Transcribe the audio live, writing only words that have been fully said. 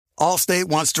Allstate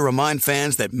wants to remind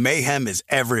fans that mayhem is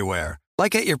everywhere,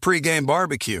 like at your pregame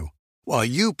barbecue. While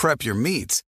you prep your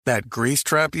meats, that grease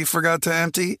trap you forgot to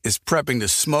empty is prepping to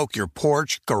smoke your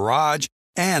porch, garage,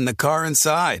 and the car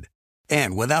inside.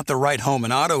 And without the right home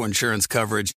and auto insurance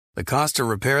coverage, the cost to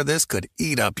repair this could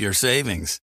eat up your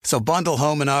savings. So bundle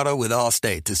home and auto with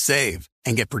Allstate to save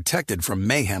and get protected from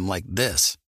mayhem like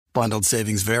this. Bundled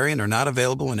savings vary and are not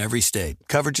available in every state.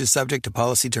 Coverage is subject to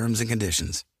policy terms and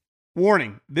conditions.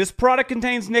 Warning, this product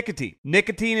contains nicotine.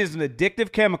 Nicotine is an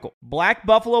addictive chemical. Black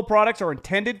Buffalo products are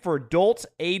intended for adults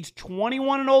aged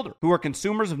 21 and older who are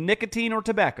consumers of nicotine or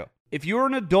tobacco. If you're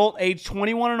an adult aged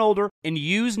 21 and older and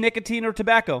use nicotine or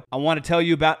tobacco, I want to tell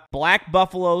you about Black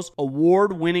Buffalo's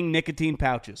award-winning nicotine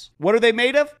pouches. What are they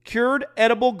made of? Cured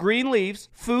edible green leaves,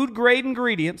 food-grade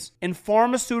ingredients, and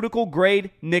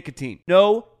pharmaceutical-grade nicotine.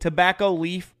 No tobacco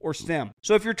leaf or stem.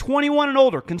 So if you're 21 and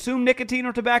older, consume nicotine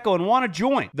or tobacco, and want to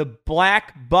join the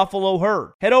Black Buffalo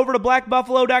herd, head over to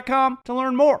blackbuffalo.com to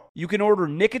learn more. You can order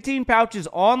nicotine pouches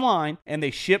online, and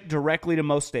they ship directly to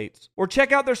most states. Or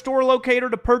check out their store locator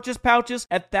to purchase pouches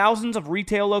at thousands of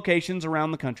retail locations around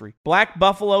the country. Black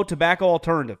Buffalo Tobacco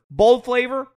Alternative. Bold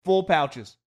flavor, full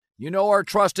pouches. You know our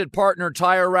trusted partner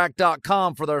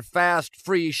TireRack.com for their fast,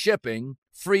 free shipping,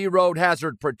 free road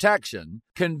hazard protection,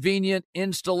 convenient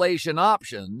installation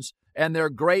options, and their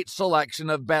great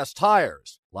selection of best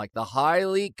tires, like the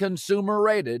highly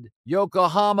consumer-rated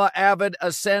Yokohama Avid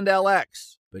Ascend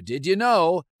LX. But did you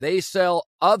know they sell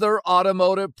other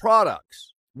automotive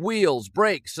products? Wheels,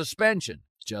 brakes, suspension,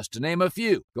 just to name a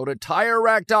few. Go to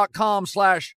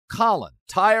TireRack.com/Colin.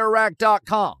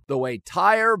 TireRack.com, the way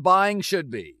tire buying should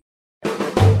be.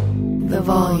 The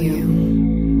volume.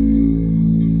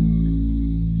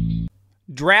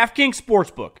 DraftKings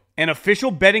Sportsbook, an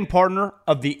official betting partner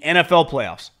of the NFL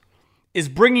playoffs, is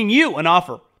bringing you an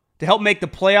offer to help make the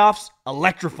playoffs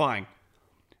electrifying.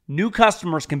 New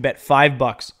customers can bet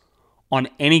 $5 on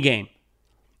any game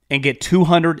and get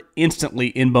 $200 instantly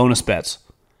in bonus bets.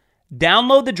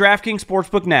 Download the DraftKings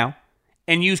Sportsbook now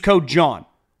and use code JOHN.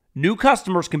 New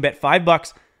customers can bet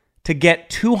 $5 to get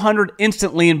 $200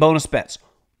 instantly in bonus bets.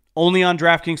 Only on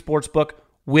DraftKings Sportsbook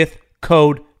with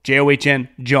code JOHN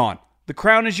JOHN. The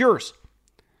crown is yours.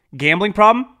 Gambling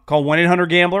problem? Call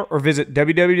 1-800-GAMBLER or visit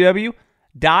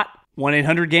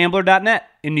www.1800gambler.net.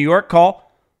 In New York, call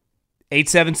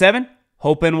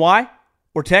 877-HOPE-NY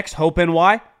or text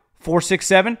HOPE-NY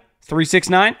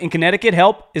 467-369. In Connecticut,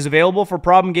 help is available for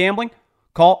problem gambling.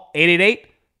 Call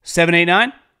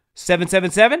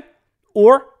 888-789-7777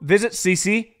 or visit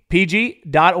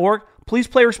ccpg.org. Please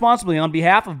play responsibly on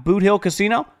behalf of Boot Hill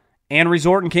Casino and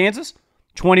Resort in Kansas.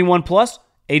 21 plus.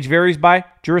 Age varies by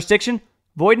jurisdiction.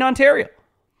 Void in Ontario.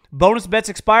 Bonus bets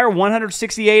expire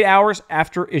 168 hours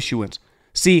after issuance.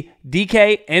 See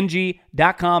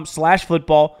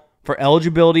dkng.com/football for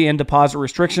eligibility and deposit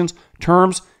restrictions,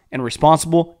 terms, and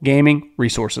responsible gaming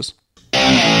resources.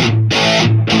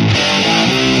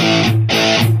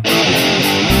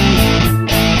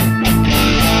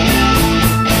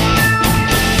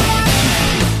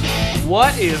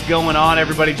 What is going on,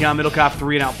 everybody? John Middlecoff,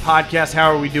 3 and Out Podcast.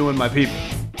 How are we doing, my people?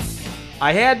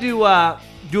 I had to do a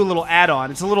little add-on.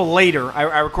 It's a little later.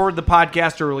 I recorded the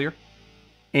podcast earlier,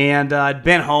 and I'd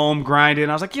been home grinding.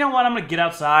 I was like, you know what? I'm going to get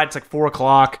outside. It's like 4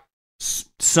 o'clock,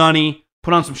 sunny,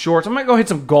 put on some shorts. I'm going to go hit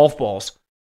some golf balls.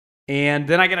 And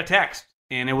then I get a text,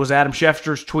 and it was Adam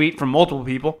Schefter's tweet from multiple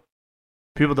people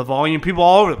at the volume, people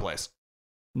all over the place.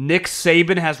 Nick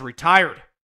Saban has retired.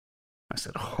 I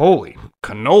said, holy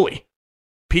cannoli.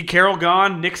 Pete Carroll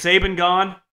gone, Nick Saban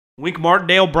gone, Wink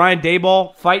Martindale, Brian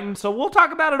Daboll fighting. So we'll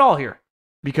talk about it all here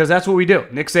because that's what we do.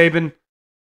 Nick Saban,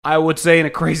 I would say in a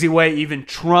crazy way, even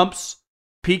trumps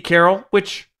Pete Carroll,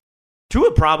 which two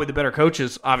of probably the better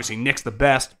coaches. Obviously, Nick's the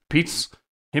best.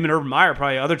 Him and Urban Meyer are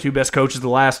probably the other two best coaches the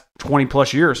last 20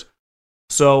 plus years.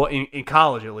 So in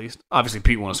college, at least. Obviously,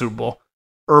 Pete won a Super Bowl.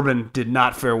 Urban did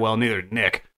not fare well, neither did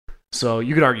Nick. So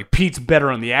you could argue Pete's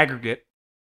better on the aggregate.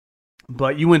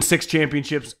 But you win 6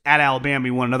 championships at Alabama.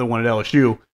 You won another one at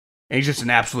LSU. And he's just an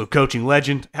absolute coaching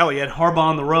legend. Hell, he had Harbaugh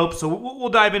on the rope. So we'll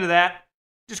dive into that.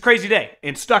 Just crazy day.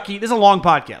 And Stuckey, this is a long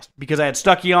podcast because I had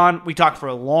Stuckey on. We talked for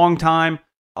a long time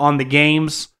on the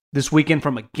games this weekend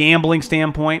from a gambling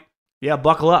standpoint. Yeah,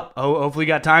 buckle up. Hopefully you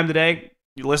got time today.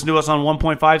 You listen to us on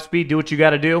 1.5 speed. Do what you got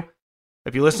to do.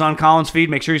 If you listen on Colin's feed,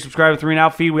 make sure you subscribe to 3 and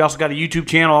Out feed. We also got a YouTube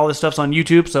channel. All this stuff's on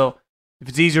YouTube. So if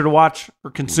it's easier to watch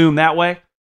or consume that way,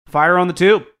 fire on the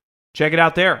tube. Check it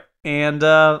out there. And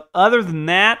other than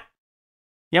that,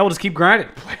 yeah, we'll just keep grinding.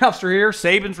 Playoffs are here.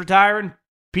 Saban's retiring.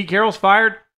 Pete Carroll's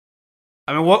fired.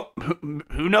 I mean,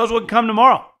 who knows what can come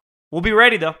tomorrow? We'll be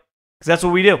ready, though, because that's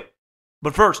what we do.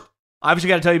 But first, I obviously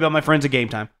got to tell you about my friends at Game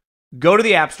Time. Go to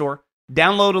the App Store,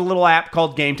 download a little app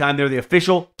called Game Time. They're the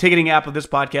official ticketing app of this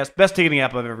podcast. Best ticketing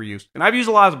app I've ever used. And I've used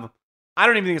a lot of them. I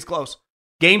don't even think it's close.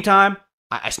 Game Time,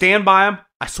 I stand by them.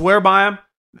 I swear by them.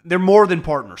 They're more than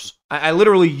partners. I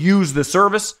literally use the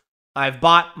service. I've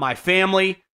bought my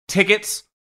family tickets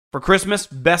for Christmas.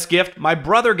 Best gift. My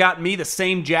brother got me the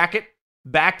same jacket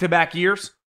back-to-back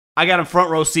years. I got him front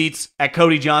row seats at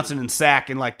Cody Johnson and Sack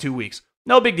in like 2 weeks.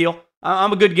 No big deal.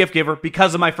 I'm a good gift giver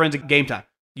because of my friends at Game Time.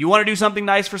 You want to do something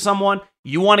nice for someone?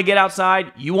 You want to get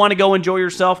outside? You want to go enjoy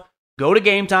yourself? Go to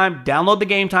Game Time. Download the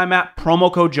Game Time app.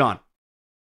 Promo code John.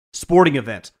 Sporting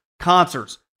events,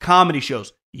 concerts, comedy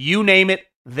shows, you name it,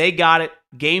 they got it.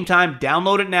 Game Time.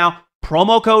 Download it now.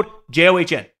 Promo code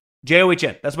JOHN.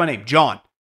 JOHN. That's my name, John.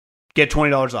 Get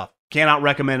 $20 off. Cannot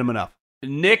recommend him enough.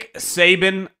 Nick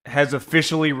Saban has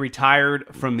officially retired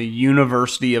from the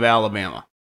University of Alabama.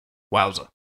 Wowza.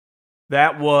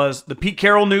 That was the Pete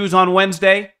Carroll news on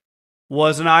Wednesday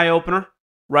was an eye-opener,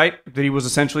 right? That he was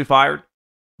essentially fired.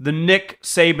 The Nick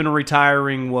Saban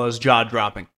retiring was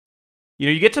jaw-dropping. You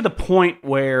know, you get to the point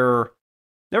where,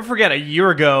 never forget, a year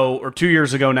ago or 2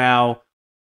 years ago now,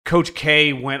 Coach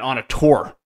K went on a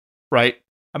tour, right?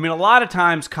 I mean, a lot of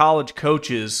times college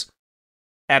coaches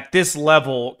at this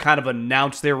level kind of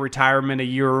announce their retirement a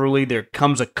year early. There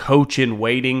comes a coach in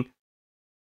waiting.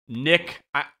 Nick,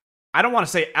 I don't want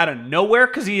to say out of nowhere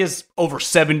because he is over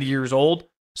 70 years old.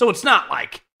 So it's not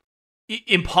like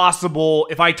impossible.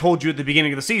 If I told you at the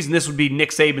beginning of the season, this would be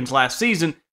Nick Saban's last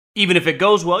season, even if it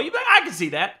goes well, I can see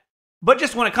that. But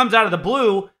just when it comes out of the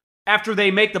blue, after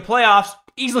they make the playoffs,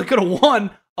 easily could have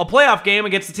won a playoff game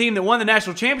against the team that won the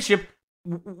national championship,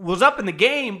 was up in the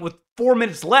game with 4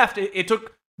 minutes left. It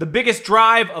took the biggest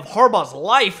drive of Harbaugh's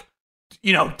life,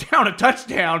 down a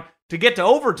touchdown to get to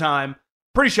overtime.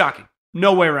 Pretty shocking.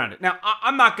 No way around it. Now,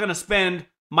 I'm not going to spend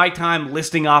my time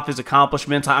listing off his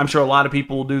accomplishments. I'm sure a lot of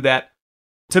people will do that.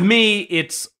 To me,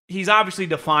 he's obviously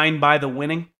defined by the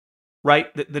winning, right?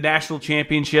 The national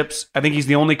championships. I think he's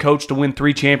the only coach to win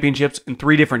 3 championships in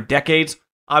 3 different decades.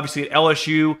 Obviously at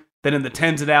LSU, then in the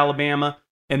 10s at Alabama,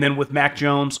 and then with Mac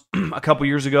Jones a couple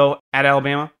years ago at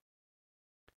Alabama.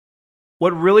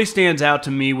 What really stands out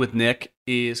to me with Nick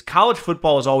is college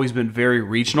football has always been very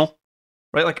regional,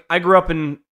 right? Like, I grew up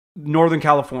in Northern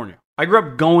California. I grew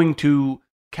up going to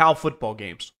Cal football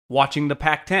games, watching the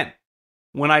Pac-10.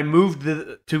 When I moved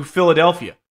to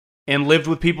Philadelphia and lived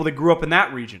with people that grew up in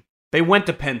that region, they went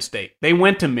to Penn State. They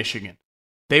went to Michigan.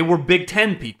 They were Big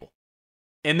Ten people.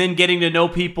 And then getting to know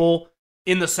people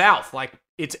in the South, like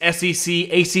it's SEC,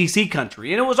 ACC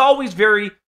country. And it was always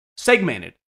very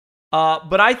segmented.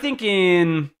 But I think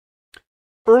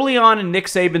early on in Nick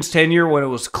Saban's tenure, when it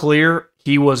was clear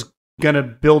he was going to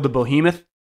build a behemoth,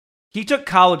 he took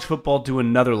college football to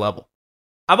another level.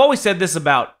 I've always said this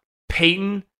about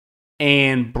Peyton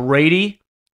and Brady.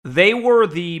 They were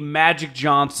the Magic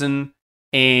Johnson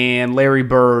and Larry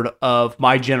Bird of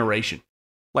my generation.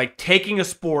 Like, taking a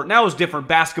sport, now it was different.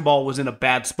 Basketball was in a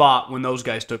bad spot when those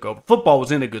guys took over. Football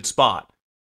was in a good spot.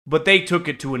 But they took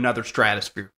it to another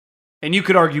stratosphere. And you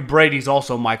could argue Brady's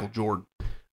also Michael Jordan.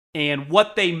 And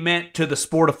what they meant to the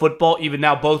sport of football, even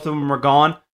now both of them are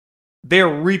gone, they're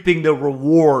reaping the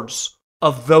rewards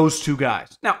of those 2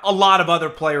 guys. Now, a lot of other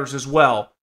players as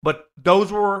well, but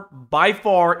those were by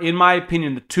far, in my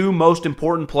opinion, the 2 most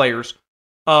important players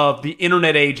of the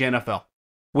internet age NFL,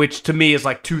 which to me is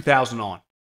like 2000 on.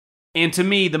 And to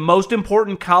me, the most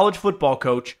important college football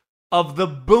coach of the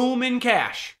boom in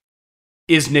cash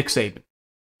is Nick Saban.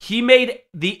 He made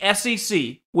the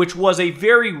SEC, which was a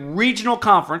very regional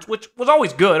conference, which was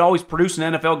always good, always producing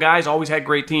NFL guys, always had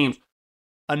great teams,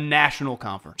 a national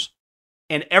conference.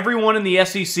 And everyone in the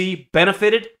SEC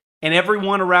benefited, and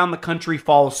everyone around the country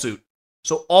follows suit.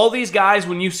 So all these guys,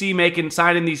 when you see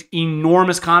signing these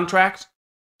enormous contracts,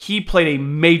 he played a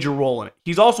major role in it.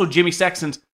 He's also Jimmy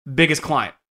Sexton's biggest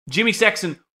client. Jimmy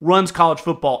Sexton runs college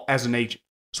football as an agent.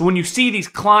 So when you see these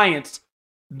clients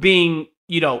being,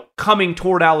 coming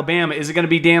toward Alabama, is it going to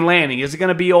be Dan Lanning? Is it going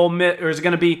to be Ole Miss? Or is it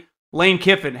going to be Lane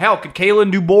Kiffin? Hell, could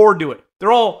Kalen DuBois do it?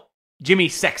 They're all Jimmy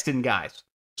Sexton guys.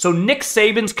 So Nick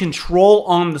Saban's control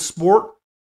on the sport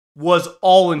was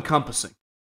all-encompassing.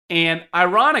 And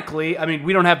ironically, I mean,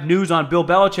 we don't have news on Bill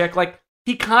Belichick. Like,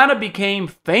 he kind of became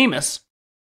famous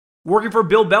working for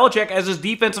Bill Belichick as his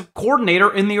defensive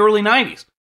coordinator in the early 90s.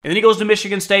 And then he goes to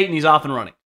Michigan State and he's off and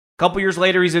running. A couple years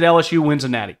later, he's at LSU, wins a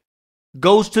natty.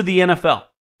 Goes to the NFL.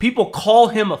 People call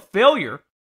him a failure.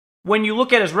 When you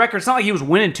look at his record, it's not like he was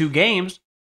winning 2 games.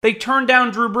 They turned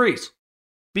down Drew Brees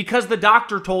because the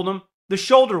doctor told him the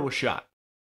shoulder was shot.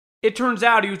 It turns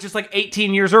out he was just like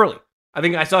 18 years early. I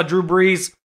think I saw Drew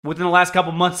Brees within the last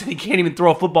couple months and he can't even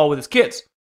throw a football with his kids.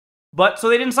 But so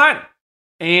they didn't sign him.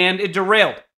 And it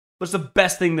derailed. But it's the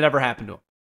best thing that ever happened to him.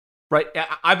 Right?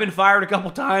 I've been fired a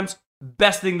couple times.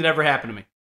 Best thing that ever happened to me.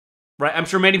 Right? I'm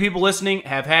sure many people listening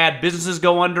have had businesses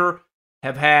go under,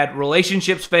 have had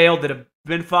relationships fail that have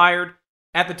been fired.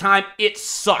 At the time, it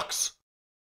sucks.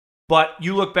 But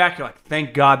you look back, you're like,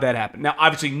 thank God that happened. Now,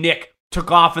 obviously, Nick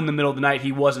took off in the middle of the night.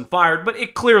 He wasn't fired, but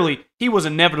he was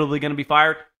inevitably going to be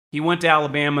fired. He went to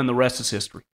Alabama, and the rest is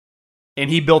history. And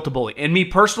he built a bully. And me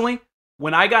personally,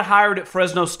 when I got hired at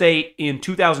Fresno State in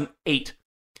 2008,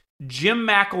 Jim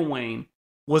McElwain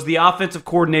was the offensive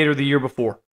coordinator the year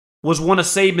before, was one of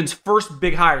Saban's first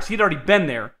big hires. He'd already been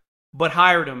there, but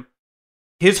hired him.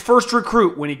 His first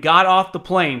recruit, when he got off the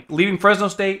plane, leaving Fresno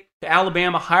State to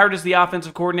Alabama, hired as the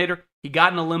offensive coordinator, he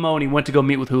got in a limo and he went to go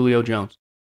meet with Julio Jones.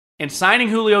 And signing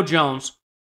Julio Jones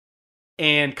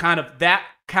and kind of that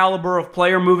caliber of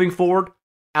player moving forward,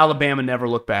 Alabama never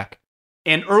looked back.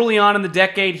 And early on in the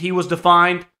decade, he was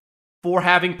defined for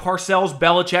having Parcells,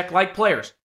 Belichick-like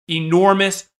players.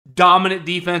 Enormous, dominant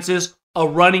defenses, a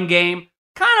running game,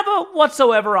 kind of a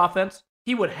whatsoever offense.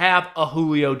 He would have a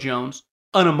Julio Jones,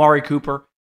 an Amari Cooper,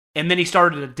 and then he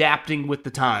started adapting with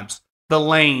the times. The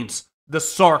Lanes, the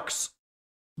Sarks,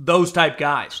 those type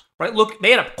guys. Right? Look,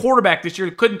 they had a quarterback this year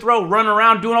that couldn't throw, running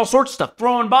around, doing all sorts of stuff,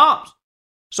 throwing bombs.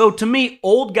 So to me,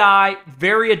 old guy,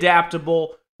 very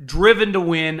adaptable, driven to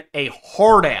win, a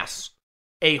hard ass.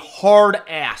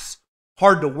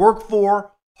 Hard to work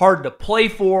for, hard to play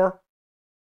for.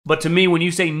 But to me, when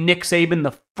you say Nick Saban,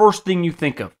 the first thing you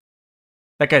think of,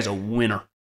 that guy's a winner.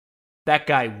 That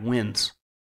guy wins.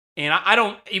 And I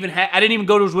didn't even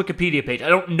go to his Wikipedia page. I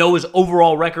don't know his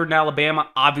overall record in Alabama.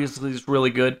 Obviously, it's really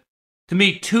good. To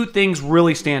me, two things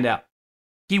really stand out.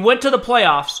 He went to the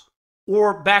playoffs,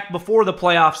 or back before the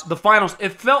playoffs, the finals.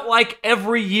 It felt like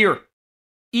every year.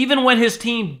 Even when his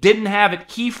team didn't have it,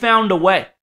 he found a way.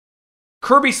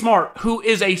 Kirby Smart, who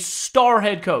is a star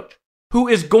head coach, who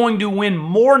is going to win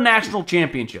more national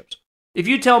championships. If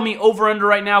you tell me over-under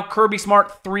right now, Kirby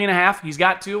Smart 3.5, he's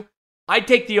got 2, I'd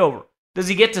take the over. Does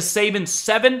he get to Saban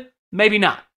 7? Maybe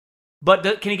not. But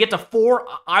can he get to 4?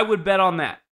 I would bet on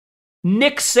that.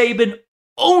 Nick Saban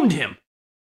owned him.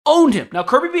 Now,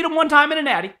 Kirby beat him one time in a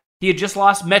natty. He had just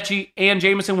lost Mechie and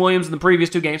Jamison Williams in the previous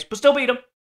 2 games, but still beat him.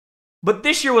 But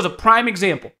this year was a prime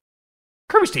example.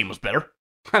 Kirby's team was better.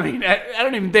 I mean, I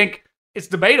don't even think it's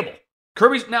debatable.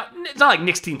 Now, it's not like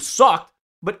Nick's team sucked,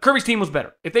 but Kirby's team was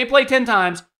better. If they play 10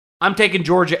 times, I'm taking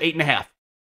Georgia 8.5.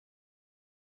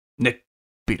 Nick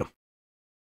beat him.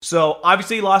 So,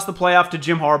 obviously, he lost the playoff to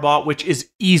Jim Harbaugh, which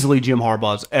is easily Jim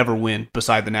Harbaugh's ever win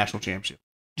beside the national championship.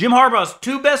 Jim Harbaugh's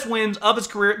 2 best wins of his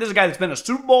career. This is a guy that's been to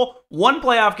Super Bowl, 1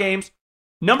 playoff games,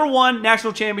 number 1,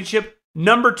 national championship,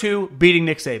 number 2, beating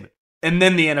Nick Saban, and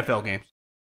then the NFL games.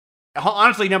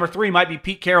 Honestly, number 3 might be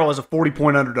Pete Carroll as a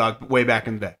 40-point underdog way back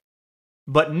in the day.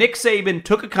 But Nick Saban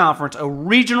took a conference, a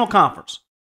regional conference,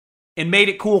 and made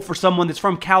it cool for someone that's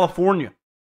from California,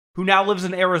 who now lives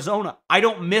in Arizona. I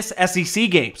don't miss SEC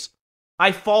games.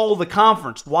 I follow the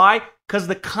conference. Why? Because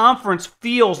the conference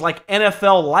feels like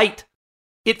NFL light.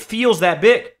 It feels that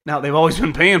big. Now, they've always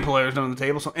been paying players on the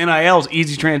table, so NIL is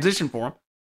easy transition for them.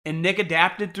 And Nick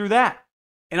adapted through that.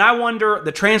 And I wonder,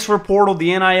 the transfer portal,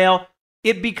 the NIL,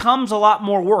 it becomes a lot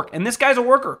more work. And this guy's a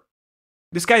worker.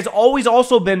 This guy's always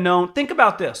also been known. Think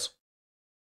about this.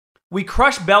 We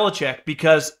crush Belichick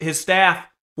because his staff,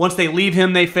 once they leave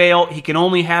him, they fail. He can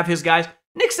only have his guys.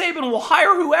 Nick Saban will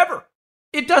hire whoever.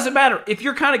 It doesn't matter. If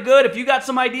you're kind of good, if you got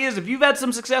some ideas, if you've had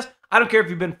some success, I don't care if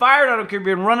you've been fired, I don't care if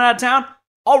you've been run out of town,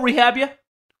 I'll rehab you.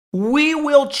 We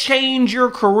will change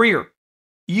your career.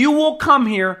 You will come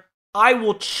here. I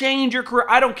will change your career.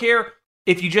 I don't care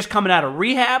if you're just coming out of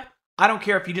rehab. I don't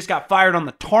care if you just got fired on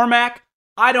the tarmac.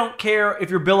 I don't care if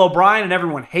you're Bill O'Brien and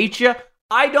everyone hates you.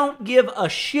 I don't give a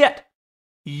shit.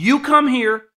 You come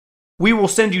here, we will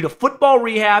send you to football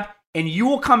rehab, and you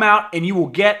will come out and you will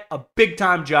get a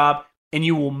big-time job, and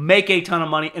you will make a ton of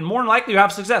money, and more than likely you'll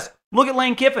have success. Look at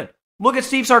Lane Kiffin. Look at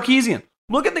Steve Sarkisian.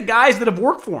 Look at the guys that have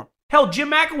worked for him. Hell,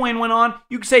 Jim McElwain went on.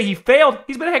 You could say he failed.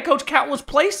 He's been a head coach countless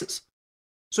places.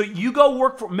 So you go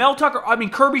work for Mel Tucker,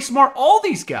 Kirby Smart, all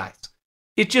these guys.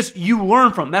 It's just you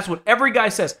learn from them. That's what every guy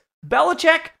says.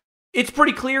 Belichick, it's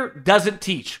pretty clear, doesn't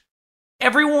teach.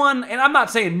 Everyone, and I'm not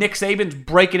saying Nick Saban's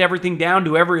breaking everything down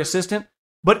to every assistant,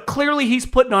 but clearly he's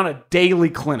putting on a daily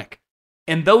clinic.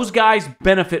 And those guys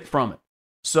benefit from it.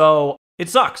 So it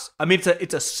sucks. I mean,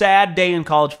 it's a sad day in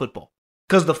college football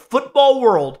because the football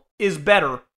world is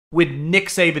better with Nick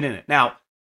Saban in it. Now,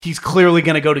 he's clearly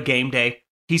going to go to game day.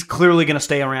 He's clearly going to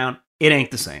stay around. It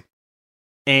ain't the same.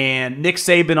 And Nick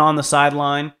Saban on the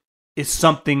sideline is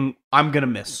something I'm going to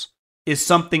miss, is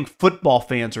something football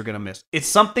fans are going to miss. It's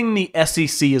something the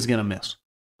SEC is going to miss.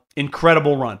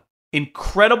 Incredible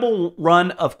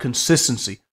run of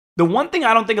consistency. The one thing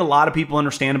I don't think a lot of people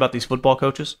understand about these football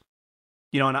coaches,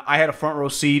 and I had a front row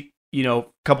seat, a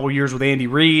couple of years with Andy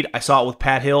Reid. I saw it with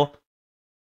Pat Hill.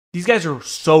 These guys are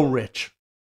so rich,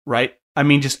 right? I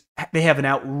mean, just they have an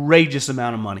outrageous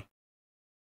amount of money.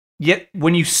 Yet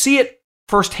when you see it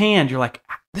firsthand, you're like,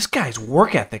 this guy's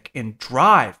work ethic and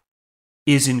drive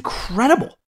is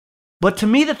incredible. But to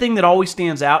me, the thing that always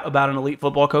stands out about an elite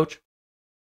football coach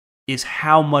is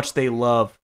how much they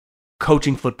love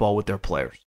coaching football with their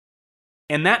players.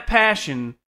 And that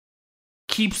passion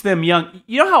keeps them young.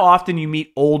 You know how often you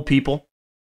meet old people?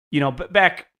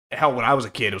 Back, hell, when I was a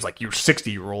kid, it was like you're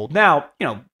 60-year-old. Now,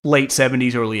 late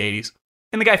 70s, early 80s.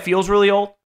 And the guy feels really old.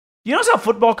 You notice how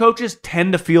football coaches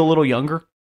tend to feel a little younger?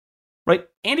 Right?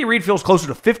 Andy Reid feels closer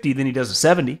to 50 than he does to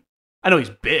 70. I know he's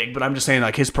big, but I'm just saying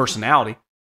like his personality.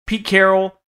 Pete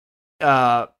Carroll,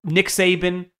 Nick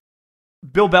Saban,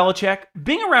 Bill Belichick,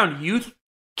 being around youth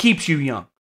keeps you young.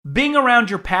 Being around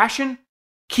your passion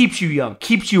keeps you young,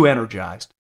 keeps you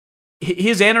energized.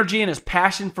 His energy and his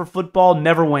passion for football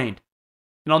never waned.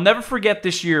 And I'll never forget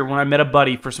this year when I met a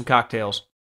buddy for some cocktails,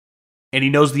 and he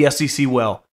knows the SEC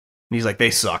well. And he's like,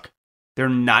 they suck. They're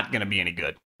not going to be any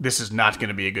good. This is not going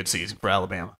to be a good season for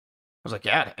Alabama. I was like,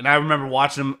 yeah. And I remember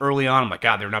watching them early on. I'm like,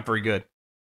 God, they're not very good.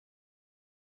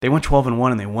 They went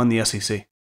 12-1 and they won the SEC.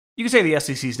 You can say the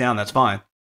SEC's down, that's fine.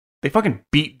 They fucking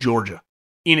beat Georgia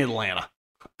in Atlanta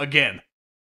again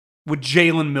with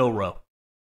Jalen Milroe.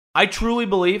 I truly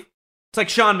believe it's like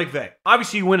Sean McVay.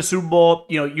 Obviously, you win a Super Bowl.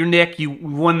 You're Nick. You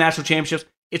won national championships.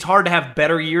 It's hard to have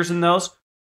better years than those.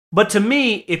 But to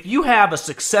me, if you have a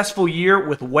successful year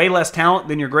with way less talent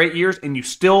than your great years and you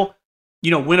still,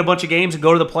 win a bunch of games and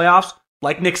go to the playoffs,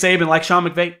 like Nick Saban, like Sean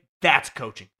McVay, that's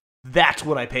coaching. That's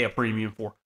what I pay a premium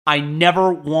for. I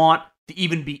never want to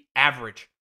even be average.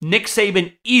 Nick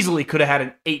Saban easily could have had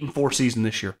an 8-4 season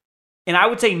this year. And I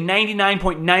would say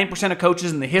 99.9% of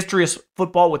coaches in the history of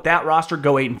football with that roster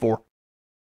go 8-4.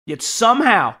 Yet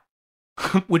somehow,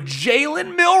 with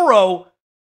Jalen Milroe,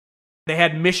 they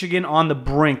had Michigan on the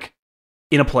brink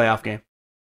in a playoff game.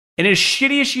 In his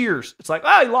shittiest years, it's like,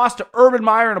 he lost to Urban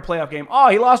Meyer in a playoff game. Oh,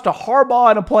 he lost to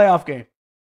Harbaugh in a playoff game.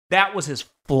 That was his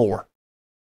floor.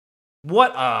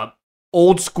 What a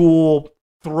old school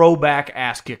throwback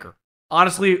ass kicker.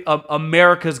 Honestly,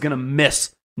 America's going to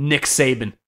miss Nick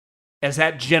Saban as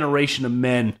that generation of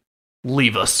men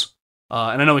leave us.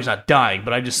 And I know he's not dying,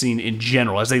 but I've just seen in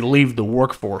general, as they leave the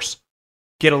workforce,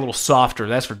 get a little softer.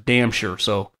 That's for damn sure.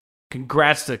 So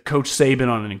congrats to Coach Saban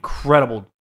on an incredible,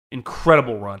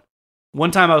 incredible run.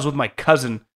 One time I was with my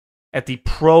cousin at the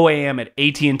Pro-Am at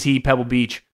AT&T Pebble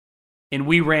Beach, and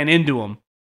we ran into him.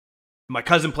 My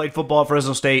cousin played football at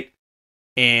Fresno State,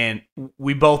 and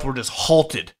we both were just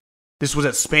halted. This was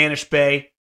at Spanish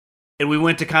Bay, and we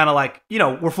went to kind of like,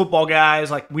 we're football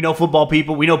guys, like we know football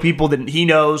people, we know people that he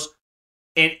knows,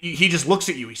 and he just looks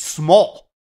at you. He's small.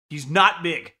 He's not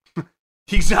big.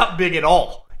 He's not big at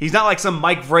all. He's not like some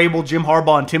Mike Vrabel, Jim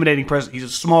Harbaugh intimidating president.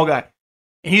 He's a small guy.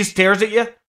 And he just stares at you,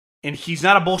 and he's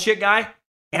not a bullshit guy.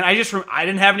 And I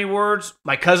didn't have any words.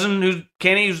 My cousin,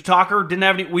 Kenny, who's a talker, didn't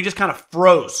have any. We just kind of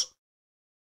froze.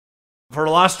 I've heard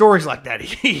a lot of stories like that.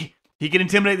 He can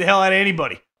intimidate the hell out of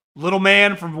anybody. Little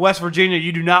man from West Virginia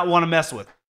you do not want to mess with.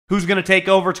 Who's going to take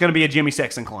over? It's going to be a Jimmy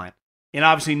Sexton client. And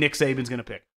obviously Nick Saban's going to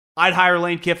pick. I'd hire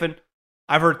Lane Kiffin.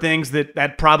 I've heard things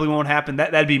that probably won't happen.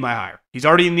 That'd be my hire. He's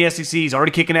already in the SEC. He's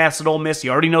already kicking ass at Ole Miss. He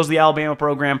already knows the Alabama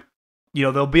program.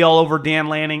 They'll be all over Dan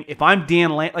Lanning. If I'm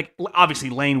Dan Lanning, like obviously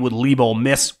Lane would leave Ole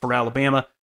Miss for Alabama.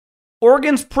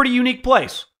 Oregon's a pretty unique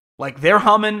place. Like they're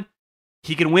humming.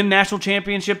 He can win national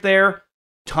championship there.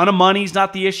 Ton of money's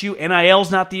not the issue.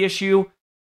 NIL's not the issue.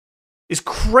 As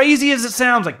crazy as it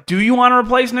sounds, like, do you want to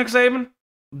replace Nick Saban?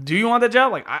 Do you want that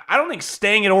job? Like, I don't think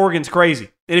staying at Oregon's crazy.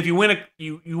 And if you win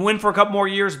you win for a couple more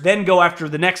years, then go after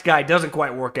the next guy doesn't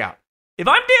quite work out. If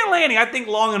I'm Dan Lanning, I think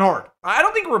long and hard. I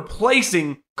don't think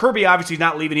replacing Kirby, obviously, is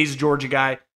not leaving. He's a Georgia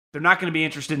guy. They're not going to be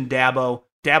interested in Dabo.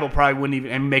 Dabo probably wouldn't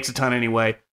even, and makes a ton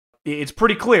anyway. It's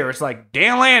pretty clear. It's like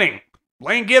Dan Lanning,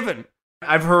 Lane Kiffin.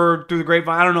 I've heard through the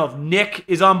grapevine, I don't know if Nick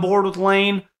is on board with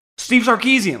Lane. Steve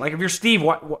Sarkisian, like if you're Steve,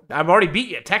 I've already beat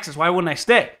you at Texas. Why wouldn't I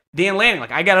stay? Dan Lanning,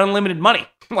 like I got unlimited money.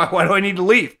 Why do I need to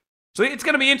leave? So it's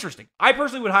going to be interesting. I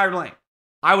personally would hire Lane.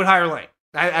 I would hire Lane.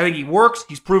 I think he works.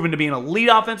 He's proven to be an elite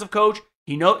offensive coach.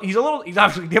 He's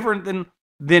obviously different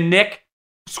than Nick.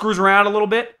 Screws around a little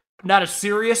bit. Not as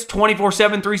serious, 24/7,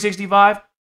 365.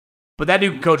 But that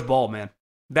dude can coach ball, man.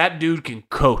 That dude can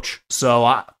coach.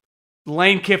 So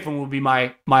Lane Kiffin will be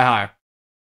my hire.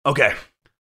 Okay,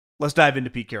 let's dive into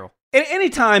Pete Carroll. Any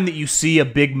time that you see a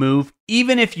big move,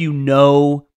 even if you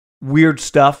know weird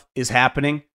stuff is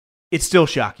happening, it's still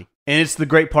shocking. And it's the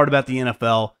great part about the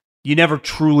NFL. You never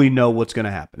truly know what's going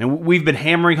to happen. And we've been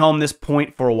hammering home this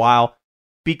point for a while.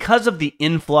 Because of the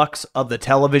influx of the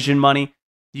television money,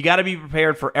 you got to be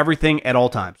prepared for everything at all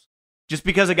times. Just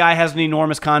because a guy has an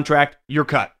enormous contract, you're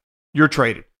cut. You're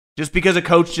traded. Just because a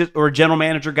coach or a general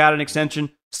manager got an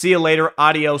extension, see you later,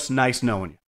 adios, nice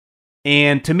knowing you.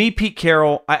 And to me, Pete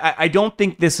Carroll, I don't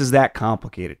think this is that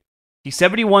complicated. He's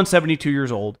 71, 72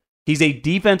 years old. He's a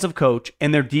defensive coach,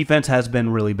 and their defense has been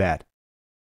really bad.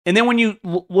 And then when you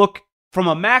look from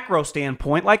a macro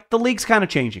standpoint, like the league's kind of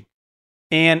changing.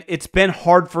 And it's been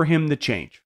hard for him to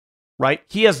change, right?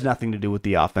 He has nothing to do with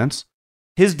the offense.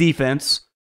 His defense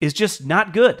is just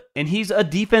not good. And he's a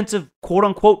defensive,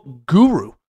 quote-unquote,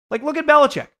 guru. Like, look at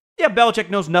Belichick. Yeah,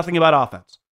 Belichick knows nothing about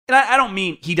offense. And I don't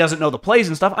mean he doesn't know the plays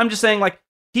and stuff. I'm just saying, like,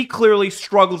 he clearly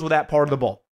struggles with that part of the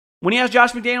ball. When he has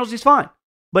Josh McDaniels, he's fine.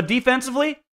 But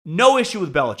defensively, no issue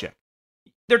with Belichick.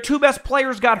 Their two best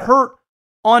players got hurt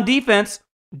on defense,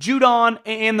 Judon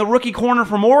and the rookie corner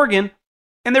from Oregon,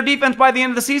 and their defense by the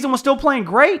end of the season was still playing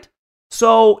great.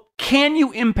 So can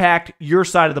you impact your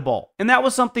side of the ball? And that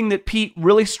was something that Pete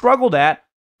really struggled at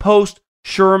post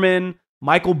Sherman,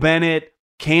 Michael Bennett,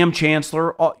 Cam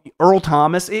Chancellor, Earl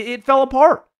Thomas. It fell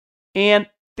apart. And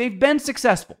they've been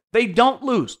successful. They don't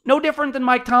lose. No different than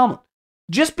Mike Tomlin.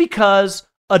 Just because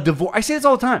a divorce, I say this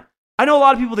all the time. I know a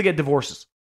lot of people that get divorces.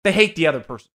 They hate the other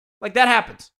person. Like, that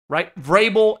happens, right?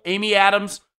 Vrabel, Amy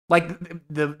Adams, like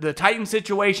the Titan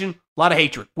situation, a lot of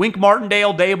hatred. Wink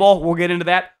Martindale, Dayball, we'll get into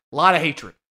that. A lot of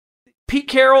hatred. Pete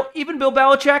Carroll, even Bill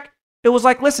Belichick, it was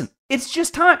like, listen, it's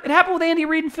just time. It happened with Andy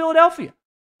Reid in Philadelphia.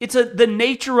 It's the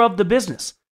nature of the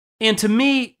business. And to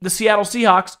me, the Seattle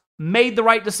Seahawks made the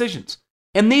right decisions.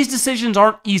 And these decisions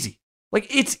aren't easy.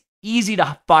 Like, it's easy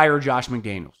to fire Josh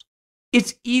McDaniels.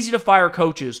 It's easy to fire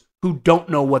coaches who don't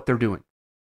know what they're doing.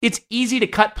 It's easy to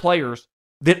cut players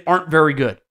that aren't very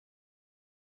good.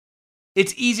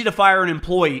 It's easy to fire an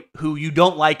employee who you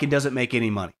don't like and doesn't make any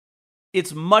money.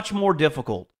 It's much more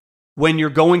difficult when you're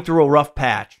going through a rough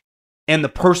patch and the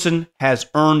person has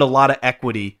earned a lot of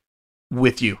equity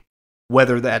with you.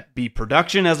 Whether that be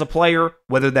production as a player,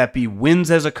 whether that be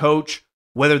wins as a coach,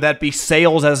 whether that be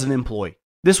sales as an employee.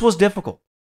 This was difficult,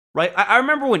 right? I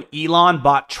remember when Elon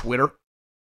bought Twitter,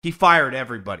 he fired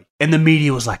everybody. And the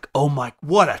media was like, oh my,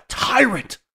 what a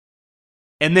tyrant.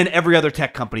 And then every other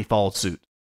tech company followed suit.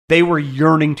 They were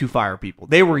yearning to fire people.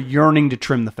 They were yearning to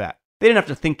trim the fat. They didn't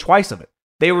have to think twice of it.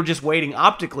 They were just waiting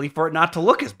optically for it not to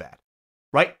look as bad,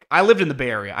 right? I lived in the Bay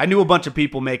Area. I knew a bunch of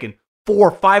people making $400,000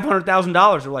 or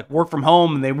 $500,000 or like work from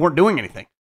home and they weren't doing anything.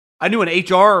 I knew an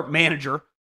HR manager,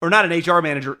 or not an HR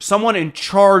manager, someone in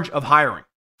charge of hiring.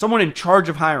 They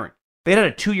had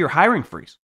a 2-year hiring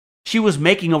freeze. She was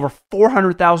making over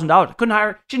 $400,000. Couldn't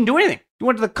hire. She didn't do anything. She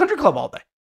went to the country club all day.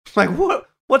 Like,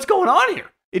 what's going on here?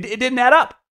 It didn't add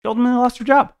up. She ultimately lost her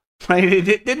job. Right?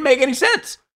 It didn't make any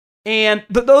sense. And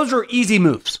those are easy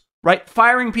moves, right?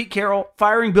 Firing Pete Carroll,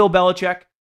 firing Bill Belichick,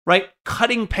 right?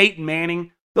 Cutting Peyton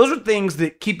Manning. Those are things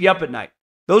that keep you up at night.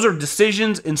 Those are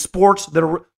decisions in sports that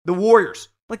are the Warriors.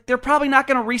 Like, they're probably not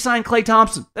going to re-sign Klay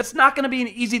Thompson. That's not going to be an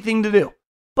easy thing to do.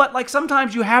 But like,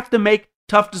 sometimes you have to make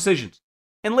tough decisions.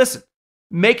 And listen,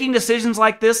 making decisions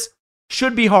like this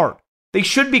should be hard. They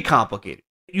should be complicated.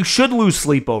 You should lose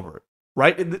sleep over it,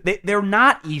 right? They're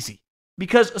not easy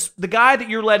because the guy that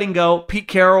you're letting go, Pete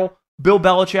Carroll, Bill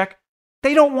Belichick,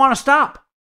 they don't want to stop,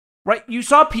 right? You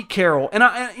saw Pete Carroll, and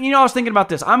I was thinking about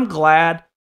this. I'm glad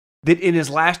that in his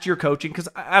last year coaching, because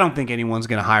I don't think anyone's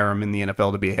going to hire him in the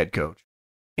NFL to be a head coach.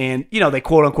 And, they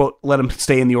quote unquote let him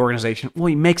stay in the organization. Well,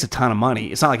 he makes a ton of money.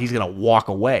 It's not like he's going to walk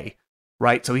away,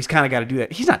 right? So he's kind of got to do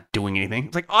that. He's not doing anything.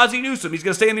 It's like Ozzie Newsome. He's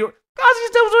going to stay in the organization. Ozzie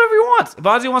just does whatever he wants. If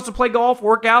Ozzie wants to play golf,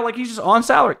 work out, like, he's just on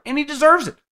salary, and he deserves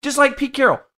it. Just like Pete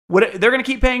Carroll. They're going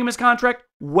to keep paying him his contract.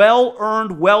 Well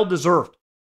earned, well deserved,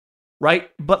 right?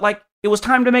 But like, it was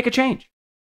time to make a change.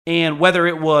 And whether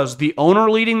it was the owner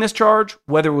leading this charge,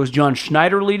 whether it was John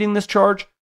Schneider leading this charge,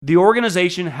 the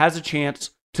organization has a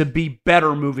chance to be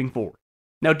better moving forward.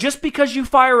 Now, just because you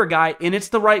fire a guy and it's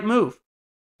the right move,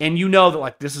 and you know that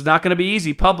like this is not going to be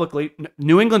easy publicly,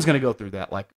 New England's going to go through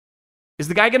that. Like, is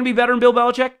the guy going to be better than Bill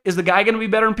Belichick? Is the guy going to be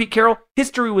better than Pete Carroll?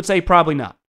 History would say probably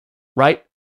not, right?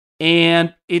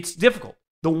 And it's difficult.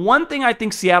 The one thing I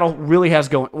think Seattle really has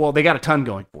going, well, they got a ton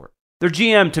going for it. Their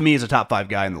GM, to me, is a top 5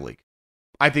 guy in the league.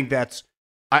 I think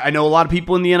I know a lot of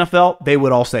people in the NFL, they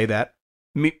would all say that.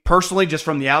 Me personally, just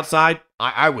from the outside,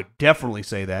 I would definitely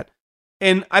say that.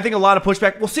 And I think a lot of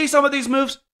pushback. We'll see some of these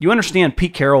moves. You understand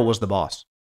Pete Carroll was the boss.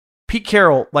 Pete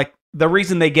Carroll, like the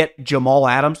reason they get Jamal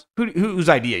Adams, whose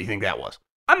idea you think that was?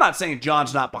 I'm not saying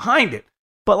John's not behind it,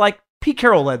 but like Pete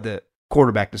Carroll led the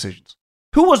quarterback decisions.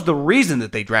 Who was the reason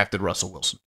that they drafted Russell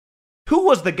Wilson? Who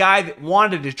was the guy that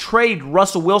wanted to trade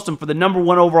Russell Wilson for the number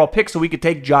 1 overall pick so we could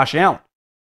take Josh Allen?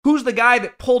 Who's the guy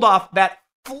that pulled off that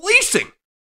fleecing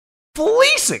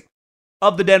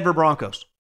of the Denver Broncos?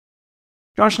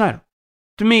 John Schneider.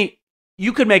 To me,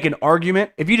 you could make an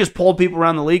argument. If you just polled people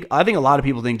around the league, I think a lot of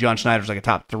people think John Schneider's like a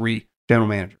top 3 general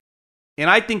manager. And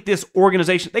I think this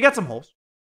organization, they got some holes.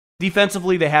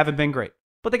 Defensively, they haven't been great.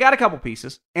 But they got a couple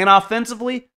pieces. And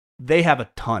offensively, they have a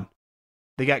ton.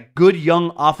 They got good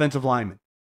young offensive linemen.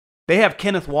 They have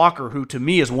Kenneth Walker, who to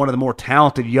me is one of the more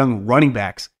talented young running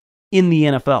backs in the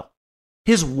NFL.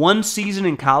 His one season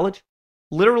in college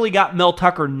literally got Mel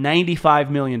Tucker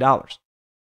 $95 million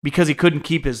because he couldn't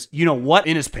keep his you-know-what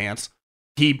in his pants.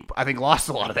 He, I think, lost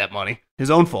a lot of that money.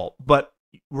 His own fault. But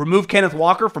remove Kenneth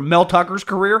Walker from Mel Tucker's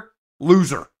career,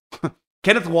 loser.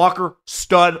 Kenneth Walker,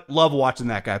 stud. Love watching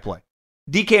that guy play.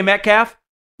 DK Metcalf,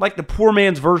 like the poor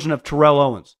man's version of Terrell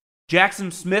Owens.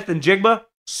 Jackson Smith and Jigba,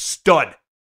 stud.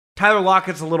 Tyler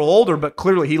Lockett's a little older, but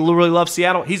clearly he really loves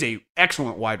Seattle. He's an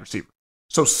excellent wide receiver.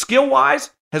 So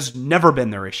skill-wise, has never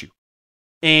been their issue.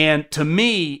 And to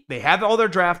me, they have all their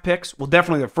draft picks. Well,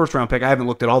 definitely their first-round pick. I haven't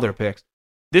looked at all their picks.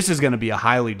 This is going to be a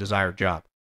highly desired job.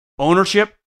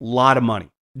 Ownership, lot of money.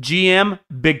 GM,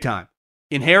 big time.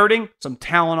 Inheriting, some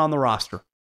talent on the roster.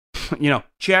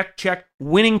 Check.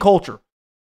 Winning culture.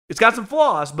 It's got some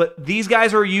flaws, but these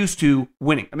guys are used to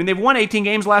winning. I mean, they've won 18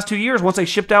 games the last 2 years once they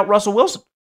shipped out Russell Wilson.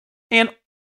 And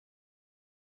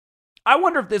I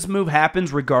wonder if this move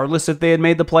happens regardless if they had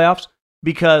made the playoffs,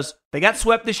 because they got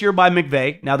swept this year by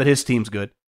McVay, now that his team's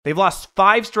good. They've lost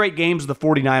 5 straight games to the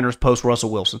 49ers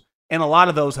post-Russell Wilson, and a lot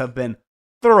of those have been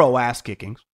thorough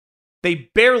ass-kickings. They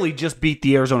barely just beat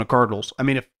the Arizona Cardinals. I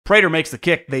mean, if Prater makes the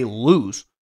kick, they lose.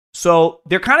 So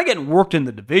they're kind of getting worked in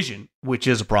the division, which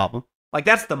is a problem. Like,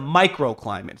 that's the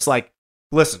microclimate. It's like,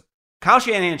 listen, Kyle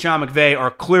Shanahan and Sean McVay are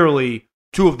clearly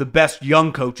 2 of the best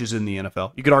young coaches in the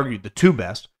NFL. You could argue the 2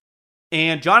 best.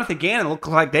 And Jonathan Gannon looked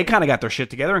like they kind of got their shit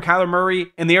together. And Kyler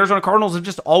Murray and the Arizona Cardinals have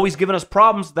just always given us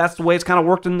problems. That's the way it's kind of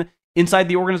worked inside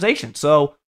the organization.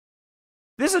 So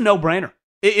this is a no-brainer.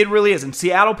 It really is. And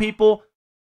Seattle people,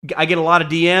 I get a lot of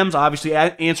DMs. Obviously, I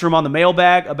answer them on the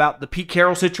mailbag about the Pete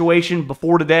Carroll situation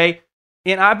before today.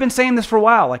 And I've been saying this for a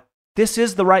while. Like, this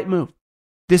is the right move.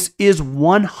 This is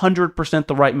 100%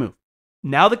 the right move.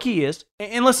 Now the key is,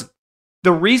 and listen,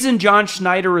 the reason John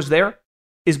Schneider is there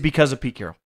is because of Pete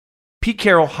Carroll. Pete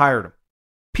Carroll hired him.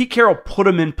 Pete Carroll put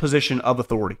him in position of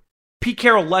authority. Pete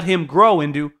Carroll let him grow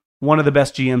into one of the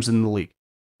best GMs in the league.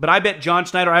 But I bet John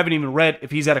Schneider, I haven't even read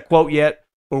if he's at a quote yet,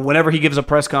 or whenever he gives a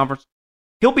press conference,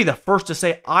 he'll be the first to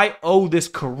say, I owe this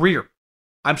career.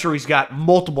 I'm sure he's got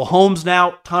multiple homes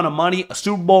now, ton of money, a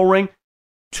Super Bowl ring,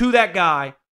 to that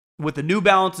guy with the New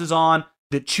Balances on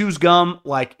that chews gum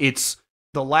like it's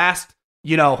the last,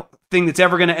 thing that's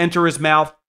ever going to enter his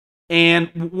mouth.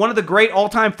 And one of the great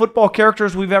all-time football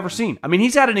characters we've ever seen. I mean,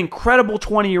 he's had an incredible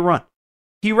 20-year run.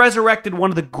 He resurrected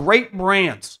one of the great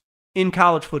brands in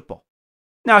college football.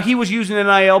 Now, he was using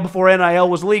NIL before NIL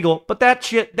was legal, but that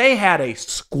shit, they had a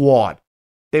squad.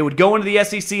 They would go into the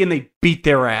SEC and they beat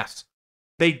their ass.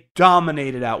 They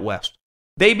dominated out west.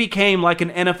 They became like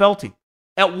an NFL team.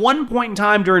 At one point in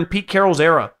time during Pete Carroll's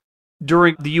era,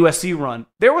 during the USC run,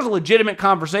 there was a legitimate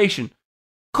conversation.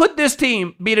 Could this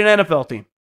team beat an NFL team?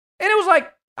 And it was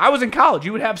like, I was in college.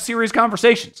 You would have serious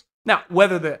conversations. Now,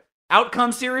 whether the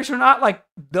outcome's serious or not, like,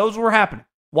 those were happening.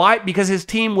 Why? Because his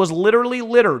team was literally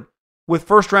littered with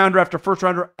first-rounder after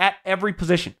first-rounder at every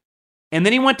position. And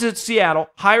then he went to Seattle,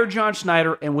 hired John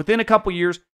Schneider, and within a couple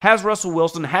years, has Russell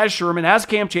Wilson, has Sherman, has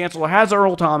Cam Chancellor, has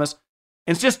Earl Thomas,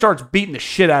 and just starts beating the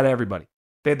shit out of everybody.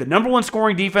 They had the number 1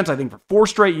 scoring defense, I think, for 4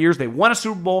 straight years. They won a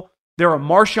Super Bowl. They're a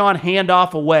Marshawn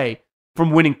handoff away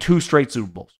from winning 2 straight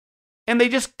Super Bowls. And they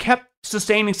just kept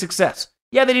sustaining success.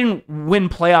 Yeah, they didn't win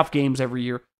playoff games every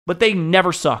year, but they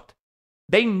never sucked.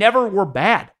 They never were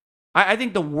bad. I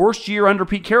think the worst year under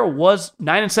Pete Carroll was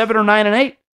 9-7 or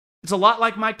 9-8. It's a lot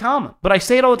like Mike Tomlin. But I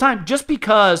say it all the time. Just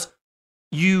because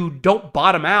you don't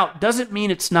bottom out doesn't mean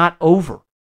it's not over.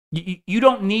 You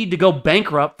don't need to go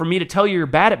bankrupt for me to tell you you're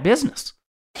bad at business.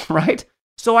 Right?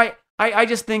 So I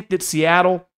just think that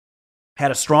Seattle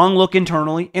had a strong look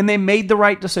internally, and they made the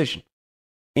right decision.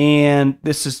 And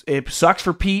it sucks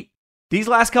for Pete. These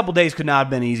last couple days could not have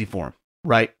been easy for him,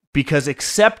 right? Because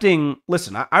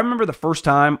listen, I remember the first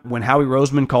time when Howie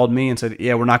Roseman called me and said,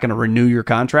 yeah, we're not going to renew your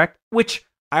contract, which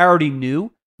I already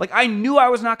knew. Like, I knew I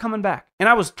was not coming back. And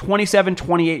I was 27,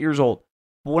 28 years old.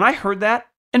 But when I heard that,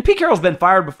 and Pete Carroll's been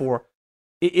fired before,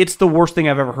 it's the worst thing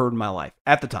I've ever heard in my life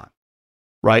at the time,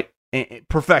 right? And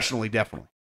professionally, definitely.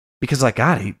 Because, like,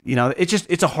 God,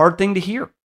 it's a hard thing to hear.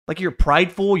 Like, you're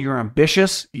prideful, you're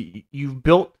ambitious, you've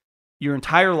built your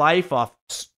entire life off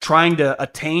trying to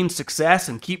attain success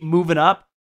and keep moving up,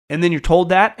 and then you're told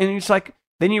that, and it's like,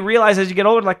 then you realize as you get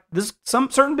older, like, some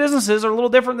certain businesses are a little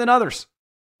different than others,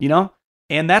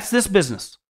 and that's this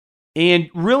business. And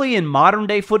really, in modern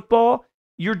day football,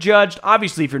 you're judged,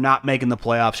 obviously, if you're not making the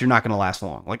playoffs, you're not going to last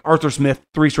long. Like Arthur Smith,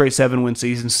 3 straight 7-win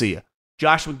seasons, see ya.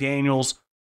 Josh McDaniels,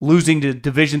 losing to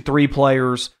Division III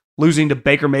players, losing to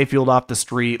Baker Mayfield off the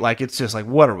street. Like, it's just like,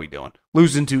 what are we doing?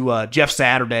 Losing to Jeff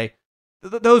Saturday.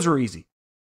 Those are easy.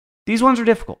 These ones are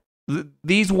difficult.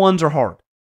 These ones are hard.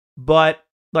 But,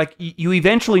 like, you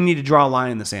eventually need to draw a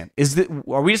line in the sand.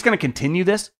 Are we just going to continue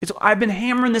this? I've been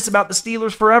hammering this about the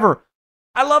Steelers forever.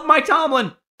 I love Mike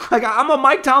Tomlin. Like, I'm a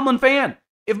Mike Tomlin fan.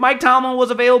 If Mike Tomlin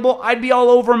was available, I'd be all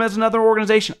over him as another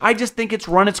organization. I just think it's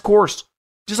run its course.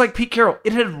 Just like Pete Carroll,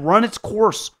 it had run its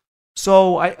course.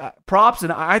 So I props,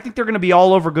 and I think they're going to be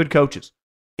all over good coaches.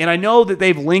 And I know that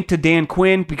they've linked to Dan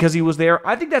Quinn because he was there.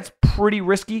 I think that's pretty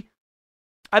risky.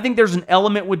 I think there's an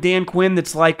element with Dan Quinn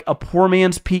that's like a poor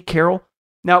man's Pete Carroll.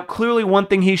 Now, clearly one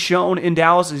thing he's shown in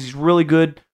Dallas is he's really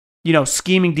good,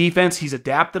 scheming defense. He's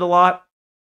adapted a lot,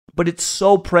 but it's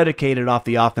so predicated off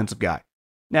the offensive guy.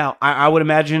 Now, I would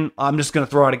imagine, I'm just going to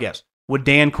throw out a guess. Would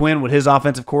Dan Quinn, would his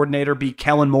offensive coordinator be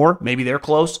Kellen Moore? Maybe they're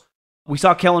close. We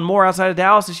saw Kellen Moore outside of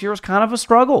Dallas this year was kind of a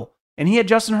struggle, and he had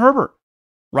Justin Herbert,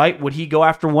 right? Would he go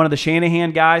after one of the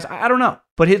Shanahan guys? I don't know,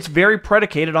 but it's very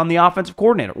predicated on the offensive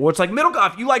coordinator. Or it's like,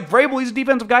 Middlecoff, you like Vrabel, he's a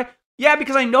defensive guy? Yeah,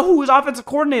 because I know who his offensive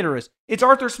coordinator is. It's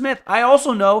Arthur Smith. I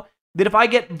also know that if I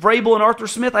get Vrabel and Arthur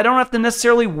Smith, I don't have to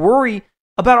necessarily worry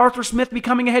about Arthur Smith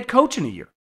becoming a head coach in a year.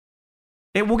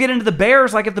 And we'll get into the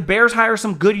Bears. Like, if the Bears hire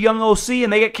some good young OC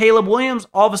and they get Caleb Williams,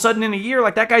 all of a sudden in a year,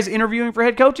 like, that guy's interviewing for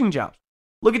head coaching jobs.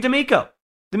 Look at D'Amico.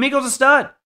 D'Amico's a stud.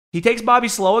 He takes Bobby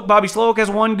Slowick. Bobby Slowick has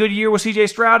one good year with C.J.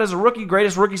 Stroud as a rookie,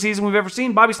 greatest rookie season we've ever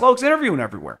seen. Bobby Slowick's interviewing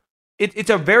everywhere. It's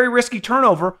a very risky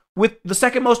turnover with the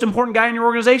second most important guy in your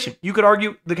organization. You could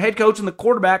argue the head coach and the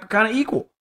quarterback are kind of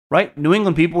equal, right? New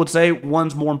England people would say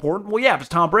one's more important. Well, yeah, if it's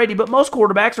Tom Brady, but most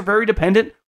quarterbacks are very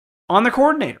dependent on their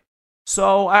coordinator.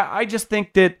 So I just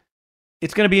think that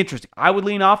it's going to be interesting. I would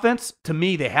lean offense. To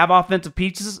me, they have offensive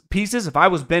pieces. If I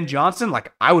was Ben Johnson,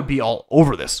 like, I would be all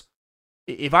over this.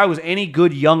 If I was any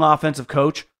good young offensive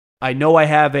coach, I know I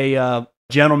have a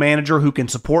general manager who can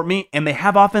support me, and they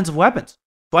have offensive weapons.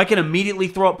 So I can immediately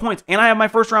throw up points, and I have my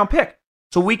first-round pick.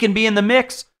 So we can be in the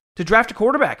mix to draft a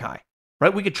quarterback high,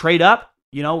 right? We could trade up,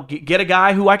 get a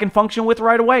guy who I can function with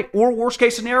right away. Or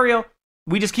worst-case scenario,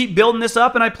 we just keep building this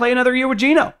up, and I play another year with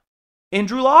Geno and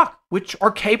Drew Lock, which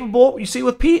are capable, you see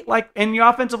with Pete, like, and your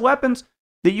offensive weapons,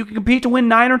 that you can compete to win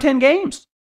 9 or 10 games.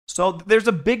 So there's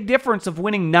a big difference of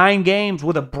winning 9 games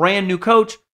with a brand new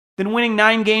coach than winning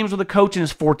 9 games with a coach in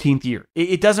his 14th year.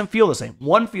 It doesn't feel the same.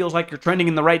 One feels like you're trending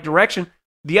in the right direction.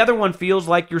 The other one feels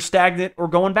like you're stagnant or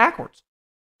going backwards.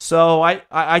 So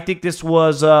I think this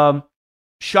was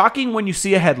shocking when you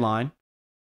see a headline,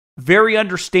 very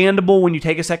understandable when you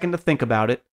take a second to think about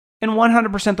it, and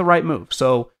 100% the right move.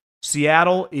 So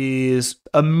Seattle is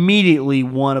immediately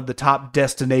one of the top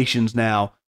destinations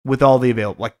now with all the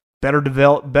available, like better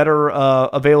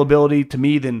availability to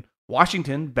me than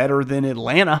Washington, better than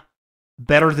Atlanta,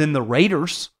 better than the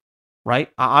Raiders,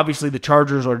 right? Obviously, the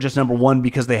Chargers are just number one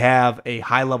because they have a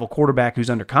high-level quarterback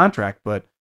who's under contract, but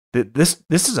this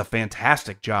is a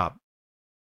fantastic job.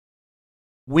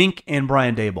 Wink and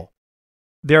Brian Daboll.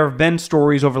 There have been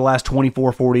stories over the last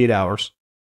 24, 48 hours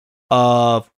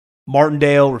of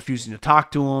Martindale refusing to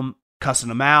talk to him, cussing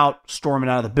him out, storming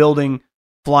out of the building,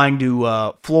 flying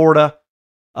to Florida,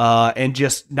 and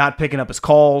just not picking up his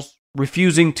calls,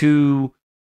 refusing to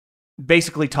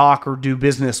basically talk or do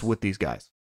business with these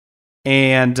guys.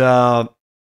 And my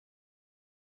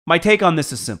take on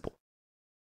this is simple.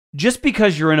 Just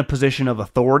because you're in a position of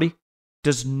authority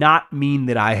does not mean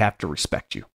that I have to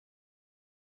respect you,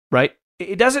 right?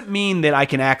 It doesn't mean that I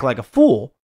can act like a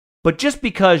fool, but just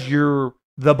because you're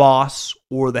the boss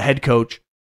or the head coach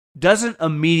doesn't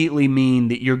immediately mean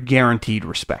that you're guaranteed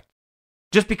respect.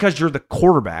 Just because you're the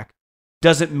quarterback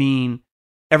doesn't mean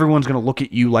everyone's going to look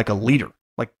at you like a leader.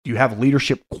 Like, you have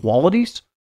leadership qualities.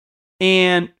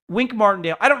 And Wink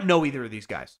Martindale, I don't know either of these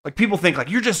guys. Like, people think, like,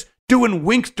 you're just doing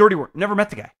Wink's dirty work. Never met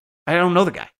the guy. I don't know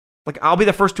the guy. Like, I'll be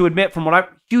the first to admit,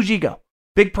 huge ego.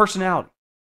 big personality.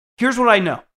 Here's what I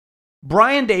know.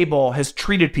 Brian Daboll has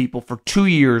treated people for 2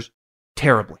 years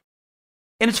terribly.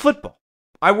 And it's football.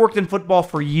 I worked in football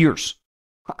for years.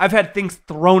 I've had things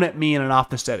thrown at me in an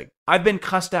office setting. I've been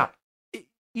cussed out.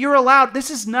 You're allowed.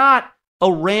 This is not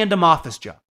a random office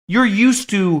job. You're used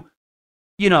to,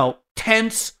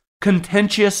 tense,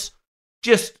 contentious,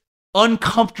 just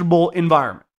uncomfortable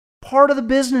environment. Part of the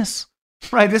business,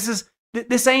 right?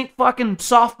 This ain't fucking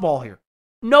softball here.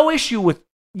 No issue with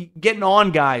getting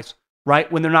on guys,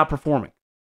 right, when they're not performing.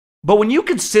 But when you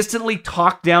consistently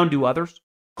talk down to others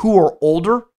who are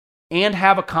older and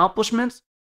have accomplishments,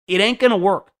 it ain't going to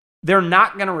work. They're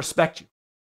not going to respect you.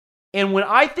 And when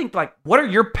I think, what are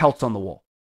your pelts on the wall?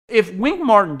 If Wink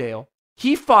Martindale,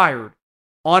 he fired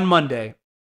on Monday,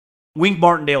 Wink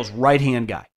Martindale's right-hand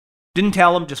guy. Didn't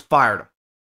tell him, just fired him,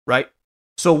 right?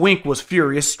 So Wink was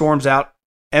furious, storms out,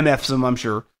 MFs him, I'm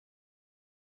sure.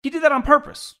 He did that on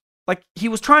purpose. He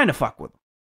was trying to fuck with him.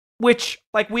 Which,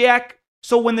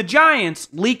 so when the Giants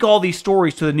leak all these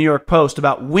stories to the New York Post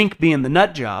about Wink being the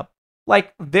nut job,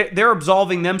 they're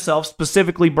absolving themselves,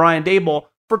 specifically Brian Daboll,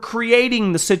 for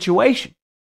creating the situation.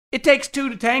 It takes two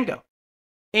to tango.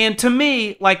 And to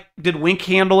me, did Wink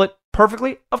handle it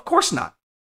perfectly? Of course not.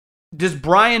 Does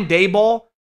Brian Daboll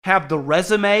have the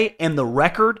resume and the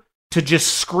record to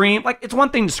just scream? It's one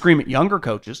thing to scream at younger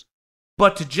coaches,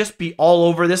 but to just be all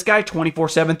over this guy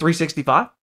 24/7, 365?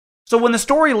 So when the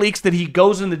story leaks that he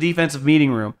goes in the defensive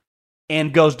meeting room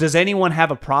and goes, does anyone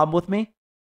have a problem with me?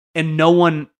 And no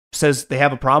one says they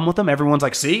have a problem with him. Everyone's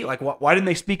like, see? Why didn't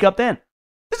they speak up then?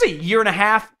 This is a year and a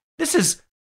half. This is,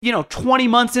 20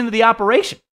 months into the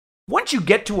operation. Once you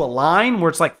get to a line where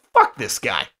it's fuck this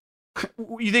guy.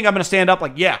 You think I'm going to stand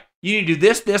up yeah, you need to do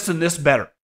this, this, and this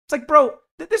better. It's bro,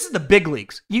 this is the big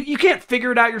leagues. You can't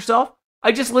figure it out yourself.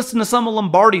 I just listened to some of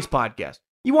Lombardi's podcast.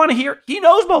 You want to hear? He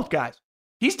knows both guys.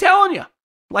 He's telling you.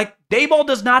 Daboll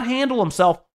does not handle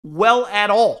himself well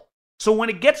at all. So when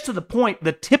it gets to the point,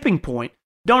 the tipping point,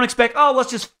 don't expect,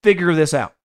 let's just figure this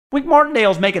out. Wink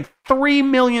Martindale's making $3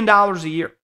 million a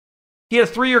year. He had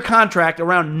a 3-year contract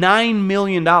around $9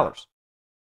 million.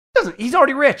 He's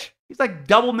already rich. He's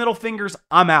double middle fingers.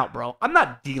 I'm out, bro. I'm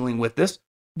not dealing with this.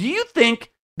 Do you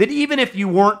think that even if you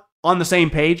weren't on the same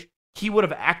page, he would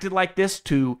have acted like this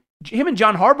to him? And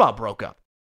John Harbaugh broke up.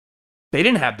 They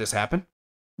didn't have this happen.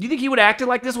 Do you think he would have acted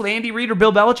like this with Andy Reid or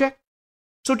Bill Belichick?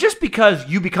 So just because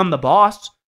you become the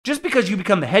boss, just because you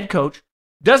become the head coach,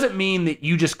 doesn't mean that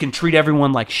you just can treat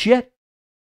everyone like shit.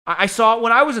 I saw it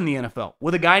when I was in the NFL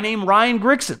with a guy named Ryan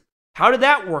Grigson. How did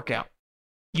that work out?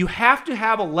 You have to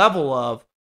have a level of,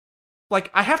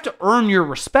 I have to earn your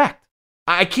respect.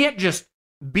 I can't just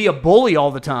be a bully all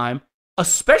the time,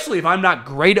 especially if I'm not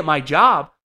great at my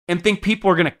job and think people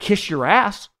are going to kiss your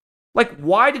ass.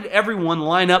 Why did everyone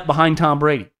line up behind Tom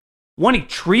Brady? One, he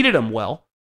treated him well.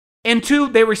 And two,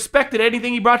 they respected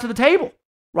anything he brought to the table,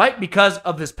 right? Because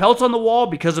of his pelts on the wall,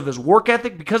 because of his work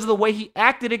ethic, because of the way he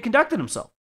acted and conducted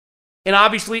himself. And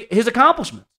obviously, his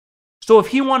accomplishments. So if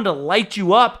he wanted to light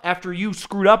you up after you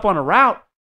screwed up on a route,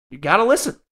 you got to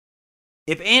listen.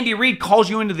 If Andy Reid calls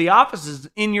you into the offices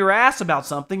in your ass about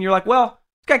something, you're well,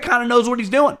 this guy kind of knows what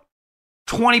he's doing.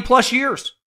 20 plus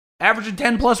years, averaging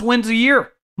 10 plus wins a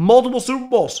year, multiple Super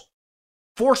Bowls,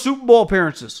 4 Super Bowl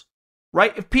appearances,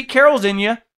 right? If Pete Carroll's in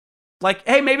you,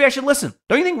 hey, maybe I should listen.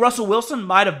 Don't you think Russell Wilson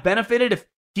might have benefited if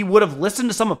he would have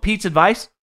listened to some of Pete's advice?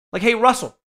 Hey,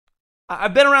 Russell,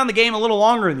 I've been around the game a little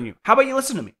longer than you. How about you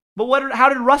listen to me? But how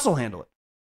did Russell handle it?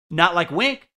 Not like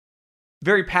Wink,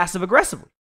 very passive-aggressively.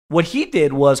 What he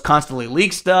did was constantly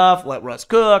leak stuff, let Russ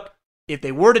cook. If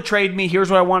they were to trade me, here's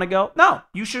where I want to go. No,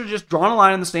 you should have just drawn a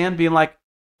line in the sand being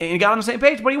and got on the same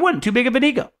page, but he wouldn't. Too big of an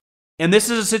ego. And this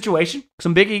is a situation,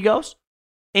 some big egos,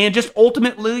 and just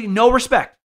ultimately no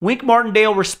respect. Wink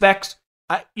Martindale respects,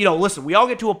 listen, we all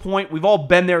get to a point, we've all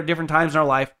been there at different times in our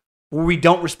life where we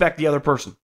don't respect the other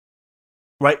person,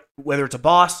 right? Whether it's a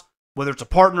boss, whether it's a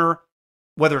partner,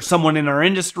 whether it's someone in our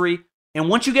industry. And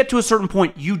once you get to a certain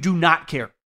point, you do not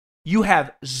care. You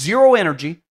have zero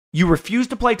energy. You refuse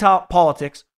to play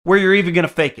politics where you're even going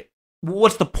to fake it.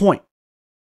 What's the point?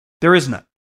 There is none.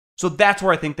 So that's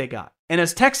where I think they got. And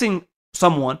as texting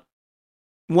someone,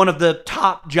 one of the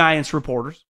top Giants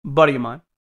reporters, buddy of mine,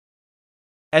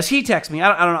 as he texts me,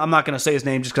 I'm not going to say his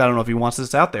name just because I don't know if he wants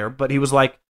this out there, but he was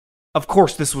like, of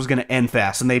course this was going to end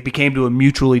fast. And they became to a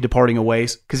mutually departing of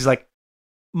ways because he's like,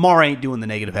 Mar ain't doing the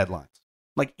negative headlines.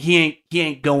 He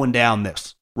ain't going down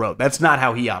this road. That's not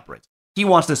how he operates. He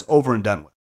wants this over and done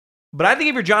with. But I think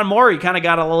if you're John Maury, you kind of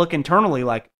got to look internally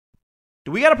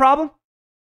do we got a problem?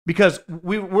 Because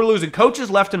we're losing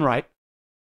coaches left and right.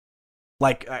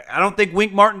 I don't think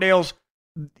Wink Martindale's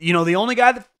the only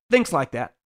guy that thinks like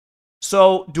that.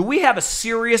 So do we have a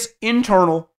serious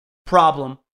internal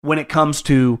problem when it comes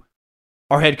to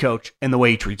our head coach and the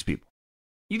way he treats people?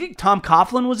 You think Tom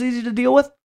Coughlin was easy to deal with?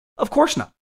 Of course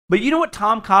not. But you know what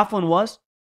Tom Coughlin was?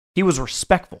 He was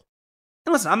respectful.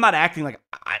 And listen, I'm not acting like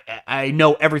I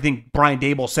know everything Brian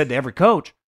Daboll said to every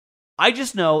coach. I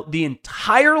just know the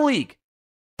entire league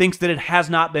thinks that it has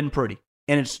not been pretty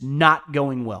and it's not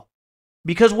going well.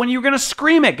 Because when you're going to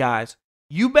scream at guys,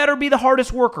 you better be the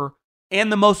hardest worker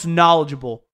and the most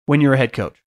knowledgeable when you're a head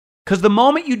coach. Because the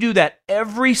moment you do that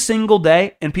every single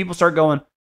day and people start going,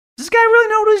 does this guy really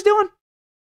know what he's doing?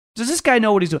 Does this guy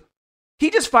know what he's doing? He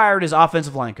just fired his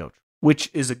offensive line coach, which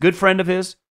is a good friend of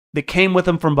his that came with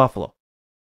him from Buffalo.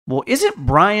 Well, isn't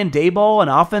Brian Daboll an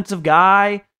offensive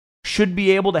guy, should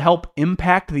be able to help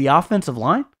impact the offensive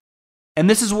line? And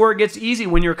this is where it gets easy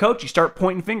when you're a coach. You start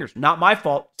pointing fingers. Not my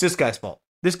fault. It's this guy's fault.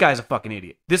 This guy's a fucking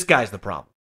idiot. This guy's the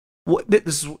problem.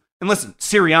 And listen,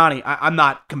 Sirianni, I'm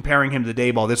not comparing him to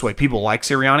Daboll this way. People like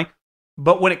Sirianni.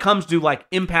 But when it comes to like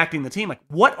impacting the team, like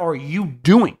what are you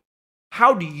doing?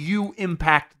 How do you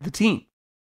impact the team?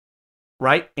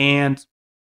 Right? And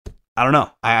I don't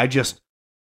know.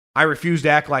 I refuse to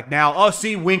act like now,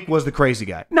 see, Wink was the crazy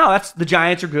guy. No, the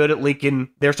Giants are good at leaking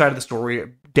their side of the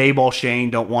story. Daboll, Shane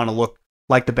don't want to look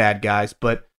like the bad guys,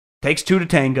 but takes two to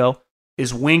tango.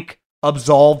 Is Wink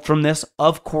absolved from this?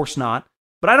 Of course not.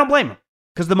 But I don't blame him.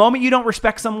 Because the moment you don't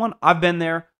respect someone, I've been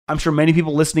there. I'm sure many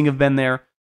people listening have been there.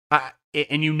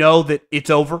 And you know that it's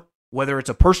over. Whether it's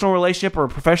a personal relationship or a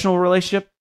professional relationship,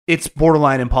 it's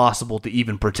borderline impossible to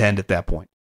even pretend at that point.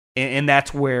 And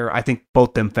that's where I think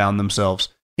both them found themselves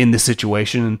in this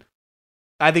situation. And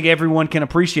I think everyone can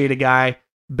appreciate a guy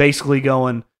basically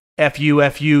going, F you,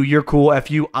 you're cool, F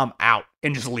you, I'm out,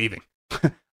 and just leaving.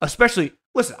 Especially,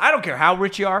 listen, I don't care how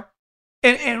rich you are.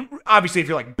 And obviously, if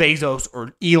you're like Bezos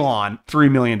or Elon,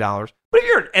 $3 million. But if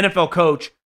you're an NFL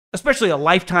coach, especially a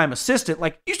lifetime assistant,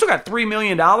 like you still got $3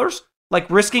 million, like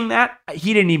risking that,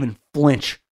 he didn't even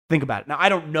flinch. Think about it. Now, I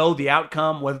don't know the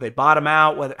outcome, whether they bought him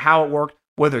out, how it worked,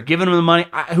 whether they're giving him the money,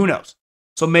 who knows?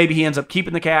 So maybe he ends up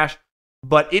keeping the cash,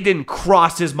 but it didn't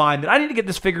cross his mind that I need to get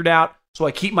this figured out, so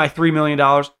I keep my $3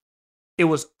 million. It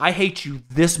was, I hate you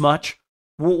this much.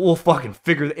 We'll fucking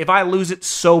figure it. If I lose it,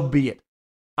 so be it.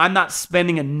 I'm not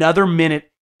spending another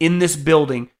minute in this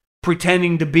building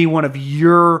pretending to be one of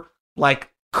your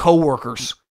like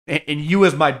coworkers and you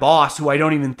as my boss who I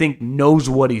don't even think knows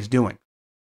what he's doing.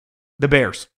 The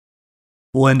Bears.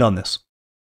 We'll end on this.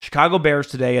 Chicago Bears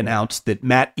today announced that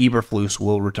Matt Eberflus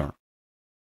will return.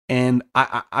 And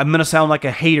I'm going to sound like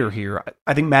a hater here.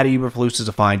 I think Matt Eberflus is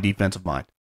a fine defensive mind.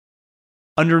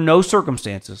 Under no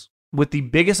circumstances, with the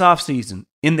biggest offseason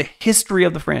in the history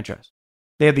of the franchise,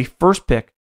 they have the first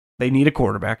pick, they need a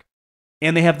quarterback,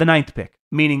 and they have the 9th pick,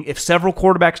 meaning if several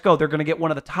quarterbacks go, they're going to get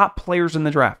one of the top players in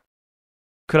the draft.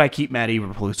 Could I keep Matt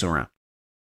Eberflus around?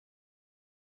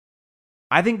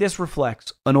 I think this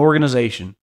reflects an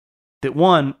organization that,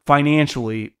 one,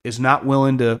 financially is not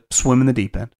willing to swim in the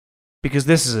deep end, because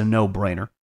this is a no-brainer.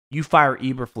 You fire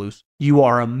Eberflus, you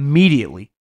are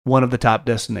immediately one of the top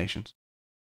destinations.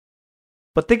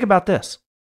 But think about this.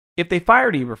 If they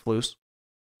fired Eberflus,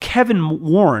 Kevin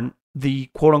Warren, the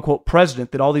quote-unquote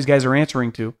president that all these guys are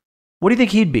answering to, what do you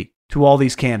think he'd be to all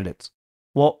these candidates?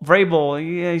 Well, Vrabel,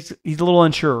 yeah, he's a little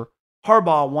unsure.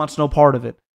 Harbaugh wants no part of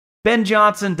it. Ben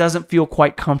Johnson doesn't feel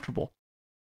quite comfortable.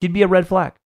 He'd be a red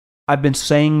flag. I've been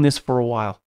saying this for a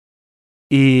while.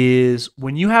 Is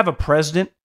when you have a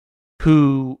president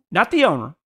who, not the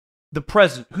owner, the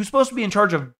president, who's supposed to be in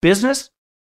charge of business,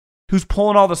 who's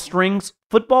pulling all the strings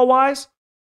football-wise,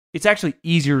 it's actually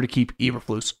easier to keep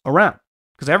Eberflus around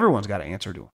because everyone's got to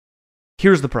answer to him.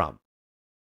 Here's the problem.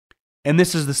 And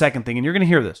this is the second thing, and you're going to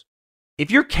hear this.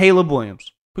 If you're Caleb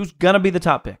Williams, who's going to be the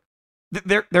top pick,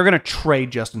 they're going to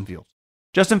trade Justin Fields.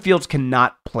 Justin Fields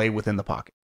cannot play within the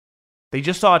pocket. They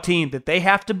just saw a team that they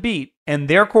have to beat, and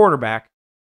their quarterback,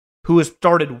 who has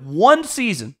started one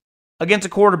season against a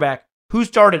quarterback who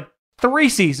started 3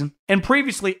 seasons, and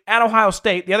previously at Ohio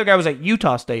State, the other guy was at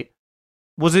Utah State,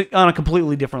 was it on a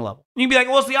completely different level. And you'd be like,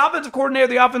 well, it's the offensive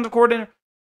coordinator.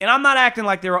 And I'm not acting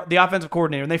like they're the offensive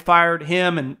coordinator, and they fired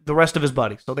him and the rest of his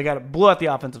buddies. So they blew out the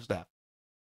offensive staff.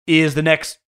 Is the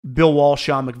next Bill Walsh,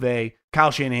 Sean McVay,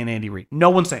 Kyle Shanahan, Andy Reid. No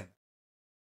one's saying that.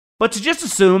 But to just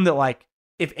assume that, like,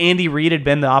 if Andy Reid had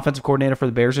been the offensive coordinator for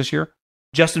the Bears this year,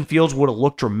 Justin Fields would have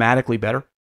looked dramatically better.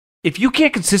 If you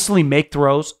can't consistently make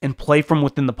throws and play from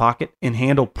within the pocket and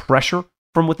handle pressure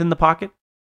from within the pocket,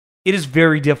 it is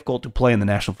very difficult to play in the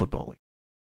National Football League.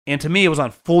 And to me, it was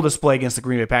on full display against the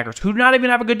Green Bay Packers, who do not even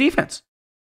have a good defense.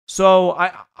 So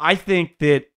I think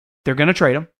that they're going to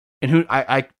trade him. And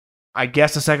I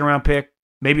guess a second-round pick,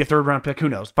 maybe a third-round pick, who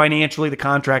knows? Financially, the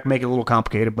contract make it a little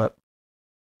complicated, but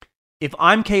if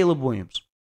I'm Caleb Williams,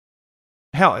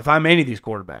 hell, if I'm any of these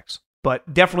quarterbacks,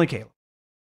 but definitely Caleb,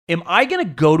 am I going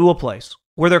to go to a place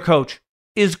where their coach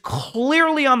is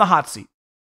clearly on the hot seat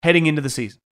heading into the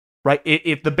season, right?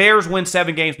 If the Bears win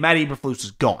 7 games, Matt Eberflus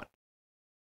is gone.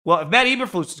 Well, if Matt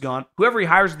Eberflus is gone, whoever he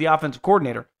hires as the offensive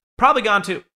coordinator, probably gone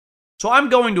too. So I'm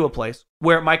going to a place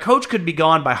where my coach could be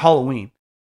gone by Halloween.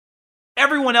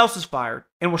 Everyone else is fired,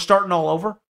 and we're starting all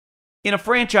over in a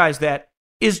franchise that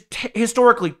is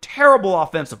historically terrible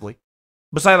offensively,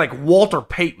 beside like Walter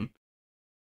Payton,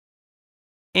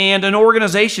 and an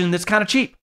organization that's kind of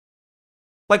cheap.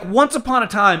 Like once upon a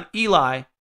time, Eli,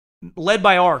 led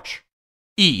by Arch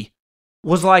E,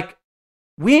 was like,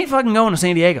 we ain't fucking going to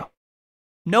San Diego.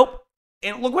 Nope.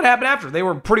 And look what happened after. They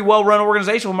were a pretty well-run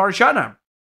organization with Marty Schottenheimer.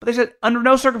 But they said, under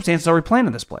no circumstances are we playing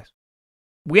in this place.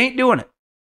 We ain't doing it.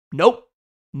 Nope.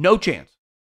 No chance.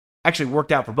 Actually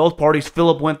worked out for both parties.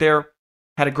 Philip went there,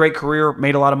 had a great career,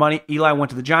 made a lot of money. Eli went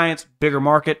to the Giants, bigger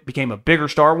market, became a bigger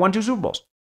star, won 2 Super Bowls.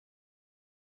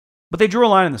 But they drew a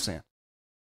line in the sand.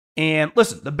 And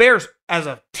listen, the Bears, as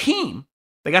a team,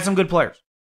 they got some good players.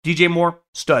 DJ Moore,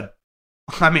 stud.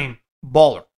 I mean,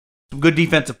 baller. Some good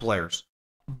defensive players.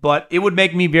 But it would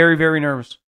make me very, very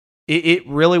nervous. It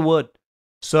really would.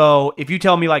 So if you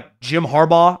tell me like Jim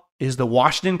Harbaugh is the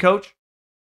Washington coach,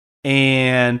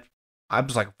 and I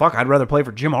was like, fuck, I'd rather play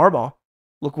for Jim Harbaugh.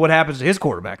 Look what happens to his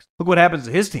quarterbacks. Look what happens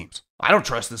to his teams. I don't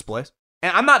trust this place.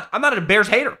 And I'm not a Bears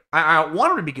hater. I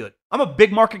want him to be good. I'm a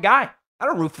big market guy. I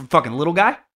don't root for fucking little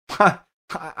guy. I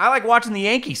like watching the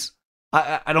Yankees.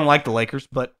 I don't like the Lakers,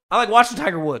 but I like watching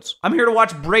Tiger Woods. I'm here to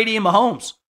watch Brady and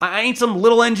Mahomes. I ain't some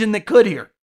little engine that could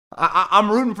here. I'm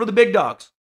rooting for the big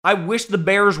dogs. I wish the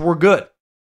Bears were good.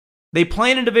 They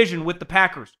play in a division with the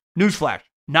Packers. Newsflash,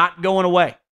 not going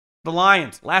away. The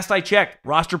Lions, last I checked,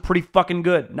 roster pretty fucking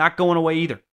good. Not going away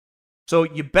either. So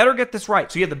you better get this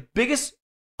right. So you have the biggest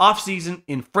offseason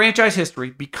in franchise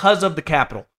history because of the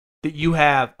capital that you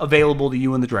have available to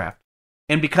you in the draft.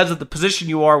 And because of the position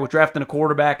you are with drafting a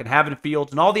quarterback and having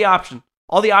Fields and all the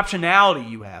optionality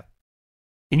you have.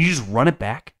 And you just run it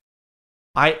back.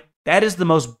 That is the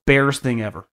most Bears thing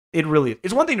ever. It really is.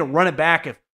 It's one thing to run it back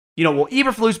if,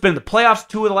 Eberflus been in the playoffs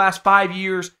 2 of the last 5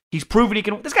 years. He's proven he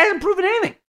can. This guy hasn't proven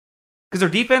anything. Because their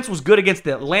defense was good against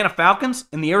the Atlanta Falcons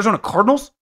and the Arizona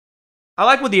Cardinals. I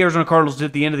like what the Arizona Cardinals did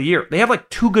at the end of the year. They have like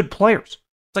 2 good players.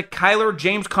 It's like Kyler,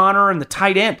 James Conner, and the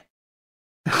tight end.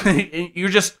 You're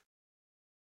just...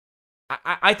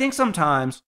 I think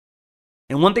sometimes,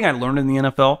 and one thing I learned in the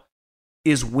NFL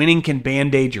is winning can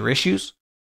band-aid your issues.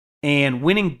 And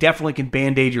winning definitely can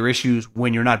band-aid your issues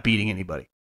when you're not beating anybody.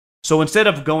 So instead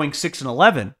of going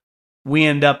 6-11, we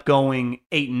end up going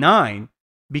 8-9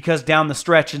 because down the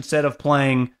stretch, instead of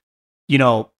playing,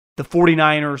 the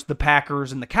 49ers, the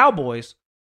Packers, and the Cowboys,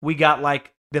 we got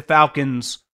like the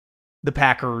Falcons, the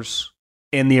Packers,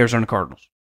 and the Arizona Cardinals.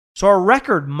 So our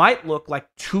record might look like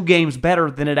 2 games better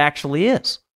than it actually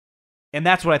is. And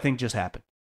that's what I think just happened.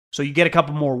 So you get a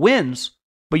couple more wins,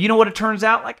 but you know what it turns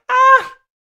out? Like,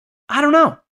 I don't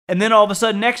know. And then all of a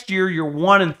sudden next year you're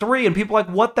 1-3 and people are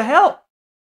like, what the hell?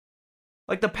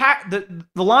 Like the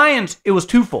Lions, it was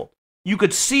twofold. You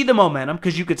could see the momentum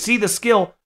because you could see the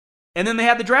skill, and then they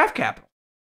had the draft capital.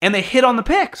 And they hit on the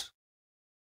picks.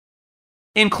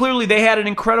 And clearly they had an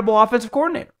incredible offensive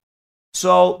coordinator.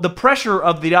 So the pressure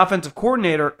of the offensive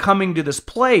coordinator coming to this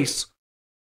place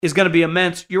is going to be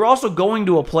immense. You're also going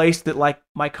to a place that, like,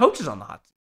 my coach is on the hot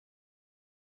seat.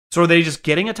 So are they just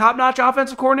getting a top-notch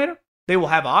offensive coordinator? They will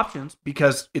have options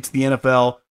because it's the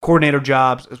NFL. Coordinator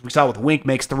jobs, as we saw with Wink,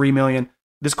 makes $3 million.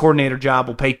 This coordinator job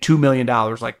will pay $2 million.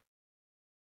 Like,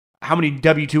 how many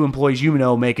W-2 employees you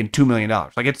know making $2 million?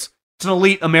 Like, it's an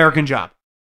elite American job.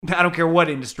 I don't care what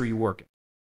industry you work in.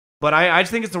 But I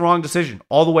just think it's the wrong decision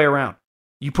all the way around.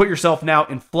 You put yourself now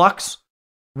in flux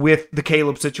with the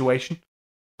Caleb situation.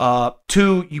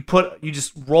 2, you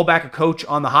just roll back a coach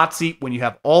on the hot seat when you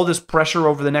have all this pressure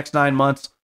over the next 9 months.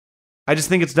 I just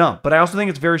think it's dumb. But I also think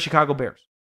it's very Chicago Bears.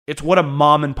 It's what a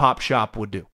mom and pop shop would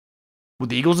do. Would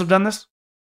the Eagles have done this?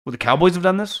 Would the Cowboys have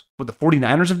done this? Would the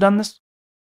 49ers have done this?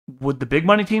 Would the big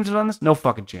money teams have done this? No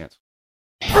fucking chance.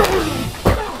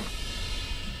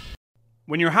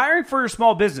 When you're hiring for your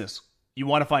small business, you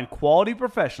want to find quality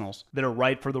professionals that are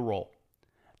right for the role.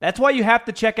 That's why you have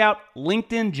to check out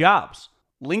LinkedIn Jobs.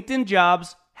 LinkedIn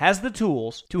Jobs has the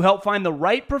tools to help find the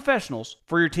right professionals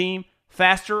for your team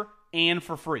faster and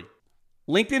for free.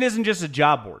 LinkedIn isn't just a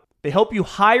job board. They help you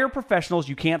hire professionals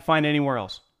you can't find anywhere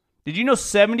else. Did you know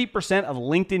 70% of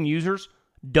LinkedIn users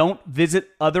Don't visit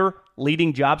other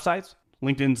leading job sites.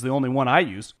 LinkedIn's the only one I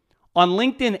use. On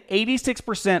LinkedIn,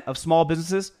 86% of small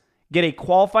businesses get a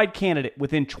qualified candidate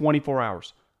within 24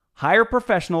 hours. Hire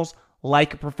professionals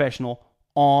like a professional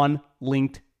on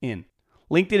LinkedIn.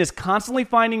 LinkedIn is constantly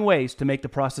finding ways to make the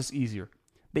process easier.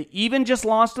 They even just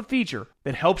launched a feature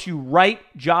that helps you write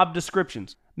job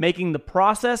descriptions, making the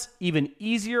process even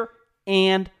easier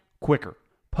and quicker.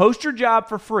 Post your job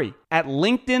for free at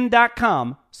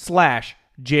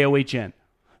linkedin.com/JOHN.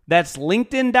 That's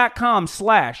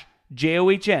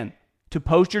linkedin.com/JOHN to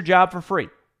post your job for free.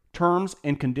 Terms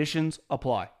and conditions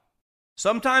apply.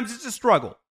 Sometimes it's a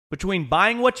struggle between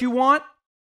buying what you want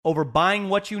over buying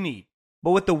what you need.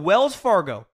 But with the Wells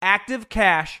Fargo Active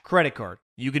Cash Credit Card,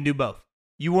 you can do both.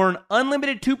 You earn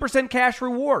unlimited 2% cash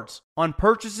rewards on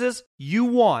purchases you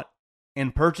want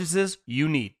and purchases you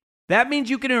need. That means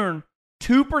you can earn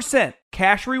 2%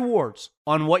 cash rewards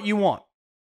on what you want,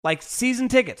 like season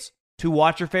tickets to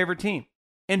watch your favorite team,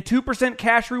 and 2%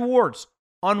 cash rewards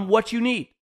on what you need,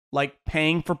 like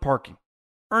paying for parking.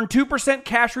 Earn 2%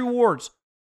 cash rewards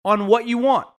on what you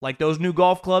want, like those new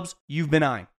golf clubs you've been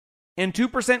eyeing, and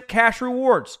 2% cash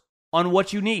rewards on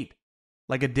what you need,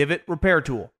 like a divot repair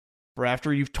tool for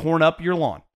after you've torn up your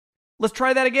lawn. Let's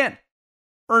try that again.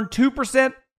 Earn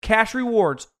 2% cash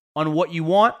rewards on what you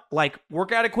want, like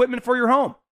workout equipment for your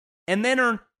home, and then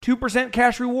earn 2%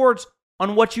 cash rewards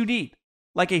on what you need,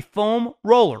 like a foam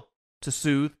roller to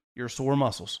soothe your sore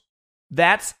muscles.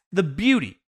 That's the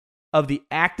beauty of the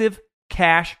Active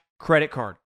Cash Credit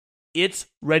Card. It's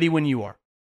ready when you are.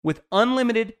 With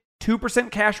unlimited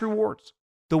 2% cash rewards,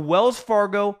 the Wells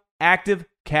Fargo Active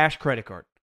Cash Credit Card.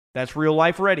 That's real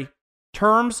life ready.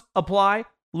 Terms apply.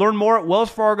 Learn more at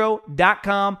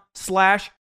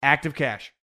wellsfargo.com/activecash.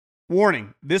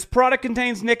 Warning, this product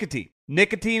contains nicotine.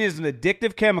 Nicotine is an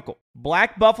addictive chemical.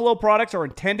 Black Buffalo products are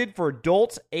intended for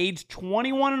adults aged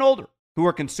 21 and older who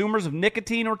are consumers of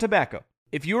nicotine or tobacco.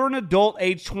 If you're an adult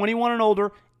aged 21 and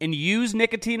older and use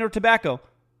nicotine or tobacco,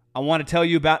 I want to tell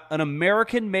you about an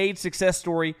American-made success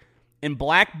story in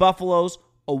Black Buffalo's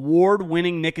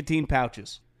award-winning nicotine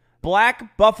pouches.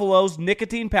 Black Buffalo's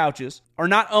nicotine pouches are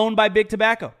not owned by Big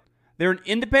Tobacco. They're an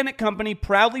independent company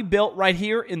proudly built right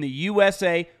here in the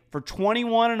USA for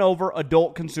 21 and over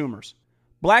adult consumers.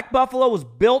 Black Buffalo was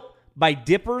built by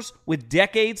dippers with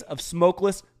decades of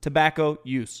smokeless tobacco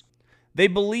use. They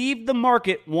believed the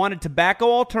market wanted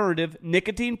tobacco alternative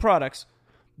nicotine products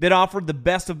that offered the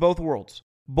best of both worlds.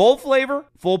 Bold flavor,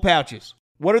 full pouches.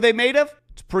 What are they made of?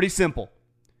 It's pretty simple.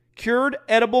 Cured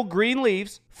edible green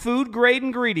leaves, food-grade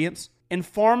ingredients, and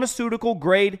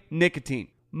pharmaceutical-grade nicotine.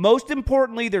 Most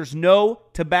importantly, there's no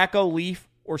tobacco leaf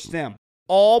or stem.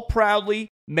 All proudly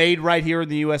made right here in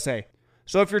the USA.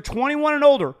 So if you're 21 and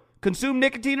older, consume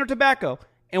nicotine or tobacco,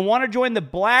 and want to join the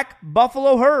Black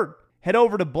Buffalo herd, head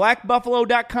over to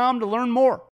blackbuffalo.com to learn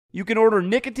more. You can order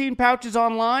nicotine pouches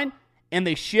online, and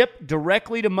they ship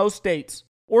directly to most states.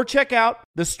 Or check out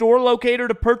the store locator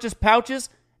to purchase pouches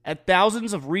at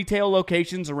thousands of retail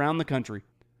locations around the country.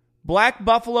 Black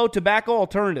Buffalo Tobacco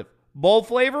Alternative. Bold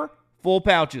flavor, full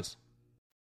pouches.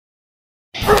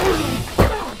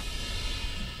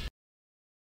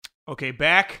 Okay,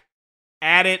 back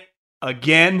at it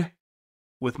again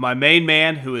with my main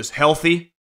man who is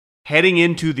healthy, heading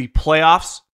into the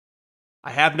playoffs.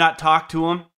 I have not talked to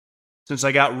him since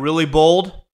I got really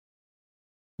bold.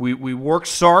 We worked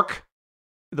Sark,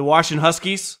 the Washington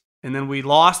Huskies, and then we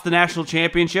lost the national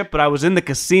championship, but I was in the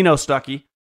casino, Stucky,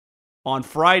 on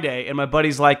Friday, and my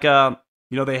buddy's like,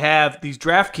 they have these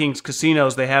DraftKings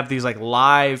casinos, they have these like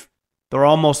live, they're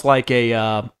almost like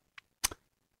it's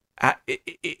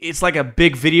like a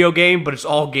big video game, but it's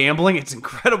all gambling. It's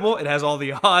incredible. It has all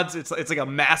the odds. It's like a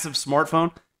massive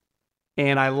smartphone.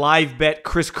 And I live bet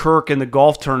Chris Kirk in the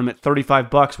golf tournament,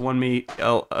 $35 won me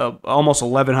almost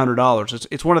 $1,100.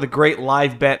 It's one of the great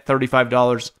live bet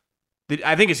 $35 that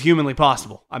I think is humanly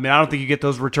possible. I mean, I don't think you get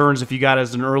those returns if you got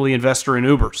as an early investor in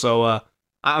Uber. So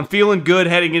I'm feeling good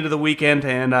heading into the weekend,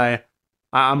 and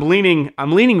I'm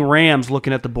leaning Rams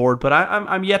looking at the board, but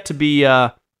I'm yet to be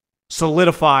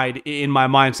solidified in my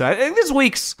mindset. I think this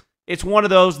week's it's one of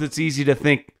those that's easy to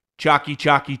think chalky.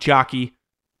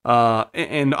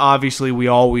 And obviously, we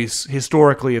always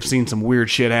historically have seen some weird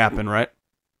shit happen, right?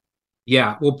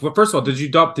 Yeah. Well, first of all, did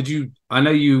you? I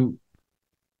know you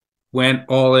went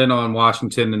all in on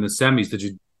Washington in the semis. Did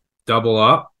you double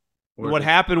up? What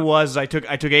happened was I took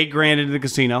 $8,000 into the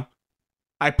casino.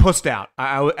 I pussed out.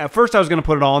 At first I was going to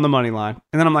put it all on the money line,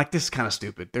 and then I'm like, this is kind of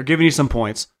stupid. They're giving you some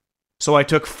points, so I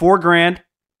took $4,000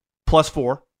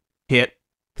 +4 hit,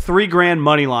 $3,000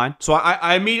 money line. So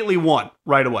I immediately won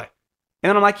right away. And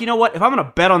then I'm like, you know what? If I'm going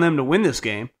to bet on them to win this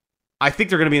game, I think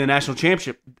they're going to be in the national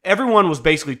championship. Everyone was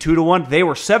basically 2-1. They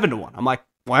were 7-1. I'm like,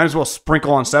 well, I might as well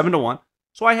sprinkle on 7-1.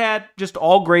 So I had just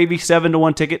all gravy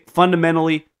 7-1 ticket.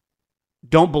 Fundamentally,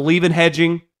 don't believe in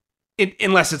hedging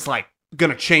unless it's like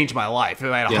going to change my life.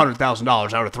 If I had $100,000, I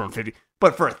would have thrown 50.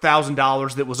 But for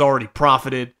 $1,000 that was already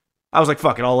profited, I was like,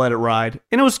 fuck it, I'll let it ride.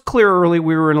 And it was clear early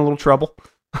we were in a little trouble.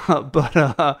 But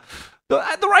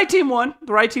the right team won.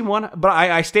 The right team won. But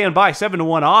I stand by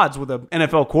 7-1 odds with an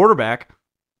NFL quarterback.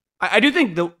 I do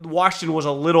think that Washington was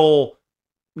a little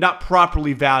not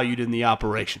properly valued in the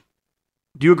operation.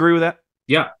 Do you agree with that?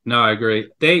 Yeah, no, I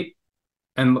agree.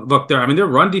 Look, their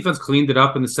run defense cleaned it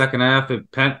up in the second half.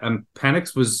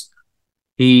 Penix was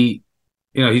he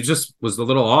just was a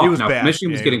little off. He was now bad.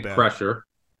 Michigan was getting pressure,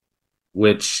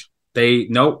 which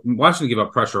Washington gave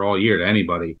up pressure all year to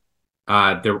anybody.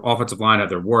 Their offensive line had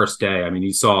their worst day. I mean,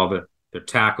 you saw their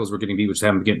tackles were getting beat, which they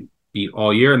haven't been getting beat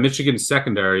all year. And Michigan's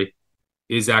secondary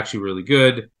is actually really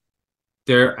good.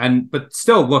 But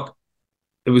still, look,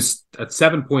 it was a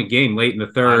 7-point game late in the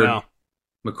third.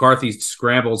 McCarthy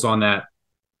scrambles on that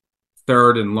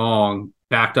 3rd and long,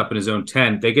 backed up in his own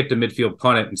 10. They get to midfield,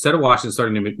 punt it. Instead of Washington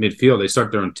starting in midfield, they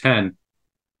start their own 10.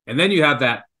 And then you have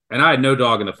that, and I had no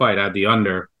dog in the fight. I had the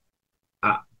under.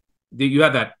 You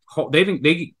have that.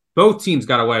 Both teams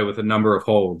got away with a number of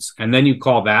holds, and then you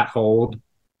call that hold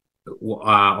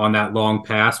on that long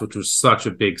pass, which was such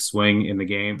a big swing in the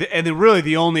game. And then really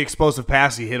the only explosive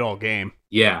pass he hit all game.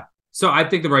 Yeah. So I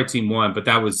think the right team won, but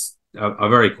that was a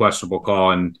very questionable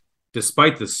call. And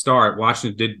despite the start,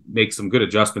 Washington did make some good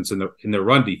adjustments in their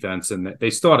run defense, and they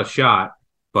still had a shot.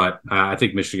 But I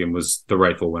think Michigan was the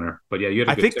rightful winner. But yeah, you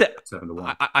had a good ticket,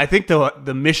 7-1. I think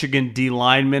the Michigan D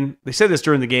lineman, they said this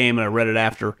during the game, and I read it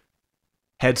after,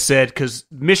 had said, because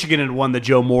Michigan had won the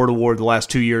Joe Mort Award the last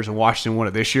 2 years, and Washington won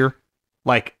it this year.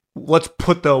 Like, let's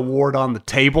put the award on the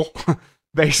table,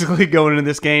 basically, going into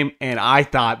this game. And I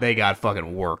thought they got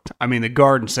fucking worked. I mean, the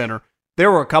Garden Center, there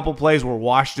were a couple plays where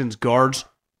Washington's guards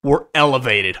were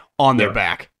elevated on their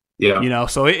back. Yeah.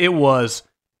 So it was...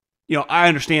 I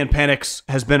understand Penix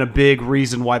has been a big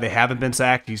reason why they haven't been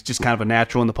sacked. He's just kind of a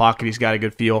natural in the pocket. He's got a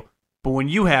good feel. But when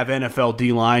you have NFL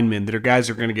D linemen that are guys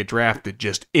that are going to get drafted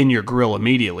just in your grill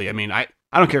immediately, I mean, I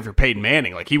don't care if you're Peyton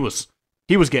Manning. Like, he was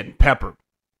getting peppered.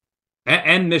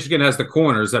 And Michigan has the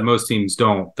corners that most teams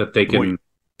don't, that they can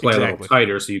play a little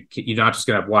tighter. So you're not just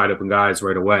going to have wide open guys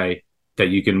right away that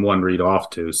you can one read off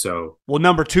to. So, well,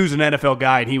 number 2's an NFL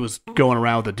guy, and he was going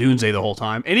around with the Dunze the whole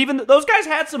time. And even those guys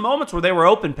had some moments where they were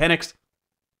open. Penix,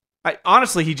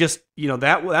 honestly, he just,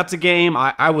 that's a game.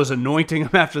 I was anointing him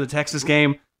after the Texas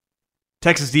game.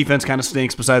 Texas defense kind of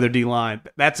stinks beside their D-line.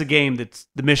 That's a game that's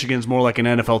the Michigan's more like an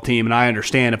NFL team, and I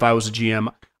understand if I was a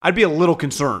GM, I'd be a little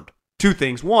concerned. 2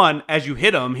 things. 1, as you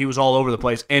hit him, he was all over the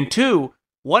place. And 2,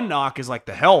 one knock is like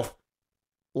the health.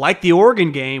 Like the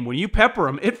Oregon game, when you pepper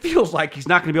him, it feels like he's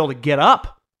not going to be able to get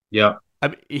up. Yeah. I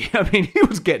mean, he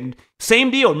was getting...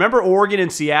 Same deal. Remember Oregon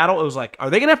and Seattle? It was like, are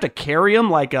they going to have to carry him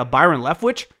like Byron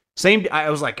Leftwich? I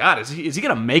was like, God, is he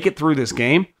going to make it through this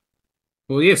game?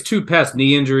 Well, he has 2 past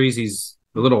knee injuries. He's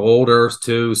a little older,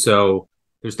 too, so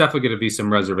there's definitely going to be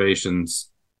some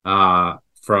reservations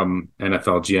from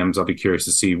NFL GMs. I'll be curious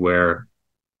to see where...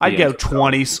 I'd go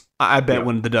 20s. I bet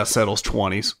when the dust settles,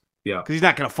 20s. Yeah. Because he's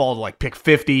not going to fall to like pick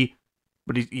 50,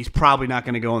 but he's probably not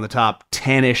going to go in the top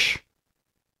 10-ish.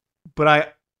 But I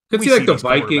could see like the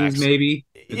Vikings maybe,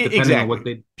 depending on what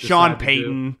they Sean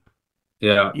Payton.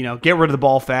 Yeah. Get rid of the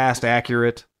ball fast,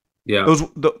 accurate. Yeah.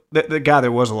 The guy,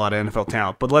 there was a lot of NFL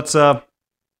talent. But let's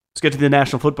get to the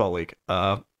National Football League.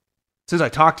 Since I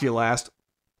talked to you last,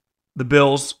 the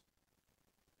Bills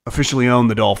officially own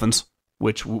the Dolphins,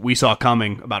 which we saw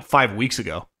coming about 5 weeks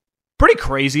ago. Pretty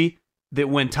crazy that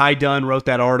when Ty Dunn wrote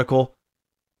that article,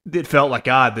 it felt like,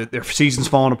 God, their season's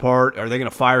falling apart. Are they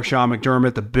going to fire Sean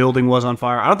McDermott? The building was on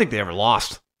fire. I don't think they ever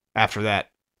lost after that.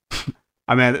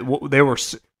 I mean, they were...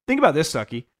 Think about this,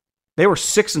 Sucky. They were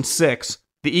 6-6.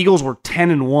 The Eagles were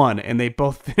 10-1, and they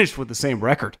both finished with the same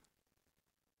record.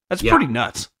 That's pretty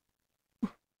nuts.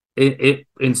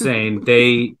 Insane.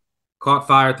 They caught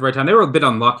fire at the right time. They were a bit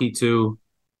unlucky, too,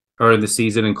 early in the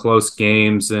season in close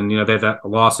games. And, they had that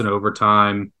loss in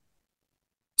overtime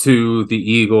to the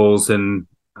Eagles, and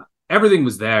everything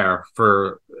was there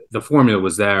for the formula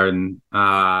was there. And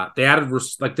they added,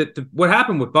 what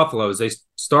happened with Buffalo is they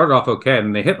started off okay,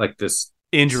 and they hit like this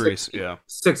injuries,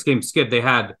 6-game skid. They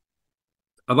had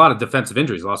a lot of defensive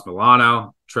injuries. Lost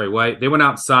Milano, Trey White. They went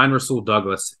out and signed Rasul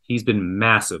Douglas. He's been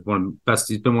massive.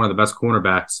 He's been one of the best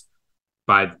cornerbacks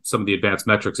by some of the advanced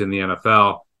metrics in the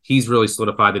NFL. He's really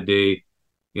solidified the D.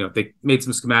 They made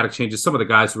some schematic changes. Some of the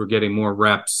guys who were getting more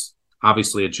reps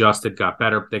obviously adjusted, got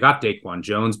better. They got Daquan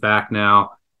Jones back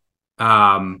now.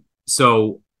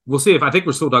 So we'll see if I think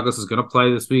Rasul Douglas is going to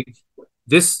play this week.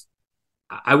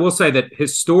 I will say that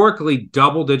historically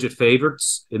double-digit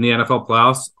favorites in the NFL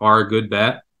playoffs are a good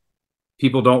bet.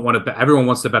 People don't want to bet. Everyone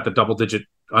wants to bet the double-digit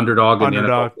underdog in the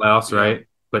NFL playoffs, right?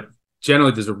 But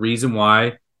generally, there's a reason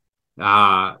why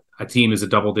a team is a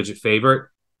double-digit favorite.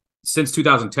 Since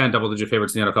 2010, double-digit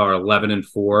favorites in the NFL are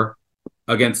 11-4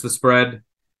 against the spread.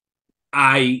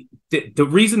 The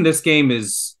reason this game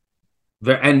is,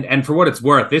 and for what it's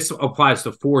worth, this applies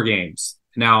to 4 games.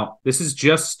 Now, this is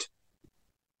just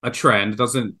a trend. It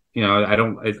doesn't,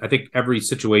 I think every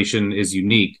situation is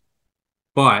unique,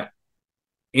 but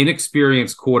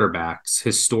inexperienced quarterbacks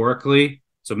historically,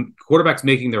 so quarterbacks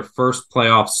making their first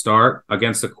playoff start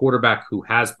against a quarterback who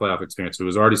has playoff experience, who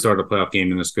has already started a playoff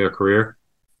game in their career,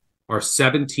 are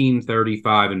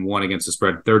 17-35-1 against the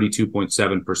spread,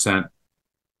 32.7%,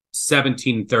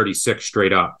 17-36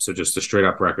 straight up. So just a straight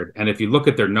up record. And if you look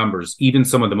at their numbers, even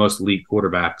some of the most elite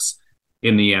quarterbacks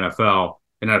in the NFL,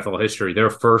 in NFL history, their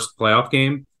first playoff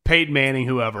game, Peyton Manning,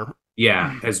 whoever,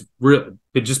 has really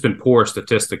just been poor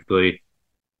statistically,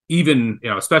 even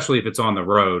especially if it's on the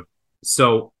road.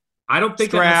 So I don't think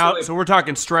Stroud. So we're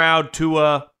talking Stroud,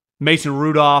 Tua, Mason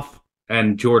Rudolph,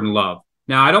 and Jordan Love.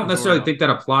 Now I don't necessarily think that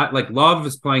apply. Like Love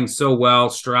is playing so well,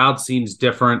 Stroud seems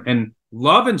different, and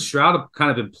Love and Stroud have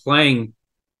kind of been playing.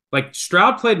 Like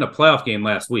Stroud played in a playoff game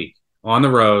last week on the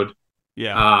road,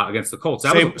 against the Colts.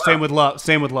 Same with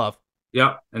Love.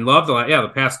 Yep, and Love,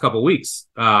 the past couple weeks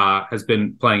has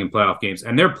been playing in playoff games,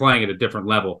 and they're playing at a different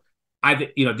level.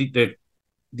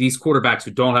 These quarterbacks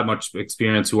who don't have much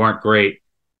experience, who aren't great,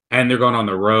 and they're going on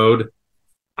the road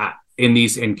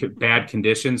in bad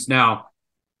conditions. Now,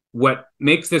 what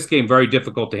makes this game very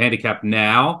difficult to handicap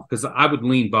now, because I would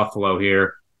lean Buffalo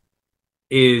here,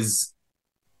 is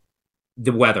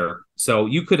the weather. So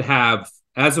you could have,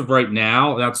 as of right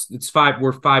now,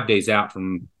 we're 5 days out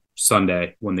from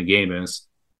Sunday when the game is,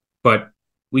 but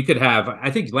we could have,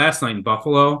 I think last night in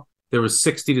Buffalo there was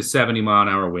 60 to 70 mile an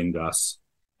hour wind gusts.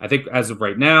 I think as of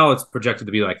right now it's projected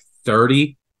to be like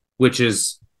 30, which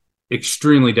is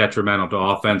extremely detrimental to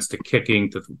offense, to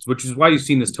kicking, which is why you've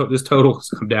seen this total has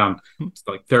come down to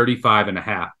like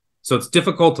 35.5. So it's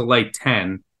difficult to lay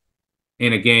 10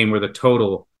 in a game where the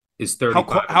total is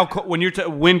 35. How cold when you're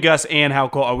wind gusts, and how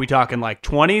cold are we talking? Like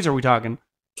 20s? Are we talking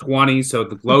 20s? So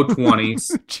the low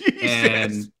 20s.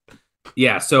 Jesus.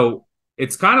 And so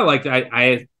it's kind of like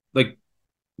I like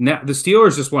now the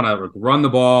Steelers just want to run the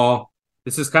ball.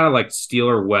 This is kind of like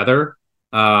Steeler weather.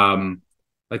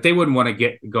 Like they wouldn't want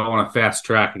to go on a fast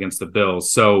track against the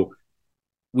Bills. So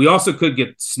we also could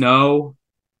get snow.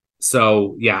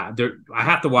 So I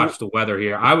have to watch the weather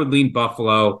here. I would lean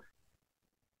Buffalo.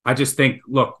 I just think,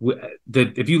 look,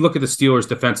 if you look at the Steelers'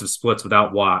 defensive splits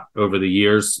without Watt over the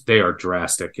years, they are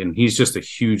drastic, and he's just a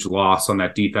huge loss on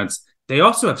that defense. They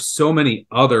also have so many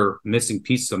other missing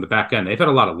pieces on the back end. They've had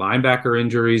a lot of linebacker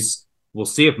injuries. We'll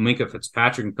see if Minkah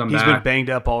Fitzpatrick can come back. He's been banged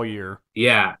up all year.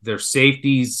 Yeah, their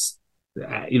safeties,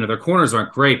 their corners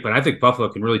aren't great, but I think Buffalo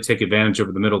can really take advantage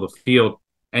over the middle of the field.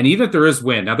 And even if there is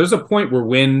wind, now there's a point where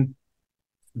wind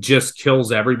just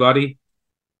kills everybody.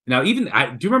 Now, do you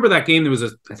remember that game?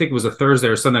 I think it was a Thursday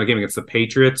or Sunday night game against the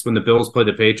Patriots when the Bills played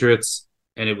the Patriots,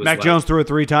 and it was Mac Jones threw it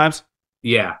 3 times.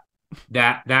 Yeah,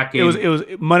 that game. It was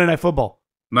Monday Night Football.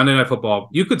 Monday Night Football.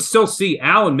 You could still see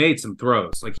Allen made some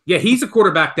throws. Like, he's a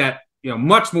quarterback that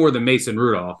much more than Mason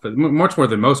Rudolph, much more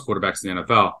than most quarterbacks in the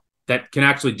NFL, that can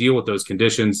actually deal with those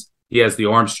conditions. He has the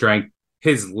arm strength.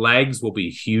 His legs will be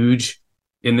huge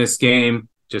in this game.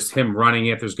 Just him running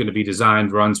it. There's going to be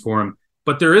designed runs for him.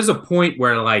 But there is a point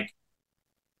where, like,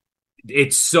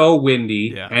 it's so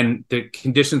windy and the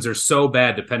conditions are so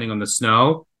bad, depending on the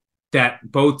snow, that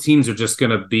both teams are just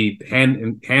going to be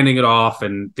handing it off,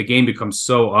 and the game becomes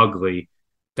so ugly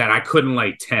that I couldn't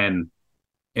lay 10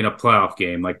 in a playoff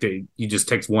game. Like, you just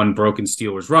take one broken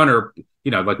Steelers runner,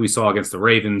 like we saw against the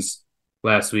Ravens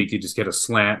last week. You just get a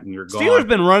slant and you're gone. Steelers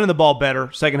been running the ball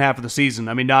better second half of the season.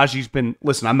 I mean, Najee's been,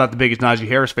 listen, I'm not the biggest Najee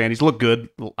Harris fan. He's looked good.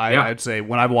 I'd say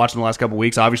when I've watched him the last couple of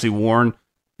weeks, obviously Warren,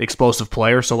 explosive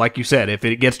player. So like you said, if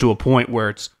it gets to a point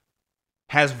where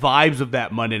has vibes of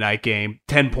that Monday night game,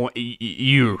 10 point,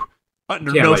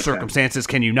 under no circumstances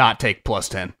can you not take plus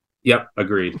 10. Yep,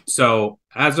 agreed. So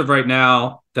as of right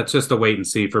now, that's just a wait and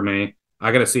see for me.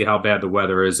 I got to see how bad the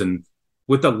weather is. And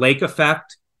with the lake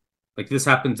effect, like this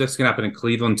can happen in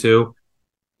Cleveland too.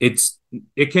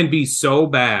 It can be so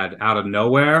bad out of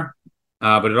nowhere,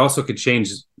 but it also could change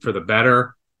for the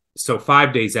better. So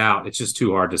 5 days out, it's just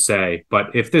too hard to say.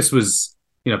 But if this was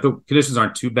if the conditions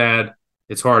aren't too bad,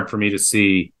 it's hard for me to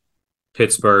see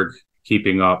Pittsburgh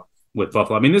keeping up with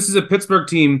Buffalo. I mean, this is a Pittsburgh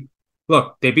team.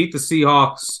 Look, they beat the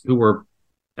Seahawks, who were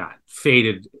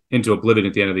faded into oblivion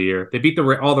at the end of the year. They beat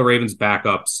all the Ravens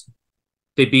backups.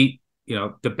 They beat,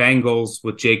 the Bengals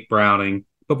with Jake Browning.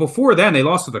 But before then, they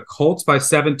lost to the Colts by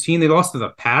 17. They lost to the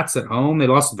Pats at home. They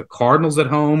lost to the Cardinals at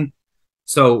home.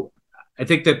 So I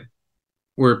think that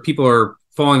where people are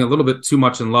falling a little bit too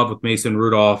much in love with Mason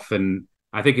Rudolph, and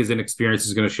I think his inexperience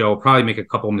is going to show. He'll probably make a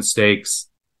couple mistakes.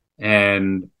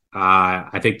 And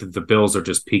I think that the Bills are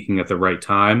just peaking at the right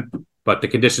time. But the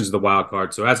conditions of the wild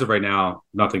card. So as of right now,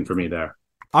 nothing for me there.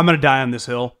 I'm going to die on this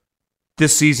hill.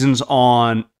 This season's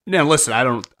on. Now, listen,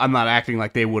 I'm not acting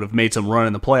like they would have made some run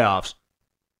in the playoffs.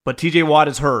 But TJ Watt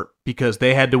is hurt because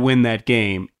they had to win that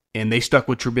game, and they stuck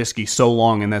with Trubisky so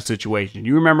long in that situation.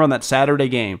 You remember on that Saturday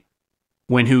game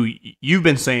when you've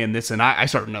been saying this, and I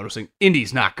started noticing,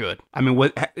 Indy's not good. I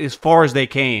mean, as far as they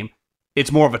came,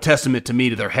 it's more of a testament to me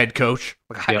to their head coach.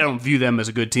 Like, I don't view them as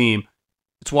a good team.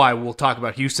 That's why we'll talk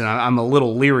about Houston. I'm a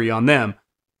little leery on them.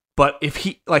 But if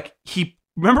he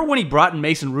remember when he brought in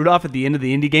Mason Rudolph at the end of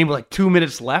the Indy game with like 2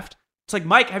 minutes left? It's like,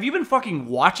 Mike, have you been fucking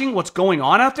watching what's going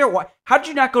on out there? How did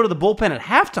you not go to the bullpen at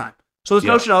halftime? So this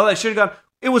notion, they should have gone.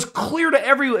 It was clear to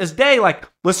everyone as day, like,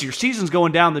 listen, your season's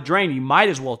going down the drain. You might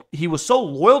as well. He was so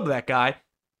loyal to that guy,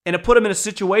 and it put him in a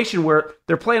situation where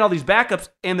they're playing all these backups,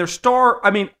 and their star,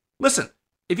 I mean, listen,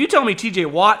 if you tell me TJ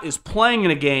Watt is playing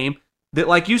in a game that,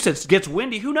 like you said, gets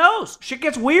windy, who knows? Shit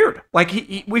gets weird. Like,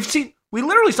 we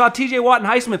literally saw TJ Watt and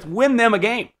Highsmith win them a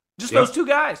game. Just those two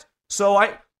guys. So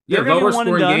lower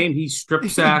scoring game. He strip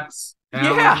sacks.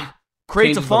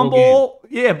 Creates a fumble.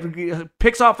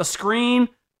 Picks off a screen.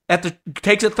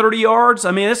 Takes it 30 yards.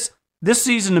 I mean, this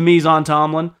season to me is on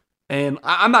Tomlin, and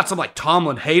I'm not some like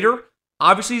Tomlin hater.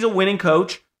 Obviously, he's a winning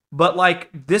coach, but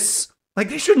they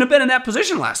shouldn't have been in that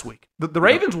position last week. The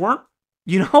Ravens weren't,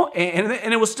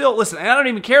 and it was still. Listen, I don't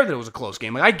even care that it was a close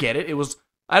game. Like, I get it. It was.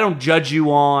 I don't judge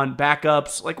you on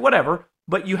backups, like whatever.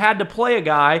 But you had to play a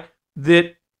guy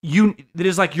that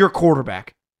is like your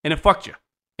quarterback, and it fucked you.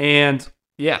 And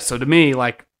so to me,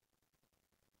 like,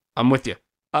 I'm with you.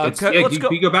 Let's go.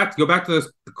 You go back to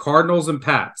the Cardinals and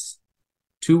Pats,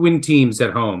 2-win teams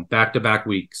at home, back-to-back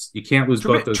weeks. You can't lose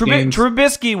both those games.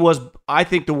 Trubisky was, I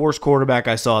think, the worst quarterback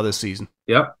I saw this season.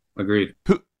 Yep, agreed.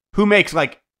 Who makes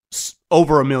like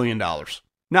over $1 million?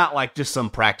 Not like just some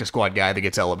practice squad guy that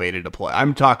gets elevated to play.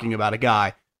 I'm talking about a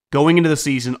guy going into the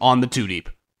season on the 2-deep.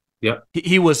 Yep,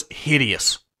 he was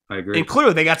hideous. I agree. And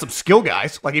clearly they got some skill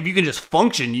guys. Like, if you can just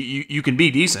function, you can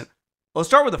be decent. Let's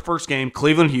start with the first game,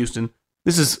 Cleveland-Houston.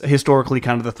 This is historically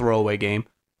kind of the throwaway game.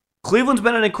 Cleveland's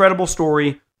been an incredible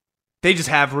story. They just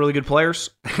have really good players.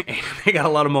 They got a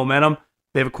lot of momentum.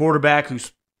 They have a quarterback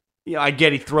who's, I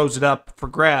get he throws it up for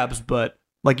grabs, but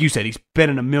like you said, he's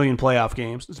been in a million playoff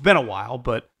games. It's been a while,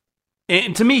 but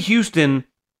and to me, Houston,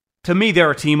 they're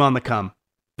a team on the come.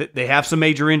 They have some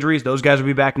major injuries. Those guys will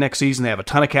be back next season. They have a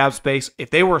ton of cap space.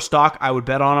 If they were a stock, I would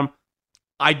bet on them.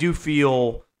 I do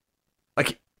feel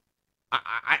like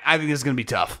I think this is going to be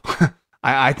tough.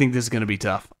 I think this is going to be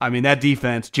tough. I mean, that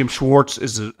defense, Jim Schwartz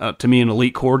is, to me, an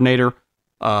elite coordinator.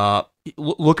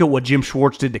 Look at what Jim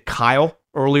Schwartz did to Kyle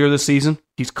earlier this season.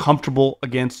 He's comfortable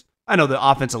against, I know the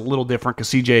offense is a little different because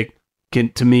CJ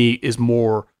to me, is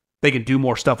more, they can do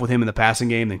more stuff with him in the passing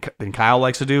game than Kyle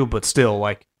likes to do, but still,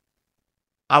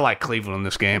 I like Cleveland in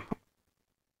this game.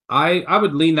 I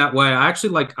would lean that way.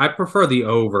 I prefer the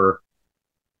over.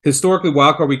 Historically,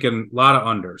 wildcard weekend, a lot of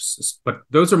unders, but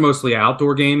those are mostly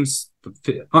outdoor games.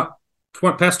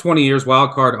 Past 20 years,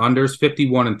 wildcard unders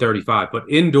 51 and 35, but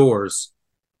indoors,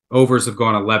 overs have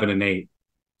gone 11 and 8.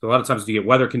 So a lot of times, if you get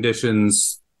weather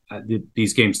conditions,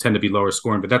 these games tend to be lower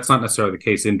scoring, but that's not necessarily the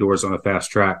case indoors on a fast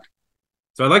track.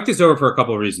 So I like this over for a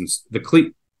couple of reasons.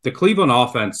 The Cleveland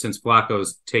offense, since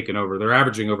Flacco's taken over, they're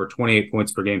averaging over 28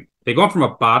 points per game. They've gone from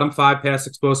a bottom 5 pass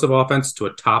explosive offense to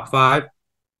a top 5.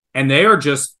 And they're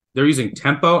using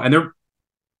tempo, and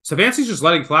Stefanski's just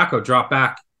letting Flacco drop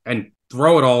back and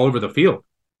throw it all over the field.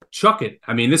 Chuck it.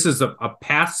 I mean, this is a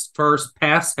pass first,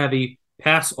 pass heavy,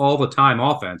 pass all the time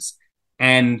offense.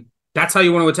 And that's how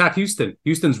you want to attack Houston.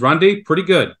 Houston's run D, pretty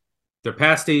good. Their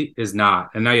pass D is not.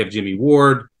 And now you have Jimmy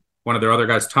Ward, one of their other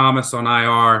guys, Thomas, on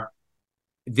IR.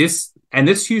 This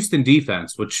Houston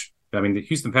defense, which, I mean, the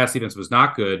Houston pass defense was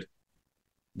not good.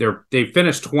 They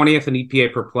finished 20th in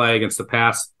EPA per play against the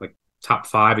pass, like top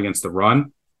 5 against the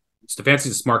run. Stefanski's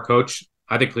a smart coach.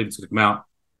 I think Cleveland's going to come out.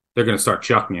 They're going to start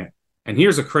chucking it. And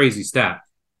here's a crazy stat.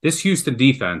 This Houston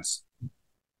defense,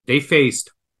 they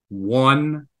faced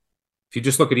 1 if you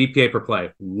just look at EPA per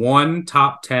play, one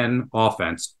top 10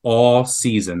 offense all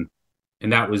season,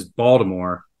 and that was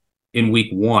Baltimore in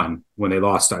week 1 when they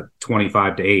lost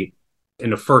 25-8 in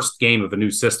the first game of a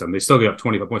new system. They still gave up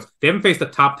 25 points. They haven't faced a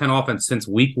top 10 offense since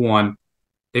week 1.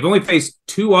 They've only faced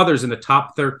 2 others in the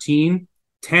top 13.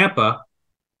 Tampa,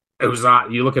 it was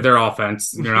not. You look at their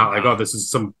offense, and you're not like, oh, this is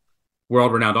some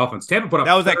world-renowned offense. Tampa put up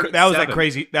that was that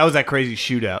crazy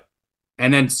shootout,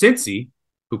 and then Cincy,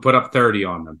 who put up 30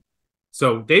 on them.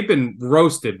 So they've been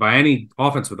roasted by any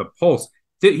offense with a pulse.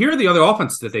 Here are the other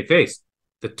offenses that they faced: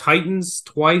 the Titans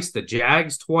twice, the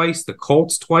Jags twice, the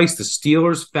Colts twice, the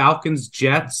Steelers, Falcons,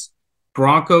 Jets,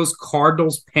 Broncos,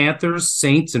 Cardinals, Panthers,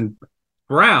 Saints, and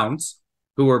Browns,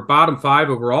 who are bottom 5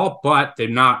 overall, but they're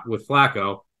not with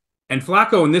Flacco. And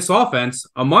Flacco in this offense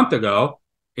a month ago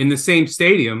in the same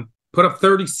stadium put up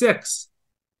 36.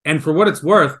 And for what it's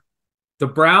worth, the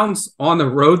Browns on the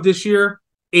road this year,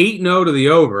 8-0 to the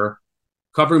over,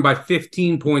 covering by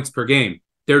 15 points per game.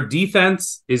 Their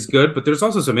defense is good, but there's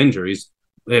also some injuries.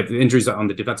 They have injuries on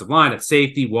the defensive line at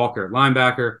safety, Walker at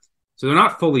linebacker. So they're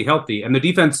not fully healthy. And the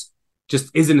defense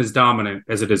just isn't as dominant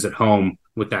as it is at home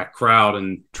with that crowd.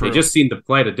 And They just seem to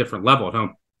play at a different level at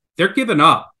home. They're giving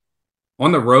up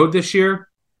on the road this year.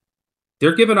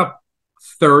 They're giving up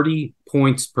 30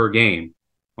 points per game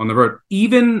on the road.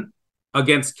 Even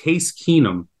against Case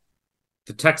Keenum,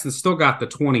 the Texans still got the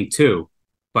 22,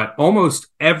 but almost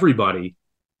everybody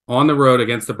on the road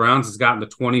against the Browns has gotten the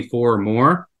 24 or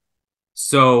more.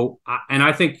 So, and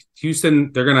I think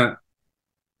Houston,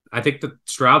 I think that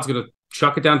Stroud's going to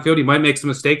chuck it downfield. He might make some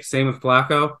mistakes, same with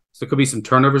Flacco. So there could be some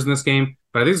turnovers in this game,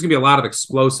 but I think there's going to be a lot of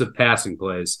explosive passing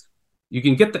plays. You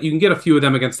can get a few of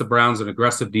them against the Browns, an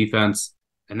aggressive defense,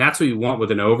 and that's what you want with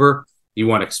an over. You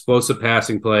want explosive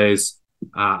passing plays.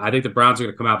 I think the Browns are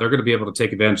going to come out. They're going to be able to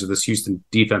take advantage of this Houston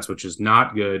defense, which is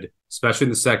not good, especially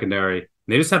in the secondary. And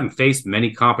they just haven't faced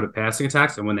many competent passing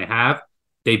attacks, and when they have,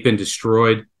 they've been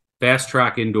destroyed. Fast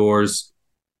track indoors.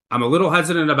 I'm a little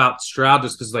hesitant about Stroud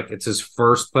just because it's his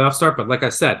first playoff start, but like I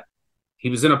said, he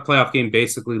was in a playoff game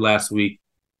basically last week.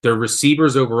 Their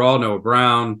receivers overall, Noah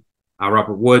Brown,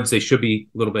 Robert Woods, they should be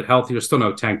a little bit healthier. Still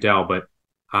no Tank Dell, but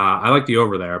I like the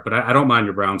over there. But I don't mind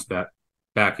your Browns bet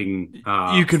backing.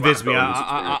 You convinced me.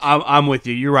 I'm with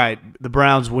you. You're right. The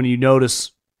Browns, when you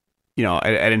notice,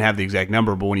 I didn't have the exact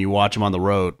number, but when you watch them on the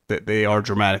road, they are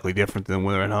dramatically different than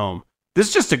when they're at home. This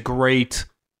is just a great,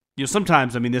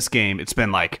 sometimes, this game, it's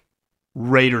been like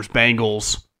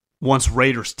Raiders-Bengals, once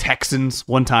Raiders-Texans,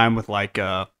 one time with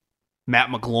Matt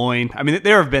McGloin.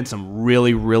 There have been some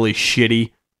really, really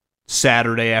shitty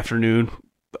Saturday afternoon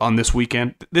on this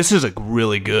weekend. This is a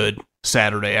really good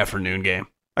Saturday afternoon game.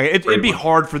 It'd be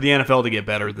hard for the NFL to get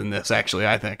better than this, actually,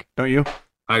 I think. Don't you?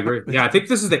 I agree. Yeah, I think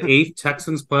this is the 8th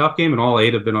Texans playoff game, and all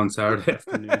 8 have been on Saturday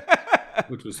afternoon,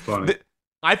 which was funny.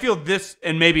 I feel this,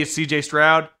 and maybe it's CJ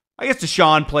Stroud. I guess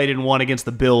Deshaun played in one against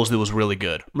the Bills that was really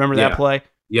good. Remember that play?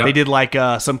 Yeah. They did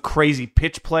some crazy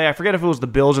pitch play. I forget if it was the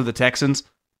Bills or the Texans.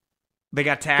 They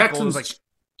got tackled. Texans,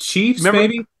 Chiefs,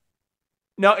 maybe?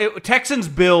 No,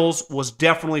 Texans-Bills was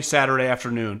definitely Saturday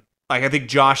afternoon. I think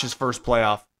Josh's first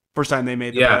time they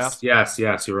made the playoffs.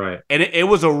 Yes, you're right. And it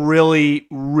was a really,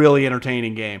 really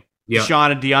entertaining game. Yep.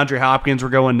 Deshaun and DeAndre Hopkins were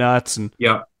going nuts. And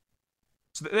yeah.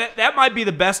 So that might be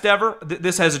the best ever.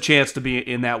 This has a chance to be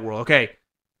in that world. Okay,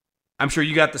 I'm sure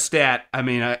you got the stat.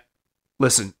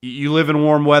 Listen, you live in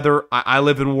warm weather. I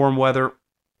live in warm weather.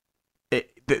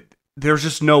 There's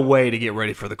just no way to get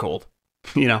ready for the cold.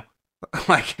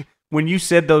 When you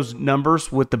said those numbers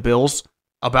with the Bills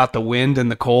about the wind and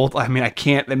the cold, I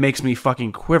can't. It makes me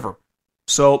fucking quiver.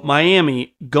 So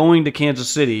Miami going to Kansas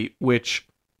City, which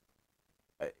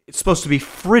it's supposed to be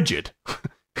frigid.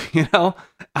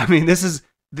 This is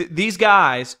these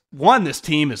guys. One, this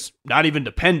team is not even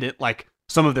dependent like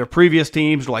some of their previous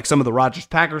teams, or like some of the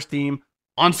Rodgers-Packers team,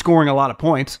 on scoring a lot of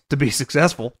points to be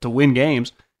successful, to win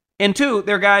games. And two,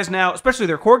 their guys now, especially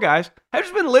their core guys, have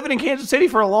just been living in Kansas City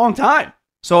for a long time.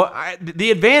 So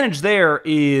the advantage there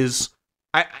is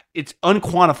it's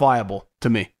unquantifiable to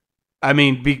me.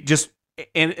 And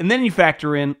then you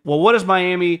factor in, well, what is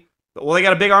Miami? Well, they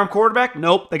got a big arm quarterback?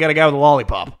 Nope, they got a guy with a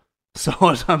lollipop. So,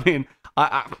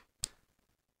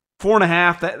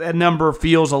 4.5, that number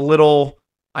feels a little,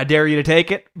 I dare you to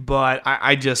take it, but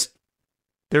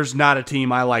there's not a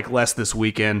team I like less this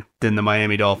weekend than the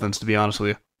Miami Dolphins, to be honest with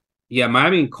you. Yeah,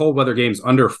 Miami in cold weather games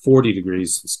under 40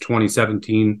 degrees. It's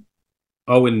 2017,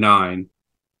 0-9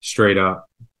 straight up,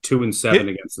 2-7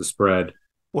 against the spread.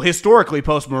 Well, historically,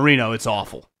 post Marino, it's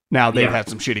awful. Now they've had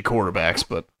some shitty quarterbacks,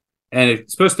 but and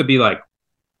it's supposed to be like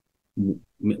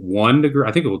 1 degree.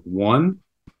 I think it was 1.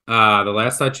 The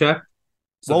last I checked.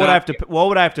 So what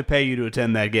would I have to pay you to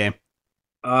attend that game?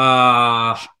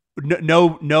 No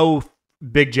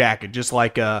big jacket, just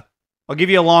like I'll give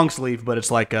you a long sleeve, but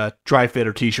it's like a dry fit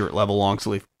or t-shirt level long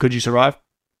sleeve. Could you survive?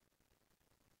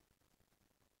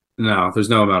 No, there's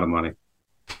no amount of money.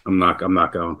 I'm not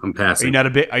going. I'm passing.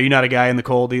 Are you not a guy in the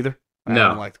cold either? No. I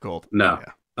don't like the cold. No.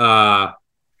 Yeah.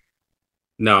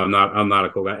 No, I'm not a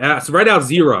cool guy. So right now,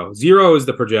 0. 0 is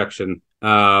the projection.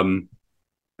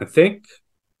 I think,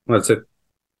 what's it,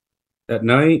 at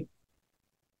night?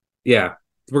 Yeah.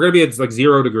 We're going to be at like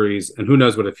 0 degrees, and who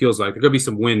knows what it feels like. There's going to be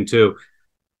some wind, too.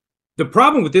 The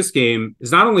problem with this game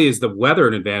is not only is the weather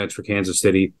an advantage for Kansas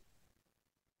City,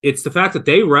 it's the fact that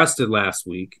they rested last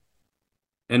week,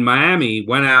 and Miami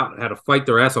went out and had to fight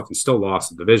their ass off and still lost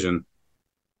the division.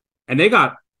 And they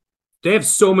have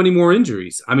so many more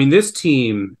injuries. I mean, this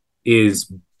team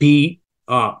is beat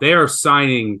up. They are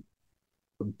signing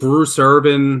Bruce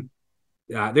Irvin.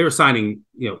 They were signing,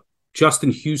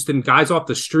 Justin Houston, guys off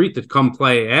the street that come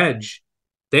play edge.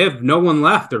 They have no one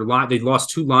left. They lost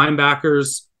 2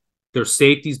 linebackers. Their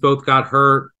safeties both got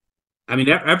hurt. I mean,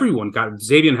 everyone got.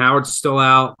 Xavier Howard's still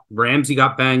out. Ramsey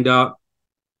got banged up.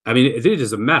 I mean, it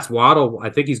is a mess. Waddle, I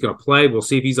think he's going to play. We'll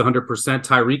see if he's 100%.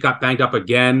 Tyreek got banged up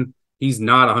again. He's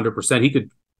not 100%. He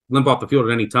could limp off the field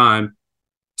at any time.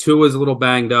 Tua's a little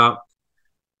banged up.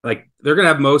 Like, they're going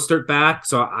to have Mostert back,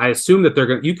 so I assume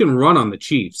that you can run on the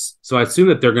Chiefs. So I assume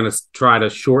that they're going to try to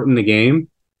shorten the game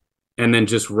and then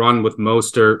just run with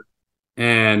Mostert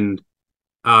and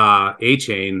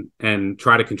A-Chain and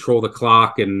try to control the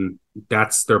clock, and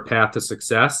that's their path to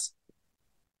success.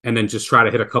 And then just try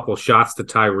to hit a couple shots to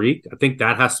Tyreek. I think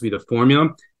that has to be the formula.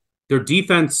 Their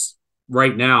defense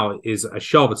right now is a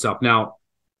shell of itself. Now,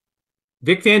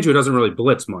 Vic Fangio doesn't really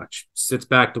blitz much. Sits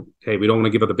back to, hey, we don't want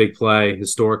to give up a big play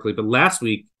historically. But last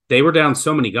week, they were down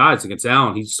so many guys against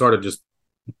Allen, he started just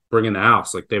bringing the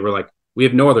house. Like, they were like, we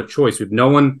have no other choice. We have no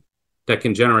one that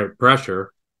can generate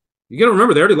pressure. You got to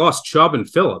remember, they already lost Chubb and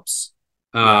Phillips,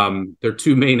 their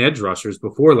 2 main edge rushers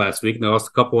before last week. And they lost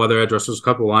a couple other edge rushers, a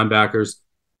couple of linebackers.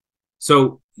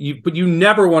 So, but you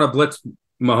never want to blitz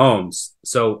Mahomes.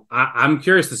 So I'm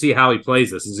curious to see how he plays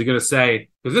this. Is he going to say,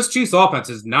 because this Chiefs offense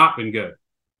has not been good.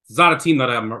 It's not a team that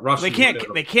I'm rushing.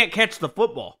 They can't catch the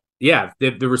football. Yeah,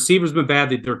 the receivers been bad.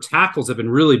 Their tackles have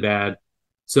been really bad.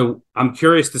 So I'm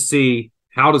curious to see,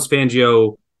 how does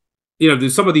Fangio,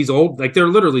 there's some of these old, like, they're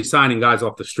literally signing guys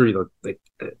off the street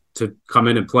to come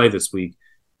in and play this week.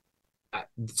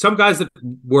 Some guys that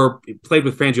played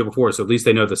with Fangio before, so at least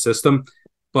they know the system.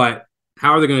 But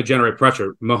how are they going to generate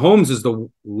pressure? Mahomes is the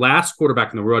last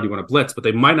quarterback in the world you want to blitz, but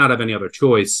they might not have any other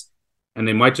choice, and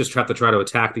they might just have to try to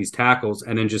attack these tackles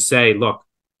and then just say, look,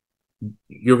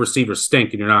 your receivers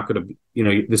stink, and you're not going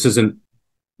to, this isn't,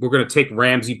 we're going to take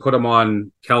Ramsey, put him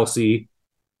on Kelsey,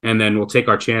 and then we'll take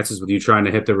our chances with you trying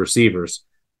to hit the receivers.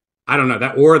 I don't know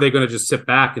that, or are they going to just sit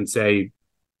back and say,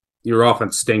 your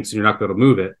offense stinks and you're not going to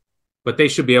move it? But they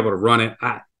should be able to run it.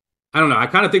 I don't know. I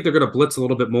kind of think they're going to blitz a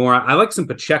little bit more. I like some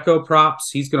Pacheco props.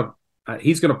 He's going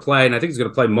to play, and I think he's going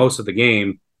to play most of the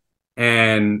game.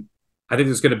 And I think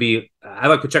there's going to be – I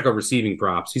like Pacheco receiving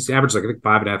props. He's averaged, I think,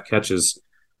 5.5 catches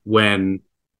when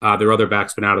their other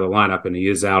back's been out of the lineup, and he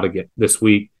is out again this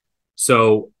week.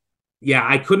 So, yeah,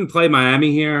 I couldn't play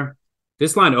Miami here.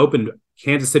 This line opened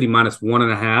Kansas City minus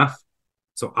 1.5.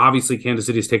 So, obviously, Kansas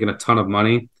City's taken a ton of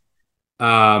money.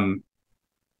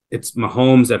 It's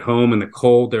Mahomes at home in the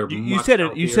cold. You said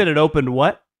it opened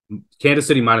what? Kansas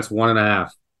City minus 1.5.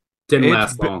 Didn't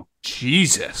last long.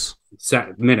 Jesus.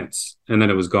 Minutes, and then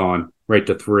it was gone right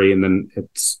to 3, and then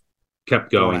it's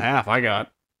kept going. 1.5. I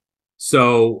got.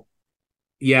 So,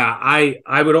 yeah, I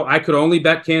could only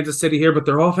bet Kansas City here, but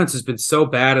their offense has been so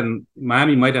bad, and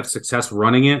Miami might have success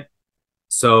running it.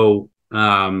 So,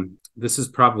 this is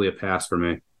probably a pass for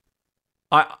me.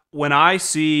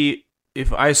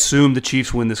 If I assume the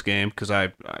Chiefs win this game, because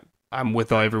I'm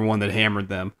with everyone that hammered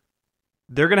them,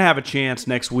 they're going to have a chance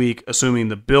next week, assuming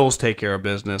the Bills take care of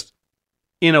business,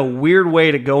 in a weird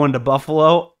way to go into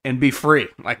Buffalo and be free.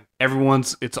 Like,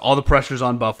 it's all the pressure's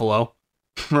on Buffalo,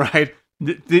 right?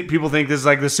 People think this is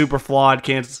like the super flawed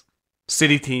Kansas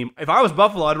City team. If I was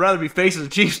Buffalo, I'd rather be facing the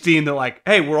Chiefs team that, like,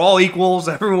 hey, we're all equals,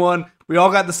 everyone. We all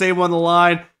got the same on the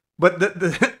line. But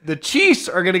the Chiefs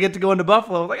are going to get to go into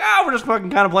Buffalo like, we're just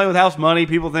fucking kind of playing with house money.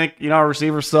 People think, our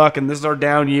receivers suck and this is our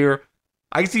down year.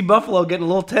 I can see Buffalo getting a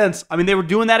little tense. I mean, they were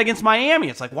doing that against Miami.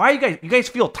 It's like, why you guys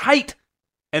feel tight?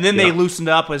 And then they loosened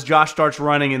up as Josh starts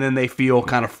running, and then they feel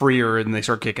kind of freer and they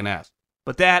start kicking ass.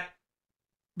 But that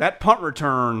punt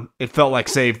return, it felt like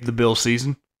saved the Bills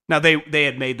season. Now, they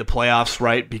had made the playoffs,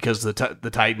 right, because the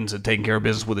Titans had taken care of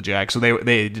business with the Jags, so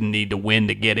they didn't need to win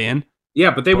to get in.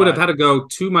 Yeah, but they would have had to go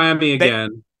to Miami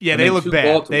again. They looked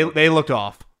bad. They looked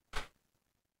off.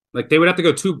 Like they would have to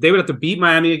go to, they would have to beat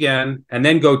Miami again and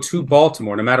then go to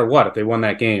Baltimore, no matter what, if they won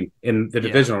that game in the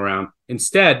divisional round.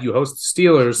 Instead, you host the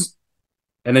Steelers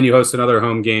and then you host another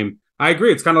home game. I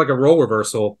agree. It's kind of like a role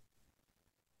reversal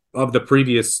of the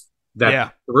previous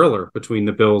thriller between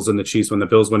the Bills and the Chiefs when the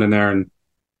Bills went in there and,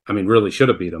 I mean, really should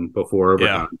have beat them before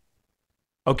overtime.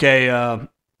 Yeah. Okay,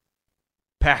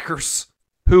 Packers,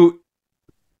 who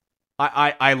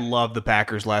I love the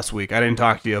Packers last week. I didn't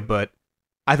talk to you, but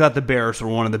I thought the Bears were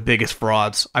one of the biggest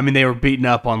frauds. I mean, they were beating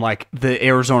up on like the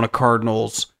Arizona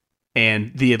Cardinals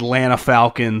and the Atlanta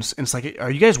Falcons. And it's like,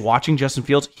 are you guys watching Justin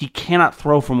Fields? He cannot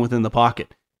throw from within the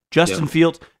pocket. Justin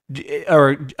Fields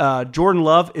or Jordan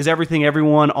Love is everything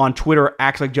everyone on Twitter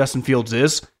acts like Justin Fields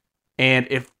is. And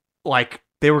if like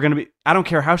they were going to be, I don't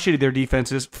care how shitty their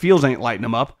defense is, Fields ain't lighting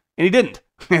them up. And he didn't.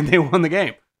 And they won the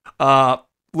game.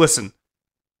 Listen,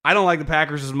 I don't like the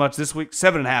Packers as much this week.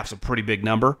 7.5 is a pretty big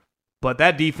number. But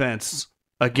that defense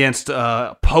against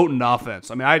a potent offense,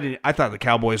 I mean, I thought the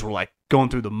Cowboys were like going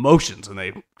through the motions and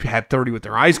they had 30 with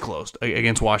their eyes closed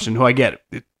against Washington, who I get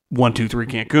it 1-2-3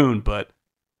 Cancun, but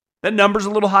that number's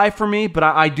a little high for me, but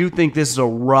I do think this is a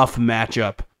rough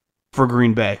matchup for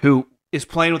Green Bay, who is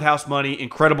playing with house money,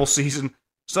 incredible season.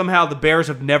 Somehow the Bears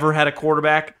have never had a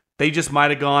quarterback. They just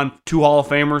might have gone 2 Hall of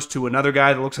Famers to another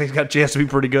guy that looks like he's got a chance to be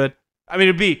pretty good. I mean,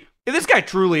 if this guy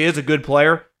truly is a good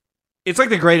player, it's like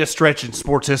the greatest stretch in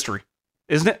sports history,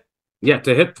 isn't it? Yeah,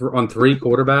 to hit on 3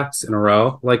 quarterbacks in a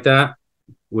row like that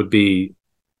would be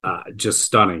just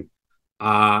stunning.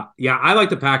 I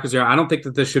like the Packers here. I don't think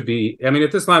that this should be. I mean,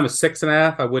 if this line was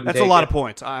 6.5, I wouldn't. That's take a lot it. of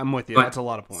points. I'm with you. But that's a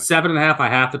lot of points. 7.5, I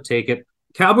have to take it.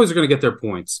 Cowboys are going to get their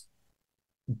points,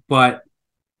 but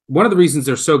one of the reasons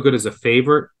they're so good as a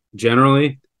favorite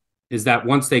generally is that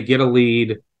once they get a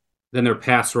lead, then their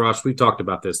pass rush. We've talked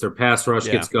about this. Their pass rush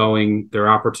gets going. They're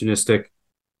opportunistic.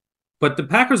 But the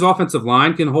Packers' offensive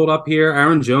line can hold up here.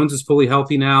 Aaron Jones is fully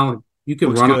healthy now. You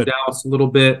can run on Dallas a little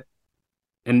bit.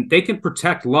 And they can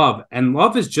protect Love. And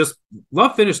Love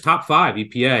finished top 5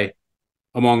 EPA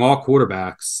among all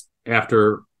quarterbacks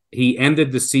after he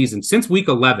ended the season. Since week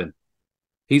 11,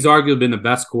 he's arguably been the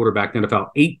best quarterback in the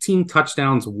NFL. 18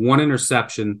 touchdowns, 1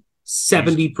 interception,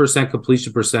 70%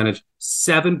 completion percentage,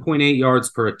 7.8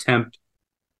 yards per attempt,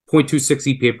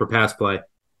 0.26 EPA per pass play.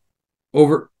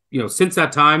 Since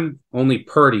that time, only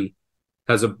Purdy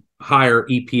has a higher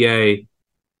EPA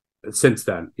since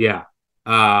then. Yeah.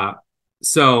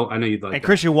 So I know you'd like. And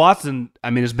Christian Watson, I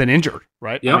mean, has been injured,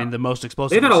 right? Yep. I mean, the most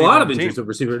explosive. They've had a lot of injuries of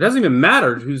receivers. It doesn't even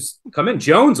matter who's come in.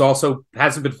 Jones also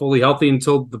hasn't been fully healthy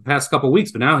until the past couple of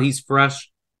weeks, but now he's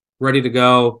fresh, ready to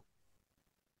go.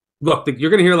 Look, you're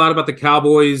going to hear a lot about the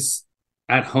Cowboys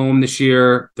at home this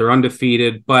year. They're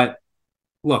undefeated, but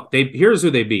look, here's who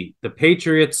they beat: the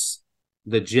Patriots,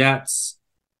 the Jets,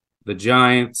 the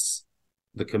Giants,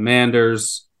 the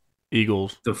Commanders,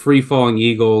 Eagles, the free-falling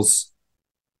Eagles.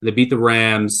 They beat the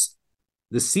Rams.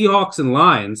 The Seahawks and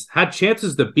Lions had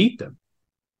chances to beat them.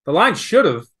 The Lions should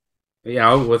have,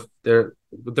 with the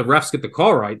refs get the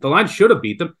call right, the Lions should have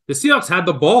beat them. The Seahawks had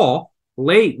the ball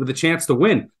late with a chance to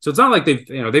win. So it's not like they've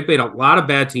played a lot of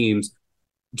bad teams,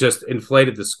 just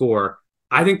inflated the score.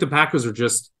 I think the Packers are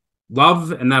just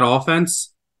Love and that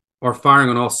offense are firing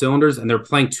on all cylinders, and they're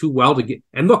playing too well to get.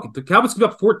 And look, the Cowboys give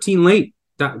up 14 late.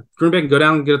 Green Bay can go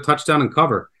down and get a touchdown and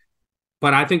cover.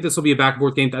 But I think this will be a back and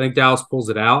forth game. I think Dallas pulls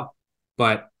it out,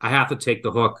 but I have to take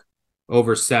the hook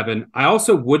over 7. I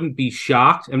also wouldn't be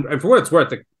shocked, and for what it's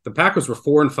worth, the Packers were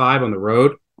 4-5 on the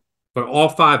road, but all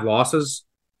 5 losses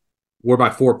were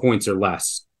by 4 points or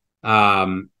less.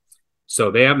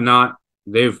 So they've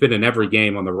been in every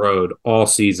game on the road all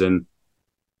season.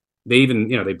 They even,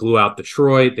 they blew out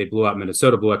Detroit, they blew out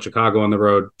Minnesota, blew out Chicago on the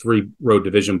road, 3 road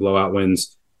division blowout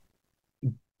wins.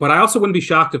 But I also wouldn't be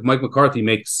shocked if Mike McCarthy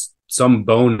makes some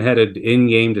boneheaded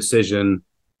in-game decision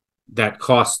that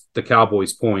cost the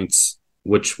Cowboys points,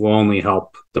 which will only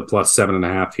help the plus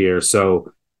 7.5 here.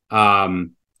 So,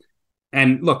 and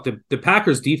look, the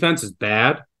Packers defense is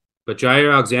bad, but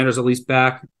Jair Alexander's at least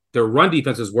back. Their run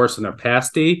defense is worse than their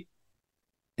pass D.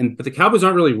 But the Cowboys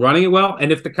aren't really running it well. And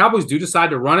if the Cowboys do decide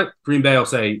to run it, Green Bay will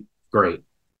say, great,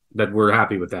 that we're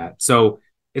happy with that. So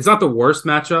it's not the worst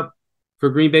matchup for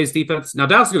Green Bay's defense. Now,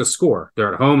 Dallas is going to score.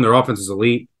 They're at home. Their offense is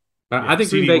elite. I think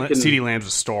Green Bay can. CeeDee Lamb's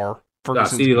a star.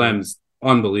 CeeDee Lamb's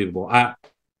unbelievable.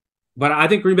 But I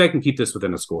think Green Bay can keep this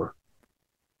within a score.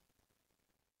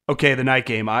 Okay, the night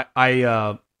game.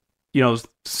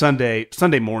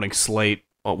 Sunday morning slate,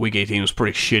 week 18 was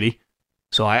pretty shitty.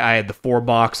 So I had the 4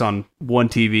 box on one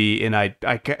TV, and I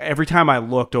every time I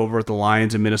looked over at the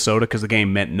Lions in Minnesota, because the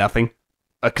game meant nothing,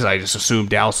 because I just assumed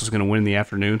Dallas was going to win in the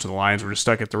afternoon, so the Lions were just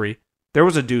stuck at 3. There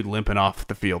was a dude limping off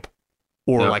the field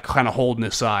or like kind of holding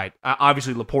his side.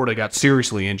 Obviously, Laporta got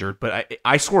seriously injured, but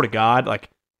I swear to God, like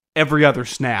every other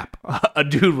snap, a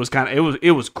dude was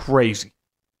it was crazy.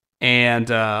 And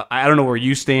I don't know where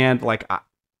you stand. Like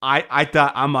I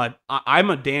thought I'm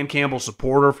a Dan Campbell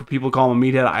supporter. For people who call him a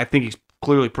meathead, I think he's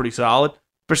clearly pretty solid,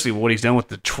 especially what he's done with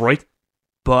Detroit.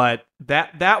 But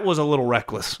that was a little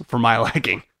reckless for my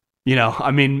liking. You know,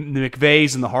 I mean, the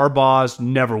McVays and the Harbaughs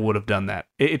never would have done that.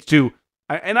 It's too,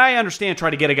 and I understand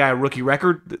try to get a guy a rookie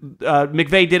record.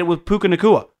 McVay did it with Puka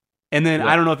Nacua. And then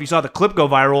I don't know if you saw the clip go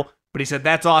viral, but he said,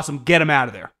 that's awesome, get him out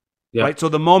of there. Yeah. Right? So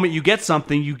the moment you get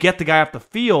something, you get the guy off the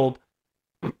field.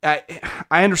 I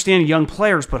understand young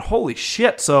players, but holy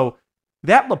shit. So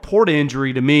that Laporta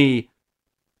injury to me,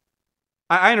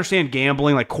 I understand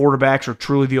gambling, like quarterbacks are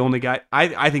truly the only guy.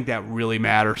 I think that really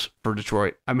matters for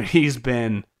Detroit. I mean, he's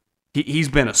been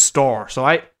a star.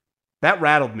 So that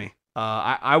rattled me.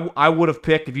 I would have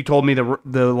picked, if you told me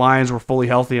the Lions were fully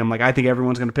healthy, I'm like, I think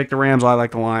everyone's going to pick the Rams. I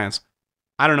like the Lions.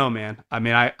 I don't know, man. I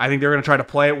mean, I think they're going to try to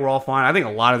play it. We're all fine. I think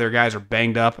a lot of their guys are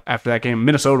banged up after that game.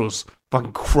 Minnesota was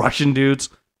fucking crushing dudes.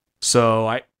 So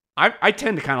I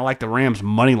tend to kind of like the Rams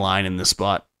money line in this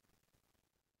spot.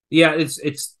 Yeah,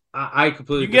 I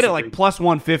completely you get disagree. It like plus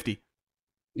 150.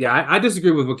 Yeah, I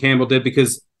disagree with what Campbell did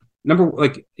because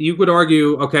you could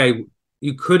argue, okay,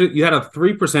 you had a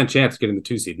 3% chance of getting the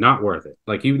 2 seed, not worth it.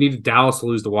 Like you needed Dallas to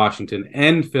lose to Washington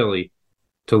and Philly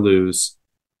to lose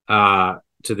to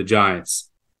the Giants.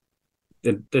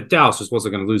 That Dallas just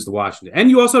wasn't going to lose to Washington, and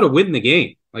you also had to win the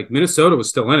game. Like Minnesota was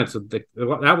still in it, so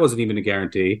that wasn't even a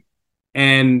guarantee.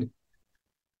 And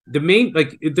the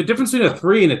difference between a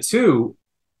 3 and a 2.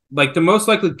 Like the most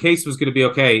likely case was going to be,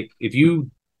 okay, if you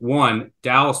won,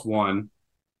 Dallas won,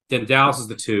 then Dallas is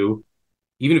the 2.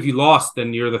 Even if you lost,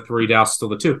 then you're the 3, Dallas is still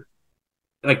the 2.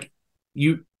 Like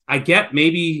I get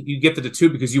maybe you get to the 2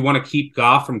 because you want to keep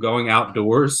Goff from going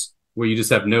outdoors where you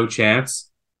just have no chance.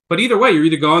 But either way, you're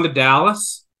either going to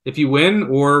Dallas if you win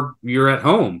or you're at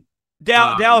home.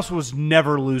 Dallas was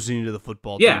never losing to the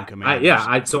football team.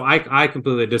 Commanders. So I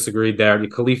completely disagreed there.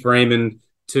 Khalif Raymond,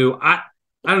 too. I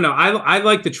don't know. I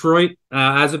like Detroit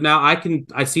as of now.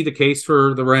 I see the case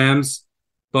for the Rams,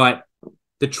 but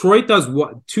Detroit does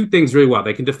 2 things really well.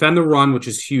 They can defend the run, which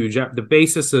is huge. The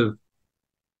basis of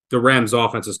the Rams'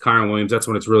 offense is Kyron Williams. That's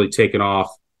when it's really taken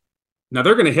off. Now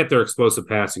they're going to hit their explosive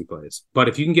passing plays, but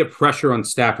if you can get pressure on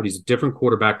Stafford, he's a different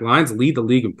quarterback. Lions lead the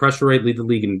league in pressure rate, lead the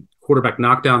league in quarterback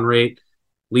knockdown rate,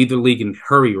 lead the league in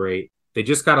hurry rate. They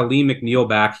just got Lee McNeil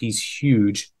back. He's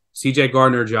huge. C.J.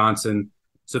 Gardner-Johnson.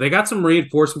 So they got some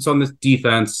reinforcements on this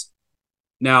defense.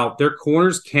 Now, their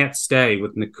corners can't stay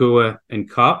with Nacua and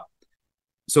Kupp.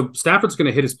 So Stafford's going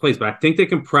to hit his plays, but I think they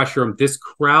can pressure him. This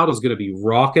crowd is going to be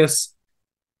raucous.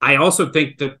 I also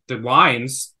think that the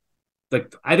Lions,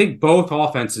 I think both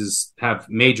offenses have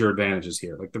major advantages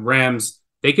here. Like the Rams,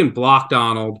 they can block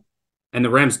Donald, and the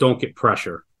Rams don't get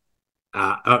pressure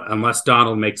unless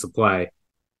Donald makes a play.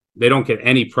 They don't get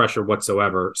any pressure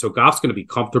whatsoever. So Goff's going to be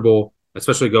comfortable,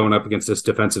 especially going up against this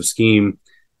defensive scheme.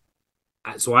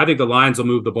 So I think the Lions will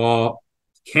move the ball.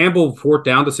 Campbell 4th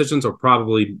down decisions will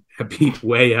probably be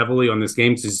way heavily on this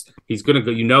game. He's going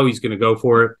to go. He's going to go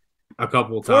for it a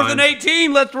couple of times. 4th and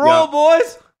 18. Let's roll,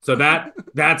 boys. So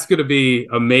that's going to be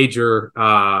a major.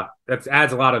 That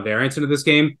adds a lot of variance into this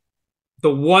game. The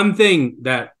one thing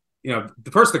that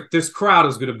this crowd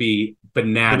is going to be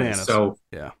bananas. So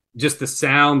just the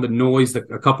sound, the noise,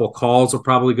 a couple of calls will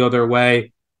probably go their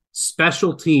way.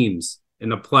 Special teams in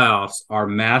the playoffs are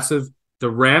massive.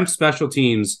 The Rams special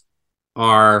teams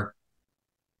are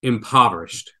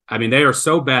impoverished. I mean, they are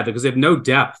so bad because they have no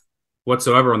depth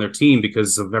whatsoever on their team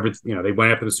because of everything. They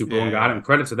went after the Super Bowl and got it. And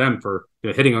credit to them for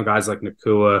hitting on guys like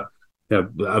Nacua,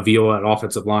 Avila at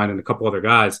offensive line, and a couple other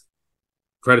guys.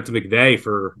 Credit to McVay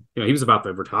for he was about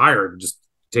to retire and just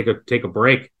take a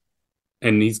break,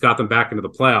 and he's got them back into the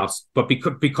playoffs. But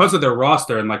because of their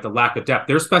roster and the lack of depth,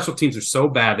 their special teams are so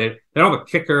bad. They don't have a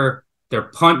kicker. Their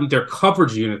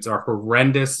coverage units are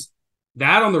horrendous.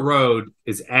 That on the road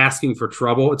is asking for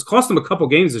trouble. It's cost them a couple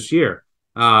games this year.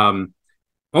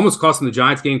 Almost cost them the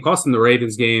Giants game, cost them the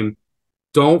Ravens game.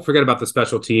 Don't forget about the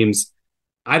special teams.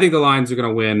 I think the Lions are going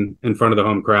to win in front of the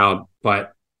home crowd,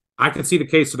 but I can see the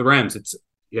case for the Rams.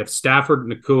 You have Stafford,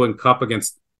 Nacua, and Kupp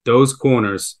against those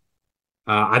corners.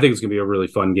 I think it's going to be a really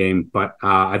fun game, but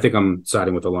I think I'm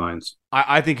siding with the Lions.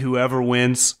 I think whoever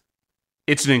wins,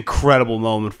 it's an incredible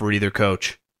moment for either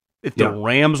coach. If the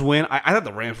Rams win, I thought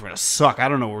the Rams were going to suck. I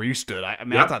don't know where you stood. I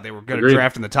thought they were going to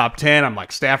draft in the top 10. I'm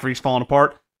like, Stafford's falling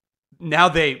apart. now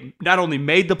they not only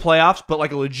made the playoffs, but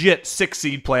like a legit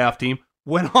 6-seed playoff team,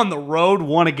 went on the road,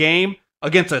 won a game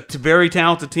against a very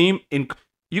talented team. And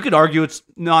you could argue it's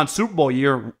non-Super Bowl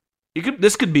year.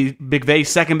 This could be Big Vay's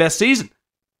second best season.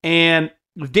 And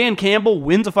if Dan Campbell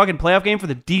wins a fucking playoff game for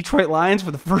the Detroit Lions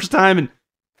for the first time in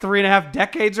 3.5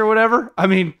 decades or whatever, I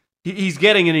mean, he's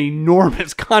getting an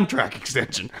enormous contract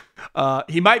extension.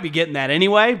 He might be getting that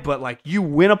anyway, but like, you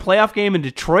win a playoff game in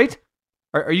Detroit?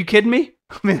 Are you kidding me?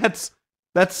 I mean,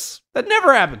 that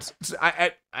never happens.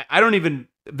 I don't even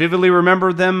vividly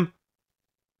remember them.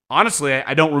 Honestly,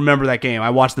 I don't remember that game. I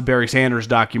watched the Barry Sanders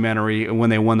documentary when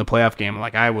they won the playoff game.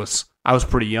 Like, I was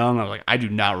pretty young. I was like, I do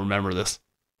not remember this.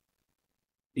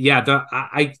 Yeah,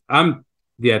 it's going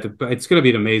to be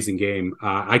an amazing game.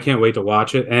 I can't wait to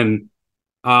watch it. And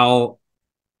the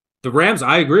Rams,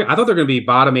 I agree. I thought they're going to be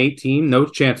bottom 8 team, no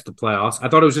chance at the playoffs. I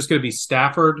thought it was just going to be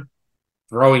Stafford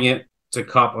throwing it to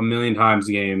Kupp a million times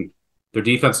a game. Their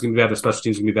defense is going to be bad. Their special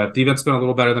teams is going to be bad. Defense has been a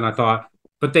little better than I thought.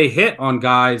 But they hit on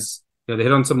guys. They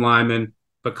hit on some linemen.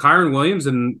 But Kyron Williams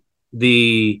in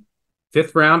the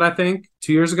 5th round, I think,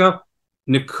 2 years ago.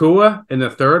 Nakua in the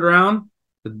 3rd round.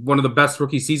 One of the best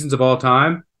rookie seasons of all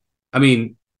time. I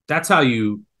mean, that's how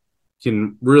you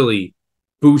can really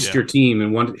boost your team.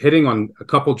 And hitting on a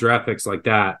couple draft picks like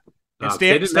that. And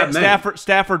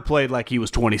Stafford played like he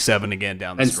was 27 again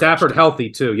down the stretch. And Stafford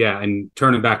healthy too, yeah. And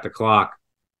turning back the clock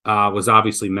was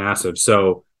obviously massive.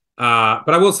 So, but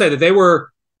I will say that they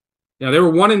were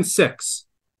 1-6.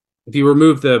 If you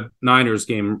remove the Niners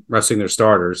game resting their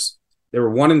starters, they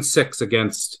were 1-6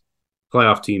 against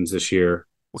playoff teams this year.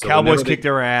 Well, so Cowboys kicked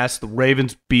their ass. The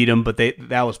Ravens beat them, but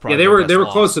that was probably they were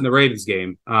close in the Ravens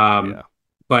game.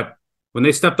 But when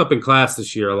they stepped up in class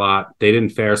this year a lot, they didn't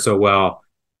fare so well,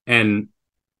 and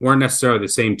weren't necessarily the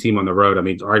same team on the road. I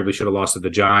mean, arguably should have lost to the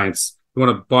Giants. They won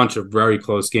a bunch of very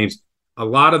close games. A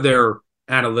lot of their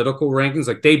analytical rankings,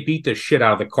 like they beat the shit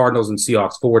out of the Cardinals and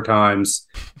Seahawks 4 times.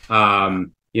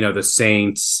 The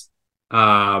Saints.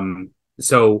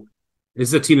 So this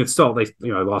is a team that's still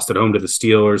lost at home to the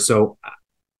Steelers. So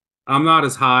I'm not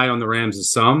as high on the Rams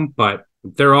as some, but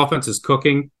if their offense is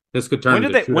cooking, this could turn.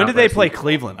 When did they play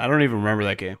Cleveland? I don't even remember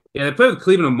that game. Yeah, they played with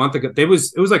Cleveland a month ago. It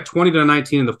was like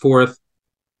 20-19 in the 4th.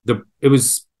 It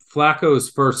was Flacco's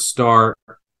first start.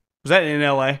 Was that in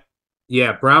LA?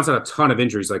 Yeah, Browns had a ton of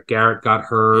injuries. Like Garrett got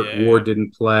hurt, Ward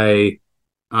didn't play.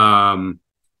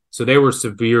 So they were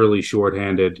severely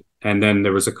shorthanded. And then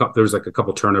there was a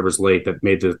couple turnovers late that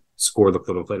made the score look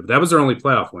a little inflated. But that was their only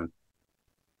playoff win.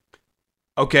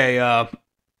 Okay,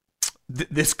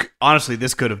 this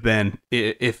could have been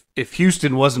if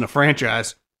Houston wasn't a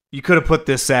franchise, you could have put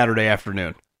this Saturday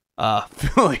afternoon.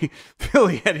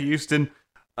 Philly at Houston.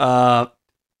 I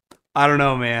don't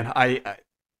know, man.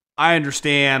 I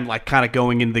understand, like, kind of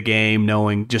going into the game,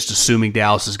 assuming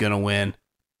Dallas is going to win,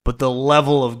 but the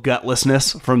level of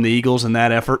gutlessness from the Eagles in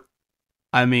that effort,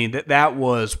 I mean, that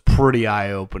was pretty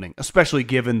eye-opening, especially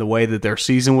given the way that their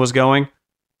season was going.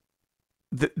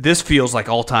 This feels like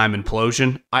all-time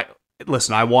implosion.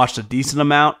 I watched a decent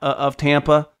amount of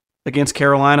Tampa against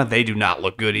Carolina. They do not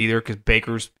look good either because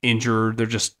Baker's injured. They're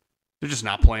just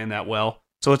not playing that well.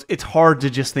 So it's hard to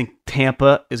just think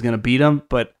Tampa is going to beat them,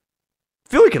 but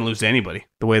Philly can lose to anybody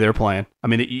the way they're playing. I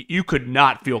mean, you could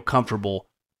not feel comfortable.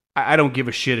 I don't give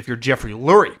a shit if you're Jeffrey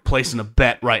Lurie placing a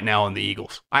bet right now on the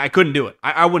Eagles. I couldn't do it.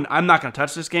 I wouldn't. I'm not going to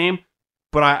touch this game,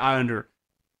 but I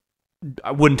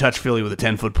wouldn't touch Philly with a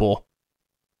 10-foot pole.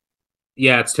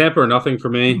 Yeah, it's Tampa or nothing for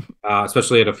me,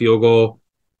 especially at a field goal.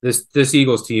 This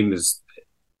Eagles team is,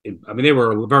 I mean, they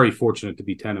were very fortunate to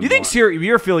be 10-1. Do you think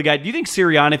you're a Philly guy? Do you think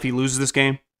Sirianni, if he loses this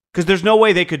game, because there's no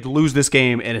way they could lose this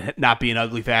game and it not be an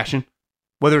ugly fashion,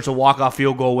 whether it's a walk-off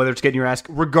field goal, whether it's getting your ass,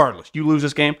 regardless, you lose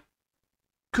this game,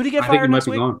 could he get fired next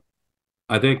week?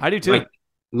 I think I do too. Like,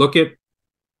 look at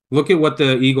what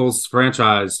the Eagles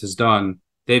franchise has done.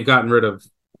 They've gotten rid of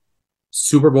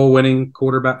Super Bowl winning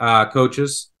quarterback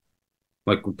coaches.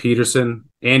 Like Peterson,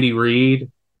 Andy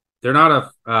Reid, they're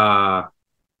not they're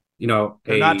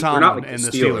not Tomlin like and the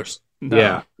Steelers. No.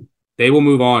 Yeah, they will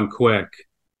move on quick,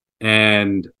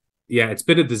 and yeah, it's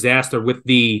been a disaster with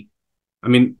either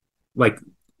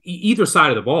side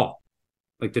of the ball.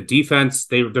 Like the defense,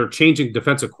 they're changing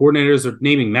defensive coordinators. They're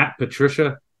naming Matt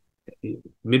Patricia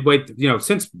midway.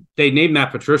 Since they named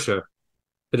Matt Patricia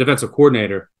the defensive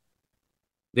coordinator,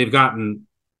 they've gotten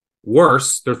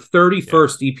worse. They're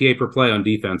 31st EPA per play on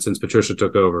defense since Patricia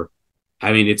took over.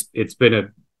 I mean, it's been a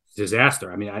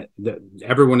disaster. I mean,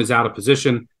 everyone is out of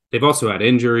position. They've also had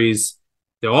injuries.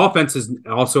 The offense is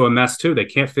also a mess too. They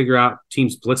can't figure out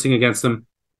teams blitzing against them.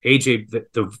 AJ,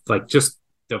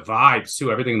 the the vibes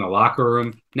too, everything in the locker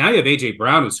room. Now you have AJ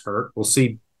Brown who's hurt. We'll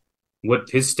see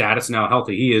what his status and how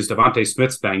healthy he is. Devontae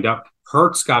Smith's banged up.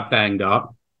 Hurts got banged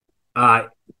up.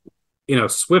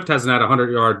 Swift hasn't had a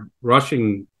 100-yard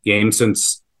rushing game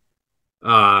since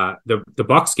the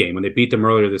Bucs game when they beat them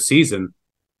earlier this season.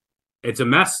 It's a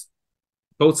mess.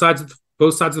 Both sides of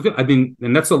the field. I mean,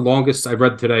 and that's the longest I've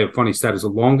read today. A funny stat is the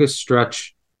longest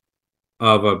stretch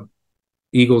of a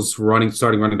Eagles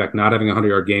starting running back not having a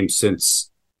 100-yard game since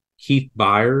Keith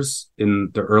Byers in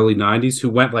the early 90s, who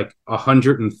went like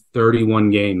 131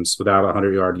 games without a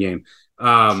 100-yard game.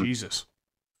 Jesus.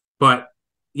 But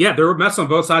yeah, they're a mess on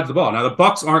both sides of the ball. Now the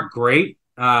Bucs aren't great.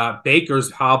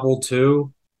 Baker's hobbled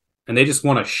too, and they just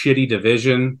won a shitty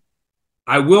division.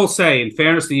 I will say, in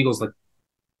fairness, the Eagles, like,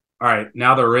 all right,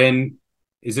 now they're in.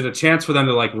 Is it a chance for them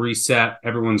to like reset?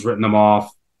 Everyone's written them off.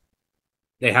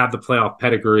 They have the playoff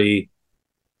pedigree.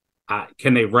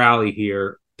 Can they rally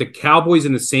here? The Cowboys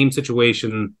in the same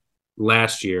situation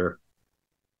last year.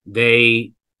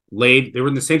 They were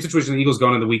in the same situation the Eagles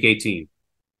going into Week 18.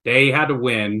 They had to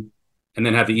win and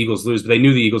then have the Eagles lose, but they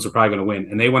knew the Eagles were probably going to win.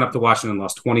 And they went up to Washington and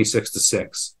lost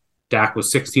 26-6. Dak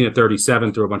was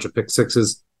 16-37 through a bunch of pick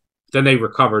sixes. Then they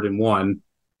recovered and won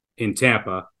in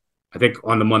Tampa, I think,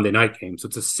 on the Monday night game. So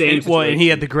it's the same. Well, and he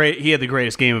had the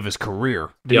greatest game of his career.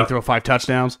 Did he throw 5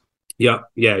 touchdowns? Yeah,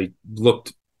 he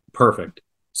looked perfect.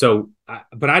 So,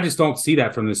 but I just don't see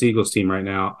that from this Eagles team right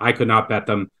now. I could not bet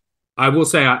them. I will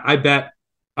say I'm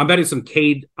betting some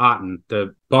Cade Otton,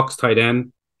 the Bucs tight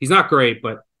end. He's not great,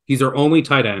 but he's their only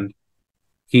tight end.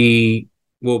 He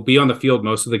will be on the field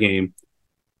most of the game.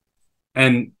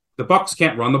 And the Bucs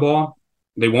can't run the ball.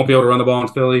 They won't be able to run the ball in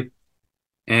Philly.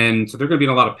 And so they're going to be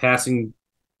in a lot of passing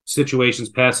situations,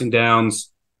 passing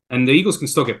downs. And the Eagles can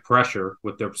still get pressure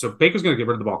with their. So Baker's going to get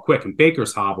rid of the ball quick, and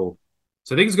Baker's hobbled.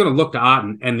 So I think he's going to look to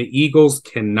Otton, and the Eagles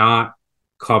cannot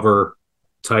cover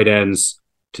tight ends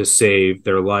to save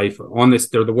their life. On this,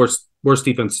 they're the worst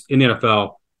defense in the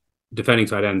NFL defending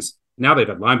tight ends. Now they've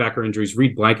had linebacker injuries.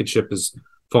 Reed Blankenship has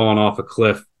fallen off a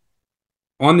cliff.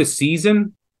 On the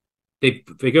season, they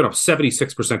got up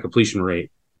 76% completion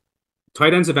rate.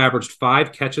 Tight ends have averaged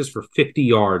 5 catches for 50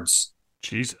 yards.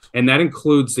 Jesus. And that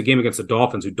includes the game against the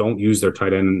Dolphins, who don't use their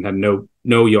tight end and have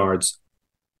no yards.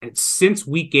 And since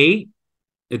week 8,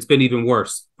 it's been even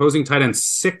worse. Opposing tight ends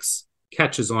 6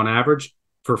 catches on average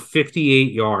for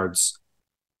 58 yards.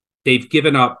 They've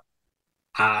given up,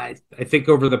 I think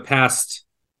over the past,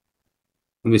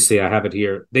 let me see, I have it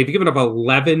here. They've given up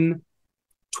 11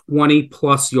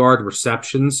 20-plus yard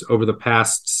receptions over the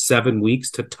past 7 weeks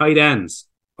to tight ends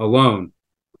alone.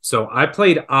 So I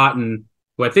played Otton,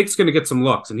 who I think is going to get some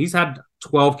looks, and he's had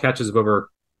 12 catches of over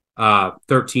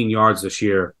 13 yards this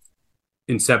year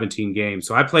in 17 games.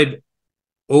 So I played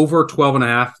over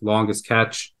 12.5 longest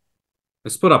catch. I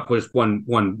split up with one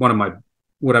of my,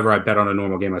 whatever I bet on a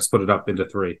normal game, I split it up into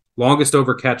 3. Longest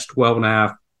over catch,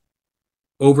 12.5.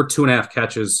 Over 2.5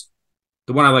 catches.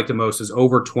 The one I like the most is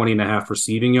over 20.5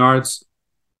 receiving yards.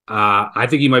 I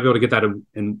think he might be able to get that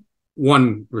in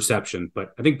one reception,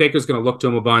 but I think Baker's going to look to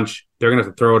him a bunch. They're going to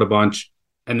have to throw it a bunch.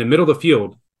 And the middle of the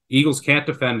field, Eagles can't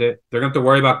defend it. They're going to have to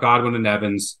worry about Godwin and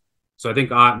Evans. So I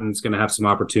think Otton's going to have some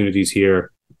opportunities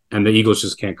here, and the Eagles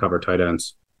just can't cover tight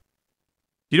ends.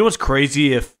 You know what's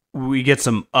crazy? If we get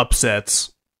some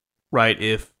upsets, right?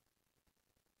 If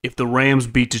the Rams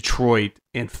beat Detroit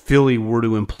and Philly were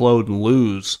to implode and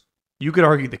lose, you could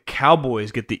argue the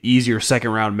Cowboys get the easier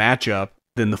second-round matchup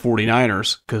than the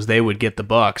 49ers because they would get the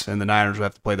Bucs and the Niners would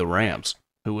have to play the Rams,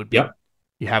 who would be,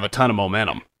 you have a ton of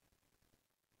momentum.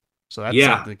 So that's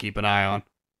something to keep an eye on.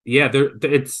 Yeah,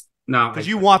 it's no, because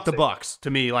you want the Bucs. To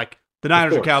me, like the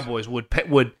Niners or Cowboys would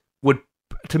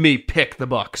to me pick the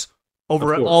Bucs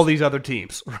over all these other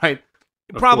teams, right?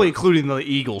 Probably including the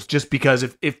Eagles, just because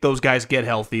if those guys get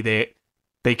healthy,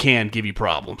 they can give you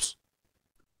problems.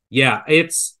 Yeah,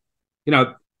 it's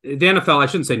the NFL. I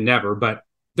shouldn't say never, but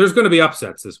there's going to be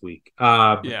upsets this week.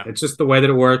 It's just the way that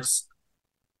it works.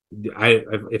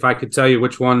 If I could tell you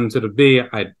which ones it would be,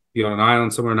 I'd be on an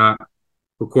island somewhere not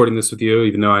recording this with you,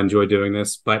 even though I enjoy doing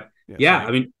this. But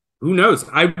I mean, who knows?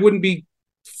 I wouldn't be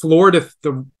floored if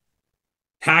the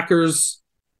Packers,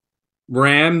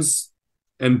 Rams,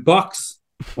 and Bucks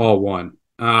all won.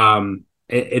 And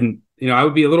I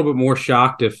would be a little bit more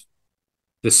shocked if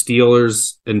the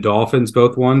Steelers and Dolphins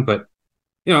both won. But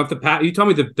if you tell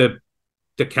me that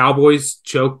the Cowboys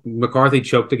McCarthy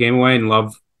choked the game away and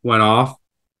Love went off,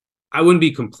 I wouldn't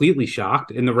be completely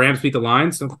shocked. And the Rams beat the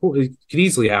Lions, of course, it could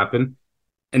easily happen.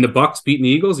 And the Bucks beating the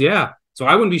Eagles, yeah. So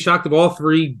I wouldn't be shocked if all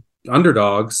 3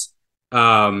 underdogs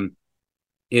in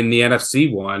the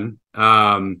NFC won.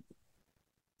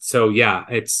 So yeah,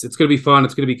 it's going to be fun.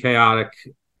 It's going to be chaotic.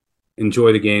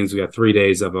 Enjoy the games. We got 3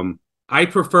 days of them. I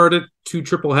preferred it 2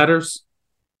 triple headers,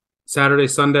 Saturday,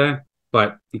 Sunday,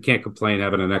 but you can't complain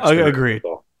having an extra. I agree.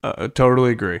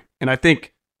 Totally agree. And I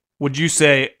think, would you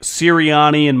say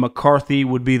Sirianni and McCarthy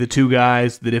would be the 2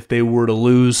 guys that if they were to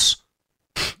lose,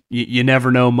 you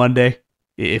never know Monday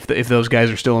if those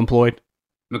guys are still employed?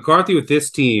 McCarthy with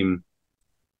this team,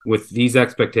 with these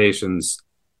expectations,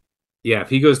 yeah, if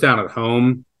he goes down at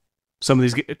home, some of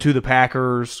these to the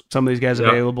Packers, some of these guys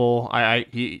available. I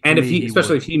think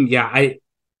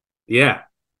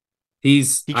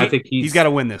he's got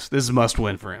to win this. This is a must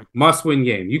win for him. Must win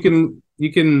game. You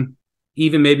can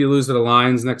even maybe lose to the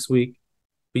Lions next week,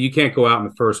 but you can't go out in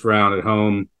the first round at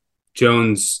home.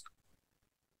 Jones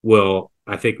will,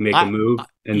 I think, make a move.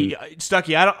 And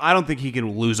Stuckey, I don't think he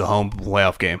can lose a home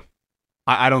playoff game.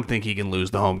 I don't think he can lose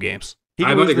the home games. He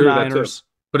can lose the Niners,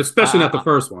 but especially not the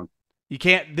first one. You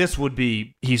can't. This would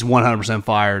be he's 100%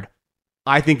 fired.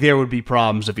 I think there would be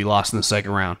problems if he lost in the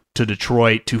second round to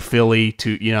Detroit, to Philly,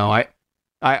 to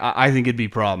I think it'd be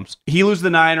problems. He loses the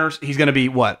Niners, he's going to be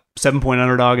what 7-point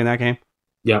underdog in that game.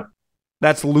 Yeah,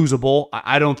 that's losable.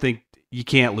 I don't think you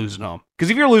can't lose at home because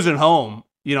if you're losing at home,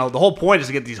 the whole point is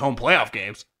to get these home playoff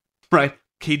games, right?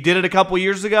 He did it a couple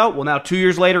years ago. Well, now 2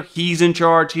 years later, he's in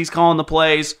charge. He's calling the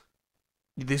plays.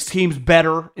 This team's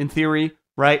better in theory,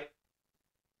 right?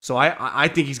 So I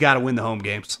think he's got to win the home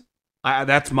games.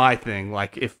 That's my thing.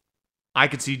 Like, if I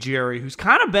could see Jerry, who's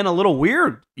kind of been a little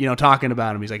weird, talking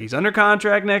about him. He's like, he's under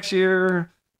contract next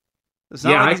year. It's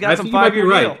not like he's got some 5-year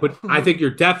deal. Right, but I think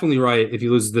you're definitely right if he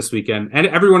loses this weekend. And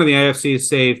everyone in the AFC is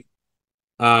safe.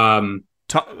 Todd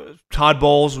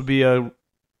Bowles would be a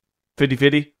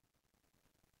 50-50.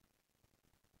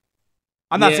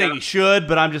 I'm not saying he should,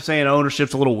 but I'm just saying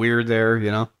ownership's a little weird there,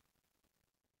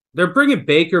 They're bringing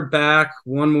Baker back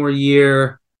one more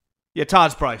year. Yeah,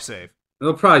 Todd's probably safe.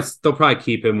 They'll probably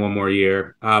keep him one more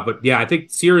year. But yeah, I think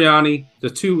Sirianni, the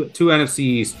two NFC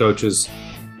East coaches,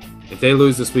 if they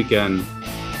lose this weekend,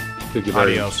 could give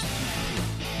adios.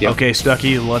 Yep. Okay,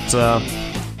 Stuckey, let's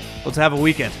have a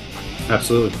weekend.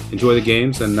 Absolutely. Enjoy the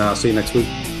games, and see you next week.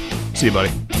 See you,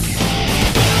 buddy.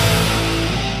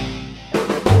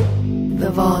 The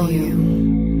Volume.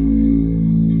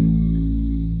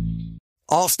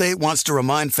 Allstate wants to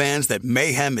remind fans that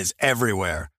mayhem is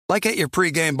everywhere, like at your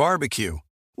pregame barbecue.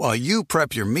 While you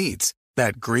prep your meats,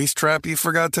 that grease trap you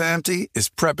forgot to empty is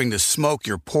prepping to smoke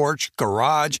your porch,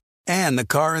 garage, and the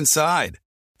car inside.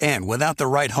 And without the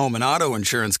right home and auto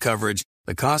insurance coverage,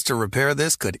 the cost to repair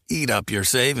this could eat up your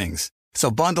savings.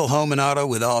 So bundle home and auto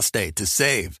with Allstate to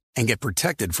save and get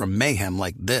protected from mayhem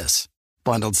like this.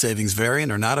 Bundled savings vary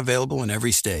and are not available in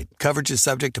every state. Coverage is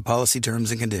subject to policy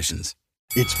terms and conditions.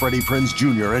 It's Freddie Prinze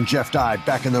Jr. and Jeff Dye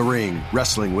back in the ring.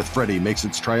 Wrestling with Freddie makes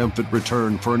its triumphant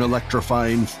return for an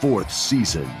electrifying 4th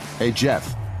season. Hey,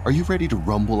 Jeff, are you ready to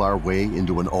rumble our way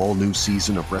into an all-new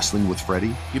season of Wrestling with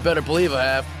Freddie? You better believe I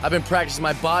have. I've been practicing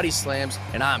my body slams,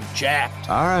 and I'm jacked.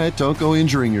 All right, don't go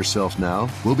injuring yourself now.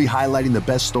 We'll be highlighting the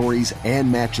best stories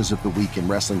and matches of the week in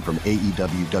wrestling from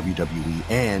AEW,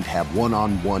 WWE, and have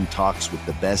one-on-one talks with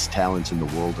the best talents in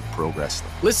the world of pro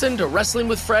wrestling. Listen to Wrestling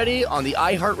with Freddie on the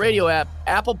iHeartRadio app,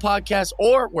 Apple Podcasts,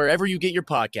 or wherever you get your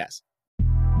podcasts.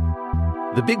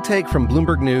 The Big Take from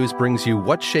Bloomberg News brings you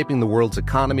what's shaping the world's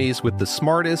economies with the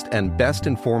smartest and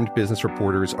best-informed business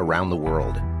reporters around the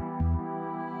world.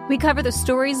 We cover the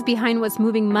stories behind what's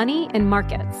moving money in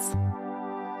markets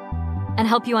and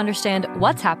help you understand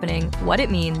what's happening, what it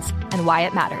means, and why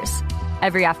it matters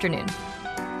every afternoon.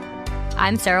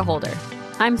 I'm Sarah Holder.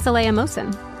 I'm Saleha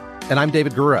Mohsin. And I'm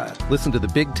David Gura. Listen to The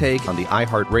Big Take on the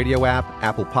iHeartRadio app,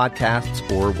 Apple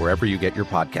Podcasts, or wherever you get your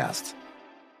podcasts.